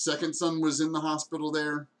 My second son was in the hospital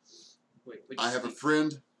there. Wait, I have a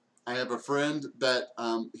friend that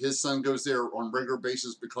his son goes there on a regular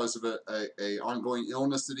basis because of a ongoing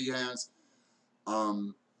illness that he has.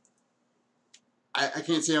 I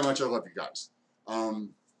can't say how much I love you guys.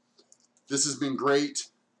 This has been great.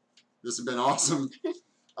 This has been awesome.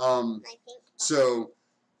 I think. So,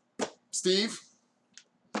 Steve,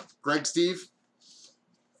 Greg,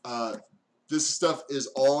 this stuff is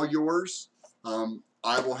all yours.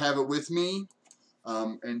 I will have it with me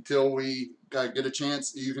until we get a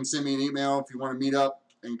chance. You can send me an email if you want to meet up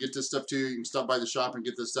and get this stuff to you. You can stop by the shop and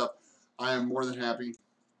get this stuff. I am more than happy.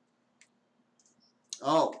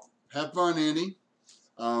 Oh, have fun, Andy.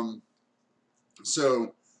 Again,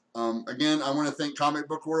 I want to thank Comic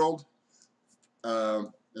Book World,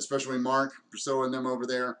 especially Mark, Priscilla, and them over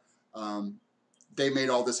there. They made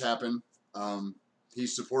all this happen.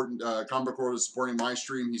 He's supporting, Comic Book World is supporting my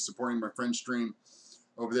stream. He's supporting my friend's stream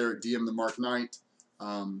over there at DM the Mark Knight.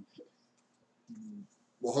 Well,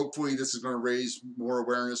 hopefully this is going to raise more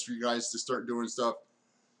awareness for you guys to start doing stuff.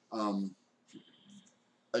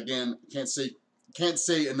 Again, can't say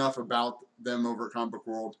enough about them over at Comic Book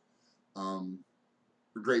World.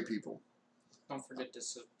 They're great people. Don't forget to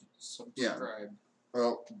subscribe. Yeah.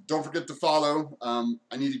 Well, don't forget to follow.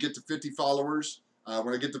 I need to get to 50 followers.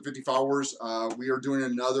 When I get to 50 followers, we are doing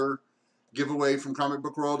another giveaway from Comic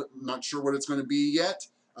Book World. I'm not sure what it's going to be yet.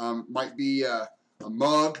 Might be a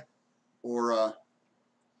mug or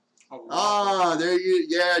there you.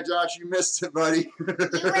 Yeah, Josh, you missed it, buddy. You were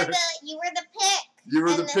the pick. You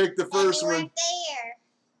were the pick, the first and you one. weren't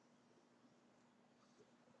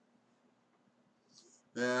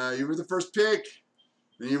there. Yeah, you were the first pick.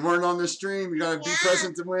 And you weren't on the stream. You got to be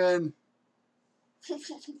present to win.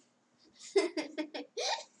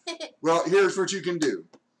 Well, here's what you can do.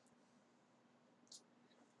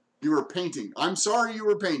 You were painting. I'm sorry you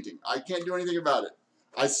were painting. I can't do anything about it.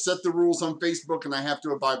 I set the rules on Facebook, and I have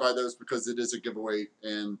to abide by those because it is a giveaway,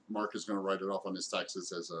 and Mark is going to write it off on his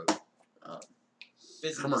taxes as a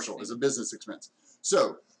commercial, as a business expense.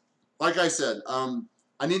 So, like I said,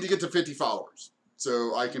 I need to get to 50 followers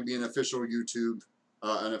so I can be an official YouTube,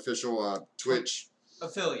 an official Twitch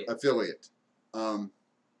affiliate.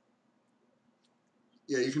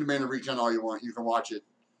 Yeah, you can demand a recount all you want. You can watch it.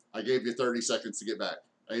 I gave you 30 seconds to get back.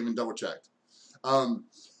 I even double checked. I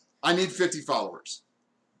need 50 followers.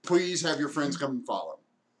 Please have your friends come and follow.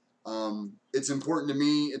 It's important to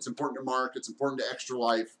me. It's important to Mark. It's important to Extra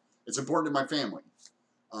Life. It's important to my family.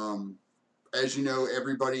 As you know,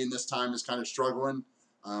 everybody in this time is kind of struggling.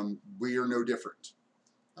 We are no different.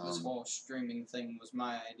 This whole streaming thing was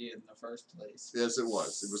my idea in the first place. Yes, it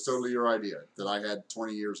was. It was totally your idea that I had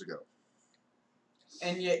 20 years ago.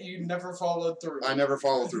 And yet you never followed through. I never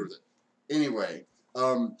followed through with it. Anyway,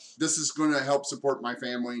 this is going to help support my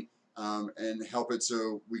family and help it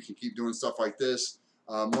so we can keep doing stuff like this.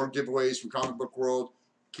 More giveaways from Comic Book World.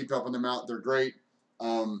 Keep helping them out. They're great.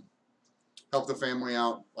 Help the family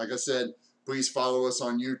out. Like I said, please follow us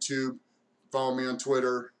on YouTube. Follow me on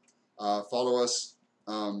Twitter. Follow us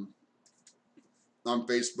on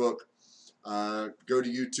Facebook. Go to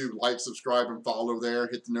YouTube, like, subscribe, and follow there.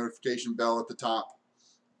 Hit the notification bell at the top.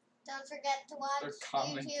 Don't forget to watch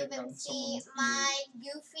YouTube and see my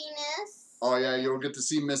goofiness. Oh yeah, you'll get to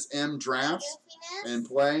see Miss M draft and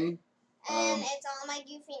play. And it's all my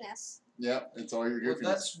goofiness. Yep, it's all your goofiness.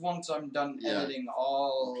 Well, that's once I'm done editing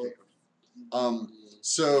all. Okay.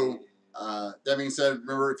 So that being said,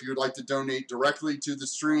 remember, if you would like to donate directly to the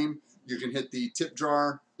stream, you can hit the tip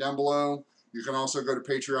jar down below. You can also go to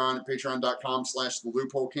Patreon at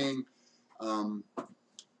patreon.com/theloophole.king.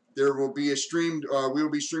 There will be a stream. We will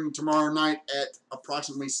be streaming tomorrow night at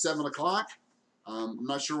approximately 7 o'clock. I'm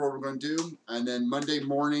not sure what we're going to do. And then Monday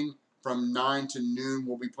morning from 9 to noon,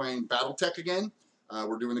 we'll be playing BattleTech again.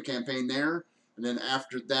 We're doing the campaign there. And then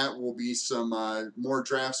after that will be some more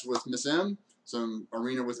drafts with Miss M, some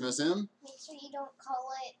arena with Miss M. Make sure you don't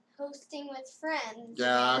call it hosting with friends.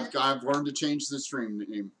 Yeah, I've learned to change the stream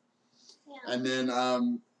name. Yeah. And then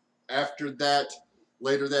after that,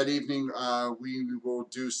 later that evening, we will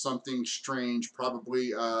do something strange,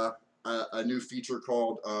 probably a new feature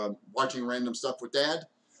called Watching Random Stuff with Dad,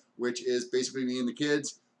 which is basically me and the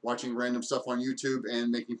kids watching random stuff on YouTube and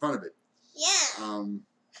making fun of it. Yeah.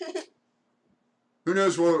 Who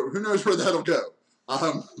knows where that'll go?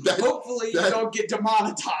 Hopefully you don't get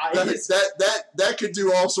demonetized. That could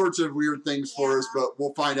do all sorts of weird things for us, but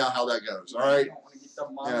we'll find out how that goes. All right.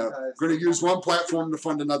 We're going to use one platform to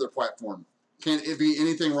fund another platform. Can't it be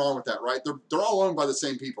anything wrong with that, right? They're all owned by the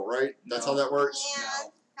same people, right? That's how that works. Yeah.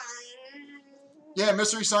 Yeah,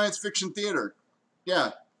 Mystery Science Fiction Theater.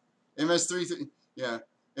 Yeah, MST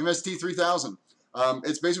 3000.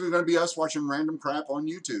 It's basically going to be us watching random crap on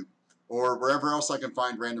YouTube or wherever else I can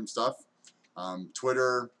find random stuff.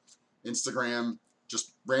 Twitter, Instagram,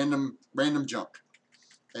 just random junk.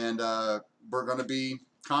 And we're going to be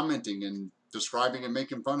commenting and describing and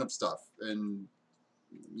making fun of stuff. And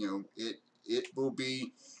you know, it'll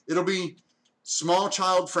be small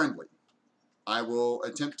child friendly. I will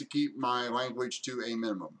attempt to keep my language to a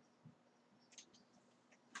minimum.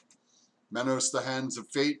 Menos the hands of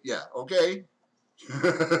fate. Yeah, okay.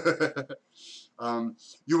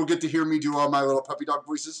 You will get to hear me do all my little puppy dog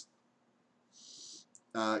voices.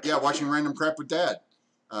 Yeah, watching random crap with Dad.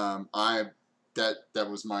 That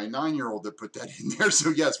was my 9-year-old that put that in there.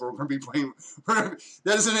 So yes, we're going to be playing. That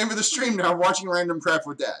is the name of the stream now. Watching random crap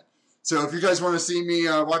with Dad. So if you guys want to see me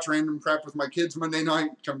watch random crap with my kids Monday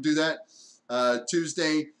night, come do that.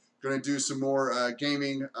 Tuesday, going to do some more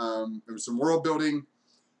gaming, some world building.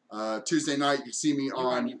 Tuesday night, you see me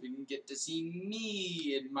on. You even get to see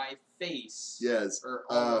me in my face. Yes. Or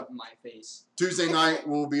all of my face. Tuesday night,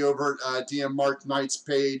 we'll be over at DM Mark Knight's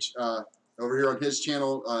page over here on his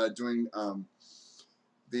channel doing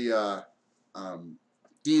the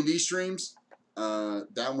D&D streams.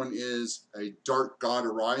 That one is a Dark God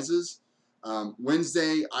Arises.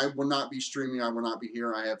 Wednesday, I will not be streaming. I will not be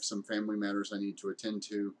here. I have some family matters I need to attend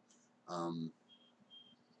to.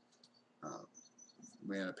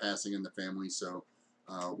 We had a passing in the family, so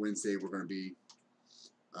Wednesday we're going to be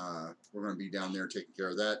down there taking care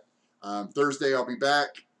of that. Thursday I'll be back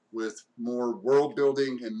with more world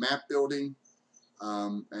building and map building,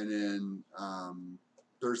 and then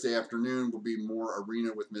Thursday afternoon will be more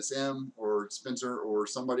arena with Miss M or Spencer or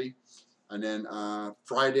somebody. And then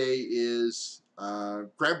Friday is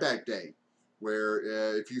grab bag day,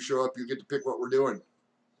 where if you show up, you get to pick what we're doing.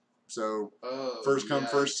 So first come,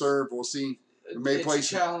 first serve. We'll see. We may play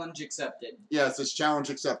challenge accepted. Yes, it's challenge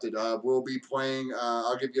accepted. We'll be playing.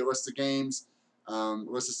 I'll give you a list of games,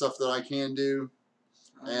 list of stuff that I can do,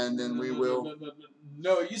 and then we will.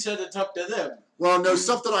 No, you said it's up to them. Well, no,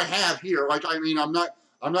 stuff that I have here. Like, I mean, I'm not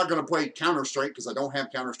going to play Counter-Strike because I don't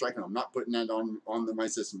have Counter-Strike, and I'm not putting that on my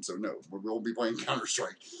system. So no, we'll be playing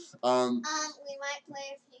Counter-Strike. We might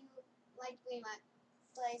play a few. Like, we might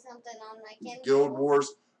play something on like Guild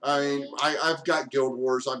Wars. I mean, I've got Guild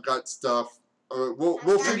Wars. I've got stuff. We'll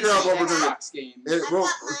figure out what we're doing. I've got Minecraft.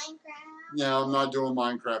 Yeah, I'm not doing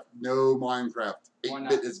Minecraft. No Minecraft.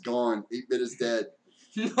 8-bit is gone. 8-bit is dead.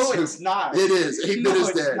 No, it's not. It is. 8-bit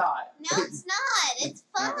is dead. Not. No, it's not. It's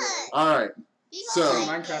fun. All right. People So- In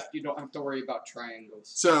like Minecraft, you don't have to worry about triangles.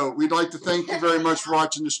 So we'd like to thank you very much for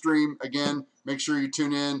watching the stream. Again, make sure you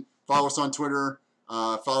tune in. Follow us on Twitter.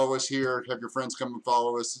 Follow us here. Have your friends come and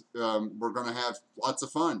follow us. We're going to have lots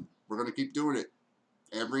of fun. We're going to keep doing it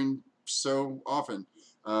every so often.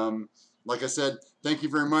 Like I said, thank you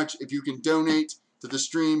very much. If you can donate to the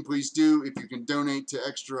stream, please do. If you can donate to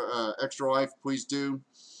Extra Life, please do.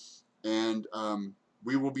 And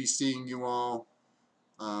we will be seeing you all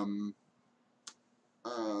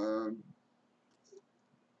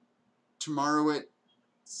tomorrow at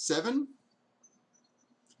 7.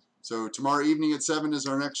 So tomorrow evening at 7 is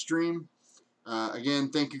our next stream. Again,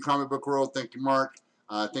 thank you, Comic Book World. Thank you, Mark.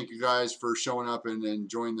 Thank you guys for showing up and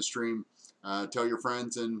enjoying the stream. Tell your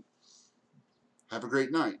friends and have a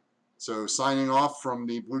great night. So signing off from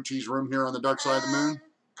the Blue Cheese Room here on the dark side of the moon.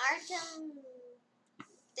 Artem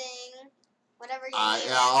thing, whatever you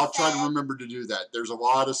I'll try to remember to do that. There's a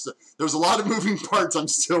lot of stuff. There's a lot of moving parts.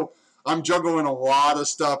 I'm juggling a lot of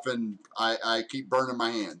stuff, and I keep burning my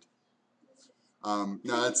hand.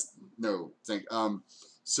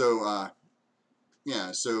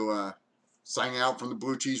 Signing out from the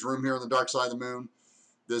Blue Cheese Room here on the dark side of the moon.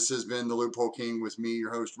 This has been the Loophole King with me,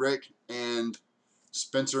 your host Rick, and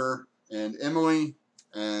Spencer and Emily,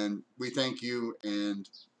 and we thank you and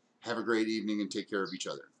have a great evening and take care of each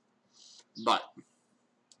other. Bye.